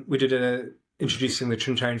did a introducing the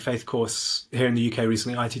Trinitarian Faith course here in the UK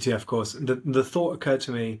recently, ITTF course. And the thought occurred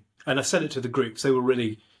to me, and I said it to the groups. They were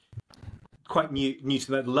really quite new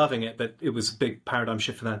to that, loving it, but it was a big paradigm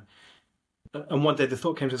shift for them. And one day the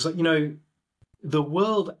thought came to us, like, the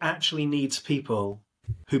world actually needs people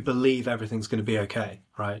who believe everything's going to be okay,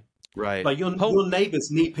 right? Right. Like your neighbors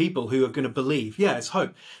need people who are going to believe. Yeah, it's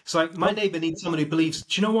hope. It's like my neighbor needs someone who believes,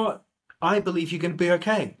 do you know what? I believe you're going to be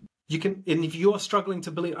okay. You can, and if you're struggling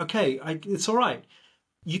to believe, okay, it's all right.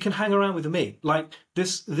 You can hang around with me. Like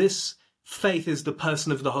this faith is the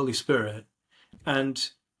person of the Holy Spirit, and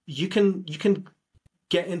you can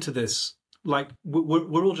get into this. Like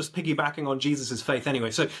we're all just piggybacking on Jesus's faith anyway.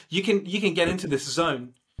 So you can get into this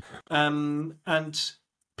zone and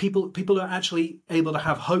people are actually able to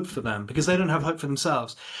have hope for them because they don't have hope for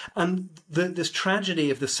themselves. And this tragedy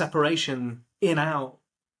of the separation in our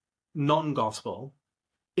non-gospel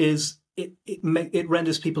is it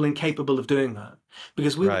renders people incapable of doing that,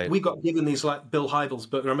 because we got given these, like Bill Hybels'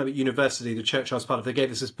 book. I remember at university, the church I was part of, they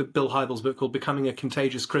gave us this Bill Hybels' book called Becoming a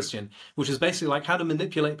Contagious Christian, which is basically like how to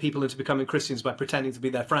manipulate people into becoming Christians by pretending to be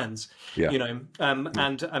their friends. And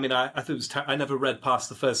I mean, I thought it was I never read past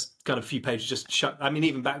the first kind of few pages, just shut. I mean,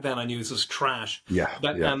 even back then I knew this was trash.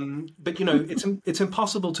 But it's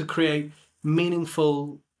impossible to create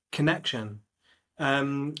meaningful connection,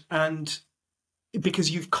 and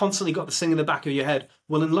because you've constantly got this thing in the back of your head,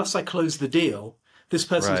 well, unless I close the deal, this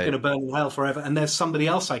person's going to burn in hell forever, and there's somebody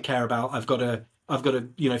else I care about I've got to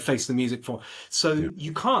face the music for. So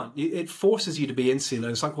you can't. It forces you to be insular.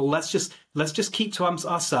 It's like, well, let's just keep to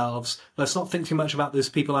ourselves. Let's not think too much about those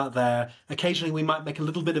people out there. Occasionally we might make a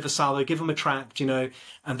little bit of a salad, give them a tract, and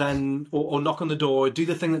then or knock on the door, do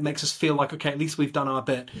the thing that makes us feel like, okay, at least we've done our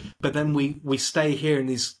bit. But then we stay here in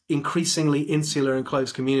these increasingly insular and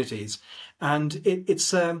closed communities. And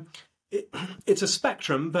it's a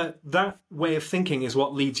spectrum, but that way of thinking is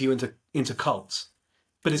what leads you into cults.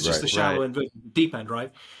 But it's just the shallow and deep end,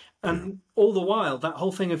 right? And all the while, that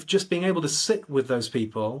whole thing of just being able to sit with those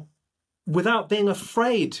people without being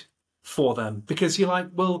afraid for them, because you're like,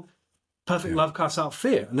 well, perfect love casts out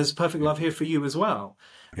fear, and there's perfect love here for you as well.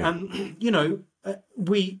 And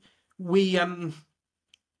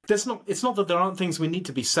it's not that there aren't things we need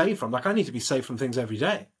to be saved from. Like, I need to be saved from things every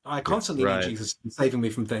day. I constantly need Jesus saving me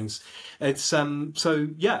from things. It's I need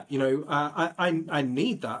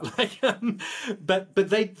that. But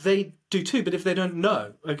they do too. But if they don't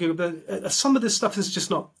know, some of this stuff is just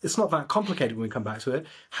not. It's not that complicated when we come back to it.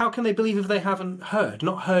 How can they believe if they haven't heard?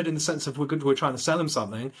 Not heard in the sense of we're trying to sell them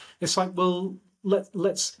something. It's like, well,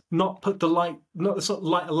 let's not put the light. Let's not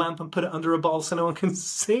light a lamp and put it under a bowl so no one can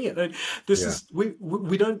see it.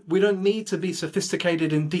 We don't need to be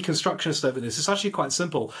sophisticated and deconstructionist over this. It's actually quite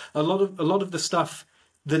simple. A lot of the stuff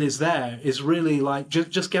that is there is really like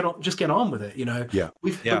just get on with it.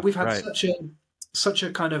 We've had such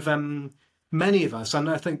a kind of many of us, and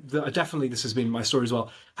I think that definitely this has been my story as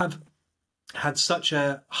well, have had such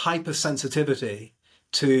a hypersensitivity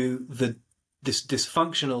to this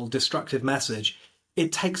dysfunctional, destructive message.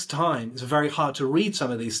 It takes time. It's very hard to read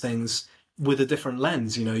some of these things with a different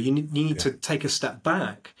lens. You need to take a step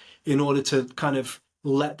back in order to kind of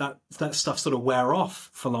let that stuff sort of wear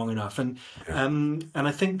off for long enough. And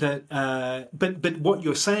I think that, but what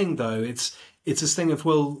you're saying though, it's this thing of,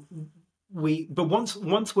 well, but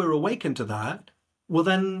once we're awakened to that, well,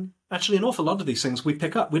 then actually an awful lot of these things we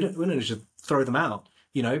pick up. We don't just throw them out.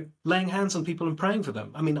 Laying hands on people and praying for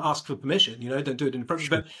them. I mean, ask for permission. Don't do it in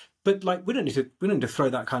appropriate. But like we don't need to throw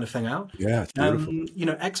that kind of thing out. Yeah, it's beautiful.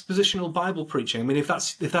 Expositional Bible preaching. I mean, if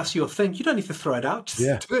that's your thing, you don't need to throw it out.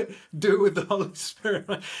 Just do it with the Holy Spirit.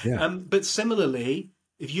 Yeah. But similarly,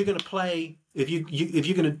 if you're going to play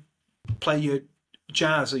your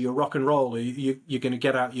jazz or your rock and roll, or you're going to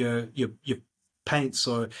get out your paints,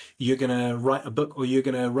 or you're going to write a book, or you're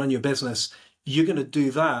going to run your business, you're going to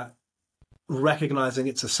do that recognizing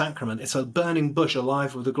it's a sacrament. It's a burning bush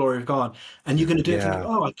alive with the glory of God. And you're going to do it thinking,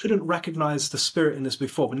 I couldn't recognize the Spirit in this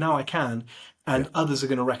before, but now I can. And others are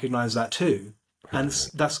going to recognize that too. And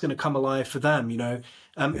that's going to come alive for them,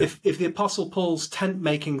 If the Apostle Paul's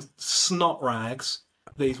tent-making snot rags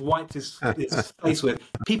that he's wiped his face with,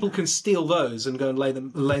 people can steal those and go and lay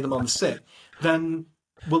them on the sick, then...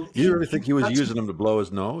 Well, you really think he was using them to blow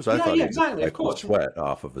his nose? I thought exactly, of course, sweat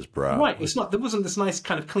off of his brow. Right, there wasn't this nice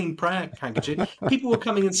kind of clean prayer handkerchief. People were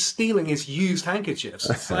coming and stealing his used handkerchiefs.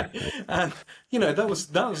 It's like, that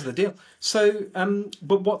was the deal. So,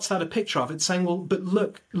 but what's that a picture of? It's saying, well, but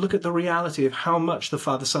look at the reality of how much the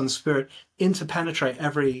Father, Son, Spirit interpenetrate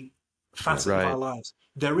every facet of our lives.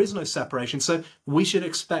 There is no separation, so we should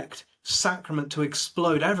expect sacrament to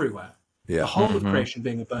explode everywhere. The whole of creation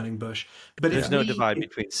being a burning bush. But there's no divide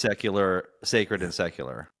between sacred and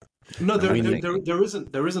secular. No, there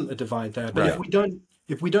isn't a divide there. But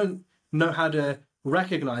if we don't know how to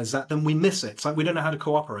recognize that, then we miss it. It's like we don't know how to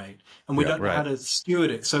cooperate, and we don't know how to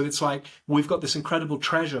steward it. So it's like we've got this incredible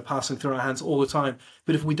treasure passing through our hands all the time.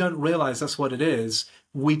 But if we don't realize that's what it is,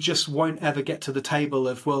 we just won't ever get to the table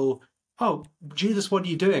of, well, oh, Jesus, what are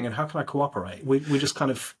you doing, and how can I cooperate? We just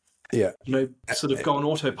kind of sort of go on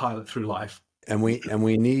autopilot through life. And we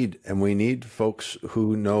need folks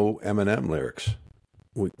who know Eminem lyrics.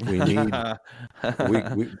 We need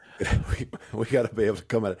we got to be able to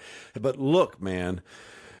come at it. But look, man,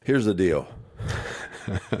 here's the deal.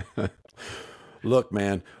 Look,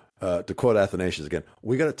 man, to quote Athanasius again,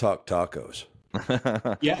 we got to talk tacos.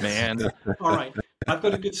 Yes. Man. All right. I've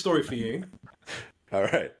got a good story for you. All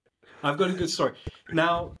right. I've got a good story.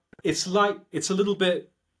 Now, it's a little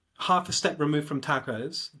bit half a step removed from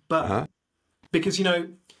tacos, but because,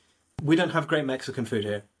 we don't have great Mexican food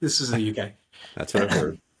here. This is the UK. That's what I've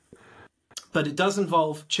heard. But it does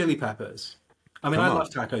involve chili peppers. I mean, I love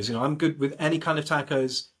tacos. I'm good with any kind of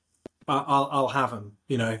tacos. I'll have them.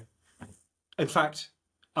 In fact,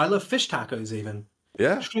 I love fish tacos even.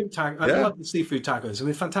 Yeah. Shrimp tacos. I love the seafood tacos. I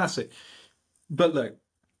mean, fantastic. But look,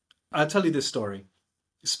 I'll tell you this story.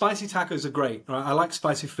 Spicy tacos are great. Right? I like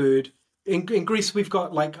spicy food. In Greece, we've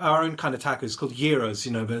got like our own kind of tacos called gyros.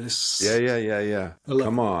 But it's Yeah.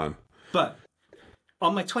 Come on. But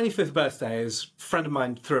on my 25th birthday, a friend of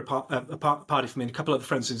mine threw a party for me and a couple of other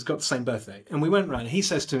friends who's got the same birthday. And we went around and he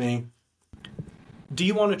says to me, do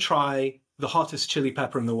you want to try the hottest chili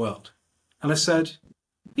pepper in the world? And I said,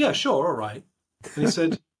 yeah, sure, all right. And he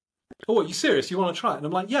said, oh, are you serious? You want to try it? And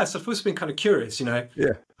I'm like, yes, I've always been kind of curious, Yeah.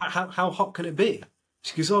 How hot can it be?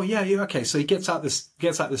 She goes, oh, yeah, okay. So he gets out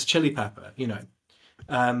this chili pepper,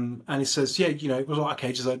 and he says, yeah, well,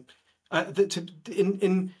 okay, just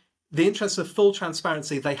in the interest of full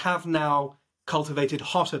transparency, they have now cultivated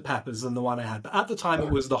hotter peppers than the one I had. But at the time, it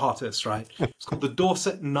was the hottest, right? It's called the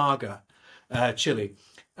Dorset Naga chili.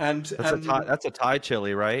 And that's a Thai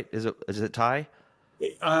chili, right? Is it Thai?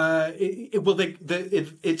 It's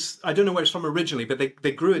I don't know where it's from originally, but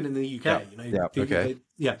they grew it in the UK.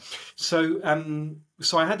 Yeah. So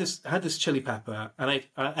I had this chili pepper, and I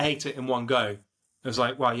ate it in one go. I was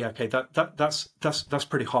like, wow, yeah, okay, that's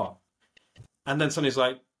pretty hot. And then somebody's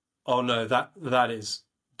like, oh no,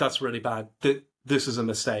 that's really bad. This is a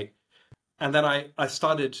mistake. And then I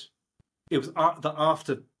started. It was the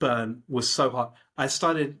afterburn was so hot. I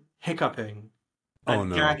started hiccuping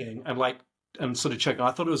and gagging and sort of choking.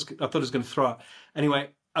 I thought it was going to throw up. Anyway,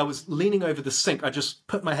 I was leaning over the sink. I just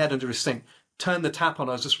put my head under a sink, turned the tap on.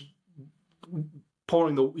 I was just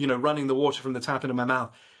pouring running the water from the tap into my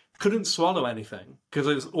mouth. Couldn't swallow anything because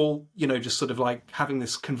it was all, just sort of like having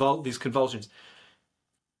these convulsions.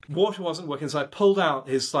 Water wasn't working, so I pulled out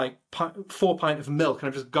his 4 pint of milk, and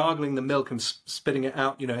I'm just gargling the milk and spitting it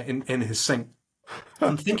out, in his sink.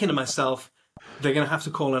 I'm thinking to myself, they're going to have to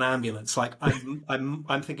call an ambulance. Like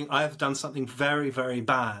I'm thinking I have done something very, very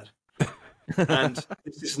bad, and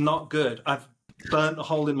this is not good. I've burnt a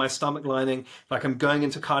hole in my stomach lining, like I'm going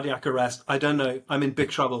into cardiac arrest. I don't know. I'm in big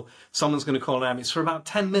trouble. Someone's going to call an ambulance. For about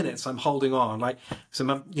 10 minutes, I'm holding on.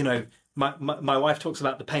 My wife talks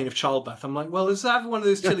about the pain of childbirth. I'm like, well, is that one of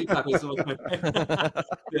those chili peppers? Oh,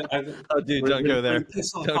 dude, don't go there.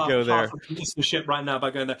 Don't go there. I'm the shit right now by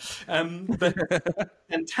going there. But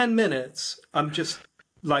in 10 minutes, I'm just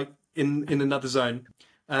like in another zone.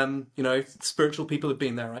 Spiritual people have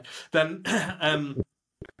been there, right? Then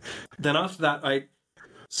after that, I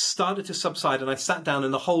started to subside, and I sat down,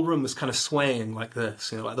 and the whole room was kind of swaying like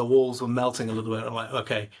this. Like the walls were melting a little bit. I'm like,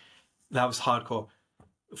 okay, that was hardcore.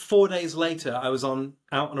 4 days later, I was out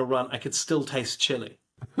on a run. I could still taste chili.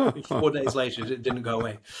 4 days later, it didn't go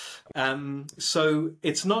away. So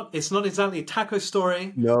it's not exactly a taco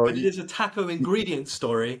story, but it is a taco ingredient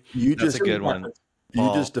story. That's a good one.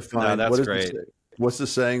 You just defined. No, that's great. What's the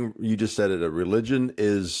saying? You just said it. A religion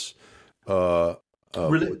is.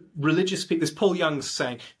 Religious people. This Paul Young's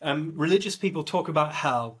saying. Religious people talk about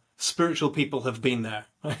hell. Spiritual people have been there.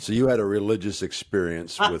 So you had a religious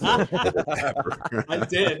experience with a pepper. I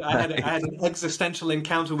did. I had an existential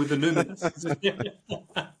encounter with the numinous.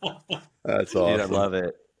 That's awesome. Dude, I love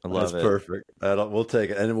it. That's perfect. We'll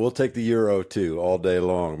take it, and we'll take the gyro too all day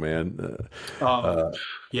long, man.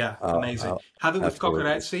 Amazing. Have it with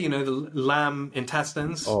coccorezzi, the lamb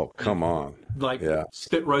intestines. Oh, come on!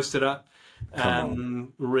 Spit roasted up.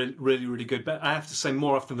 Really, really, really good. But I have to say,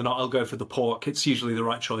 more often than not, I'll go for the pork. It's usually the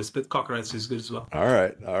right choice, but coccorezzi is good as well. All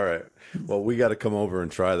right. Well, we got to come over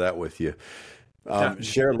and try that with you.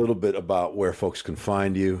 Share a little bit about where folks can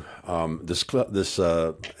find you. This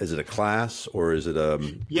is it a class or is it a?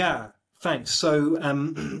 Yeah, thanks. So,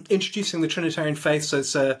 introducing the Trinitarian faith.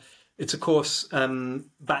 So it's a course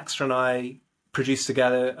Baxter and I produced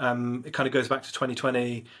together. It kind of goes back to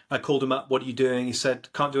 2020. I called him up. What are you doing? He said,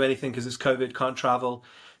 can't do anything because it's COVID, can't travel.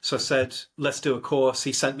 So I said, let's do a course.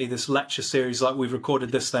 He sent me this lecture series, like we've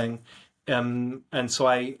recorded this thing. And so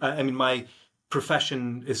I mean, my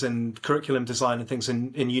profession is in curriculum design and things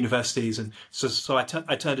in universities. And so I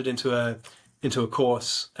turned it into a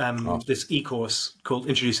course, this e-course called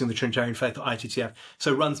Introducing the Trinitarian Faith at ITTF.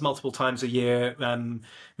 So it runs multiple times a year.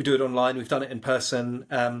 We do it online. We've done it in person.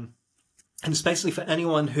 And it's basically for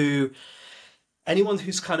anyone who anyone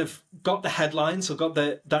who's kind of got the headlines or got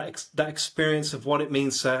that experience of what it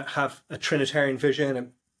means to have a Trinitarian vision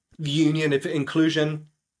and union, inclusion,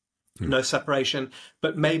 no separation,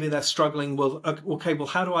 but maybe they're struggling. Well, okay, well,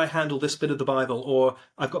 how do I handle this bit of the Bible? Or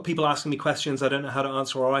I've got people asking me questions I don't know how to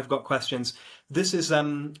answer, or I've got questions. This is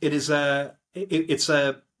it's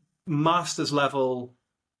a master's level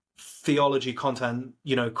theology content,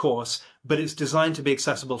 course, but it's designed to be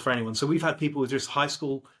accessible for anyone. So we've had people with just high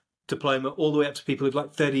school diploma all the way up to people who've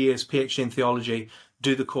like 30 years PhD in theology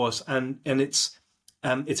do the course, and it's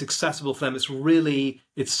accessible for them.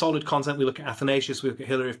 It's solid content. We look at Athanasius, we look at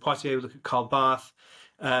Hilary of Poitiers, we look at Karl Barth,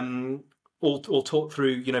 all taught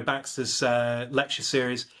through Baxter's lecture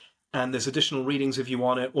series. And there's additional readings if you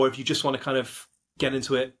want it, or if you just want to kind of get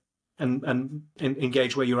into it and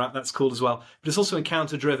engage where you're at, that's cool as well. But it's also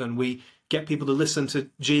encounter driven. We get people to listen to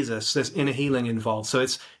Jesus. There's inner healing involved. So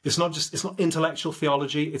it's not intellectual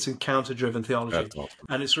theology, it's encounter driven theology. That's awesome.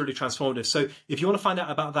 And it's really transformative. So if you want to find out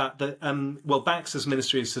about that, Baxter's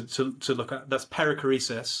ministry is to look at, that's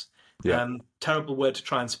perichoresis. Yeah. Terrible word to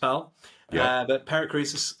try and spell. Yeah. But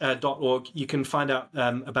perichoresis.org, you can find out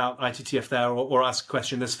about ITTF there, or ask a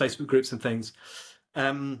question. There's Facebook groups and things.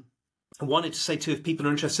 I wanted to say too, if people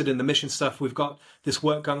are interested in the mission stuff, we've got this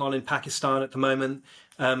work going on in Pakistan at the moment.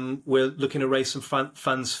 We're looking to raise some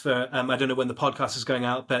funds for, I don't know when the podcast is going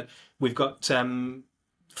out, but we've got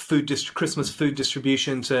Christmas food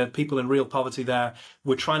distribution to people in real poverty there.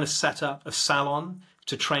 We're trying to set up a salon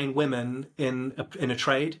to train women in a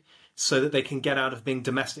trade, so that they can get out of being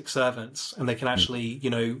domestic servants and they can actually,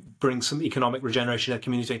 bring some economic regeneration to their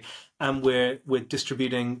community. And we're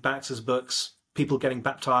distributing Baxter's books, people getting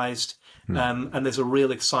baptized. And there's a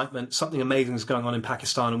real excitement. Something amazing is going on in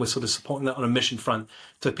Pakistan, and we're sort of supporting that on a mission front.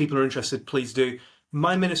 So if people are interested, please do.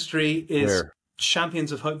 My ministry is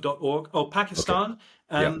championsofhope.org. Oh, Pakistan.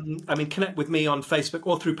 Okay. Connect with me on Facebook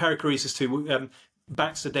or through perichoresis too.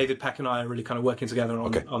 Baxter, David Peck, and I are really kind of working together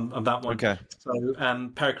on that one. Okay. So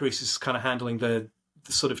perichoresis is kind of handling the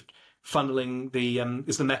sort of funneling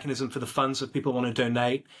is the mechanism for the funds. If people want to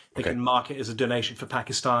donate, they can mark it as a donation for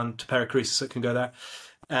Pakistan to perichoresis that can go there.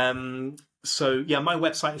 My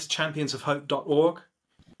website is championsofhope.org.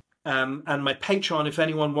 And my Patreon, if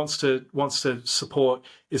anyone wants to support,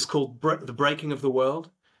 is called The Breaking of the World.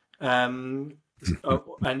 And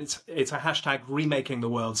it's a hashtag remaking the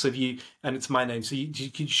world. So and it's my name. So you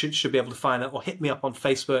should be able to find it, or hit me up on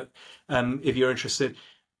Facebook, if you're interested.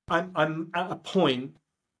 I'm at a point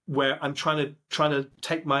where I'm trying to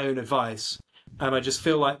take my own advice. And I just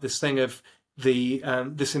feel like this thing of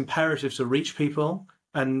this imperative to reach people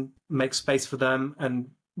and make space for them and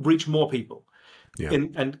reach more people,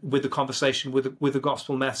 and with the conversation, with the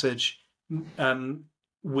gospel message,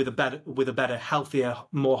 with a better, healthier,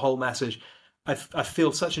 more whole message. I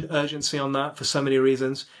feel such an urgency on that for so many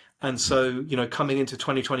reasons, and so coming into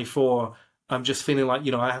 2024, I'm just feeling like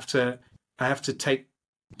I have to take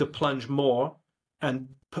the plunge more and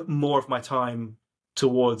put more of my time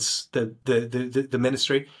towards the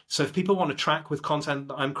ministry. So if people want to track with content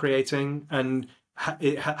that I'm creating, and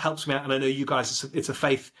it helps me out, and I know you guys, it's a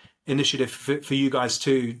faith initiative for you guys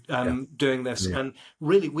too, doing this, and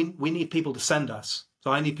really we need people to send us.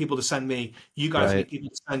 So I need people to send me, you guys need people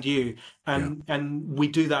to send you, and we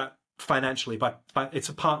do that financially, but it's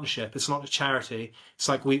a partnership, it's not a charity. It's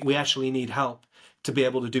like we actually need help to be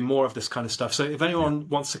able to do more of this kind of stuff. So if anyone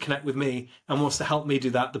wants to connect with me and wants to help me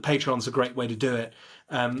do that, the Patreon's a great way to do it.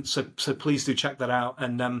 So please do check that out.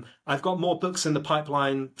 And I've got more books in the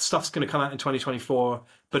pipeline. Stuff's going to come out in 2024,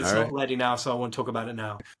 but it's not ready now, so I won't talk about it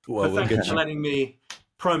now. Well, but thank you for letting me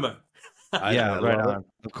promo. Right on.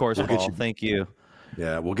 Of course, Paul. Thank you.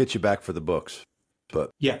 Yeah, we'll get you back for the books.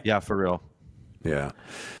 But yeah, for real. Yeah.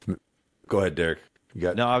 Go ahead, Derek.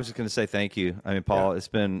 No, I was just going to say thank you. I mean, Paul, it's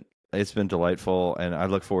been delightful, and I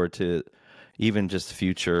look forward to even just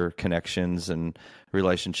future connections and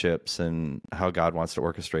relationships and how God wants to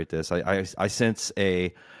orchestrate this. I sense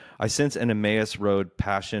an Emmaus Road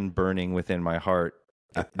passion burning within my heart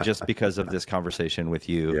just because of this conversation with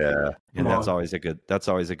you. Yeah. And that's always a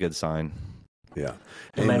good sign. Yeah.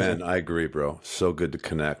 Amen. I agree, bro. So good to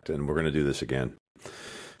connect, and we're going to do this again.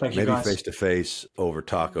 Thank you, maybe guys. Face to face over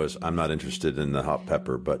tacos. I'm not interested in the hot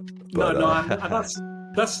pepper, but that's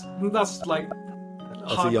like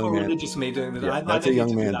hardcore religious me doing that. That's a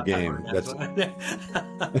young man's game.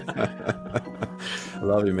 I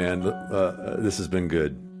love you, man. This has been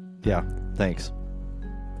good. Yeah, thanks.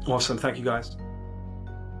 Awesome. Thank you, guys.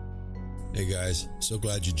 Hey, guys. So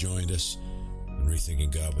glad you joined us on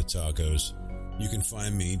Rethinking God with Tacos. You can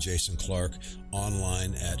find me, Jason Clark,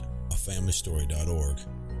 online at afamilystory.org,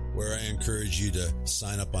 where I encourage you to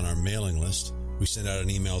sign up on our mailing list We send out an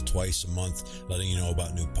email twice a month letting you know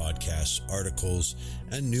about new podcasts, articles,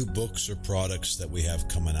 and new books or products that we have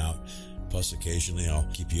coming out. Plus, occasionally I'll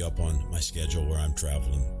keep you up on my schedule where I'm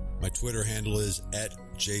traveling. My Twitter handle is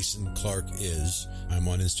 @JasonClarkIs. I'm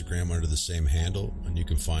on Instagram under the same handle, and you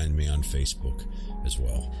can find me on Facebook as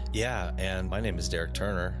well. Yeah, and my name is Derek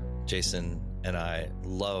Turner. Jason and I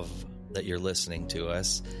love that you're listening to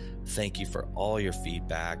us. Thank you for all your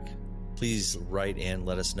feedback. Please write in,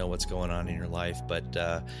 let us know what's going on in your life. But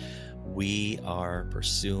we are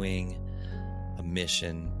pursuing a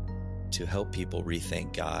mission to help people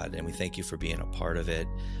rethink God, and we thank you for being a part of it.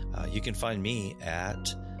 You can find me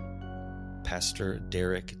at Pastor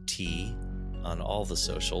Derek T on all the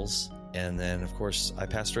socials. And then, of course, I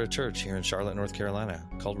pastor a church here in Charlotte, North Carolina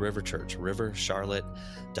called River Church,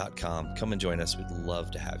 rivercharlotte.com. Come and join us. We'd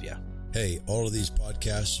love to have you. Hey, all of these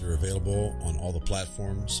podcasts are available on all the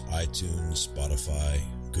platforms, iTunes, Spotify,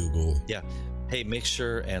 Google. Yeah. Hey, make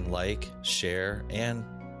sure and like, share, and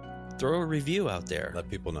throw a review out there. Let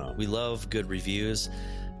people know. We love good reviews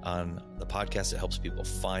on the podcast. It helps people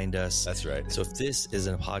find us. That's right. So if this is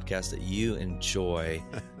a podcast that you enjoy,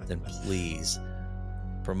 then please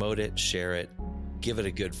promote it, share it, give it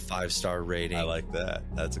a good 5-star rating. I like that.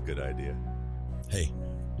 That's a good idea. Hey,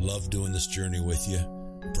 love doing this journey with you.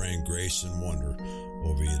 Praying grace and wonder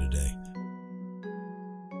over you today.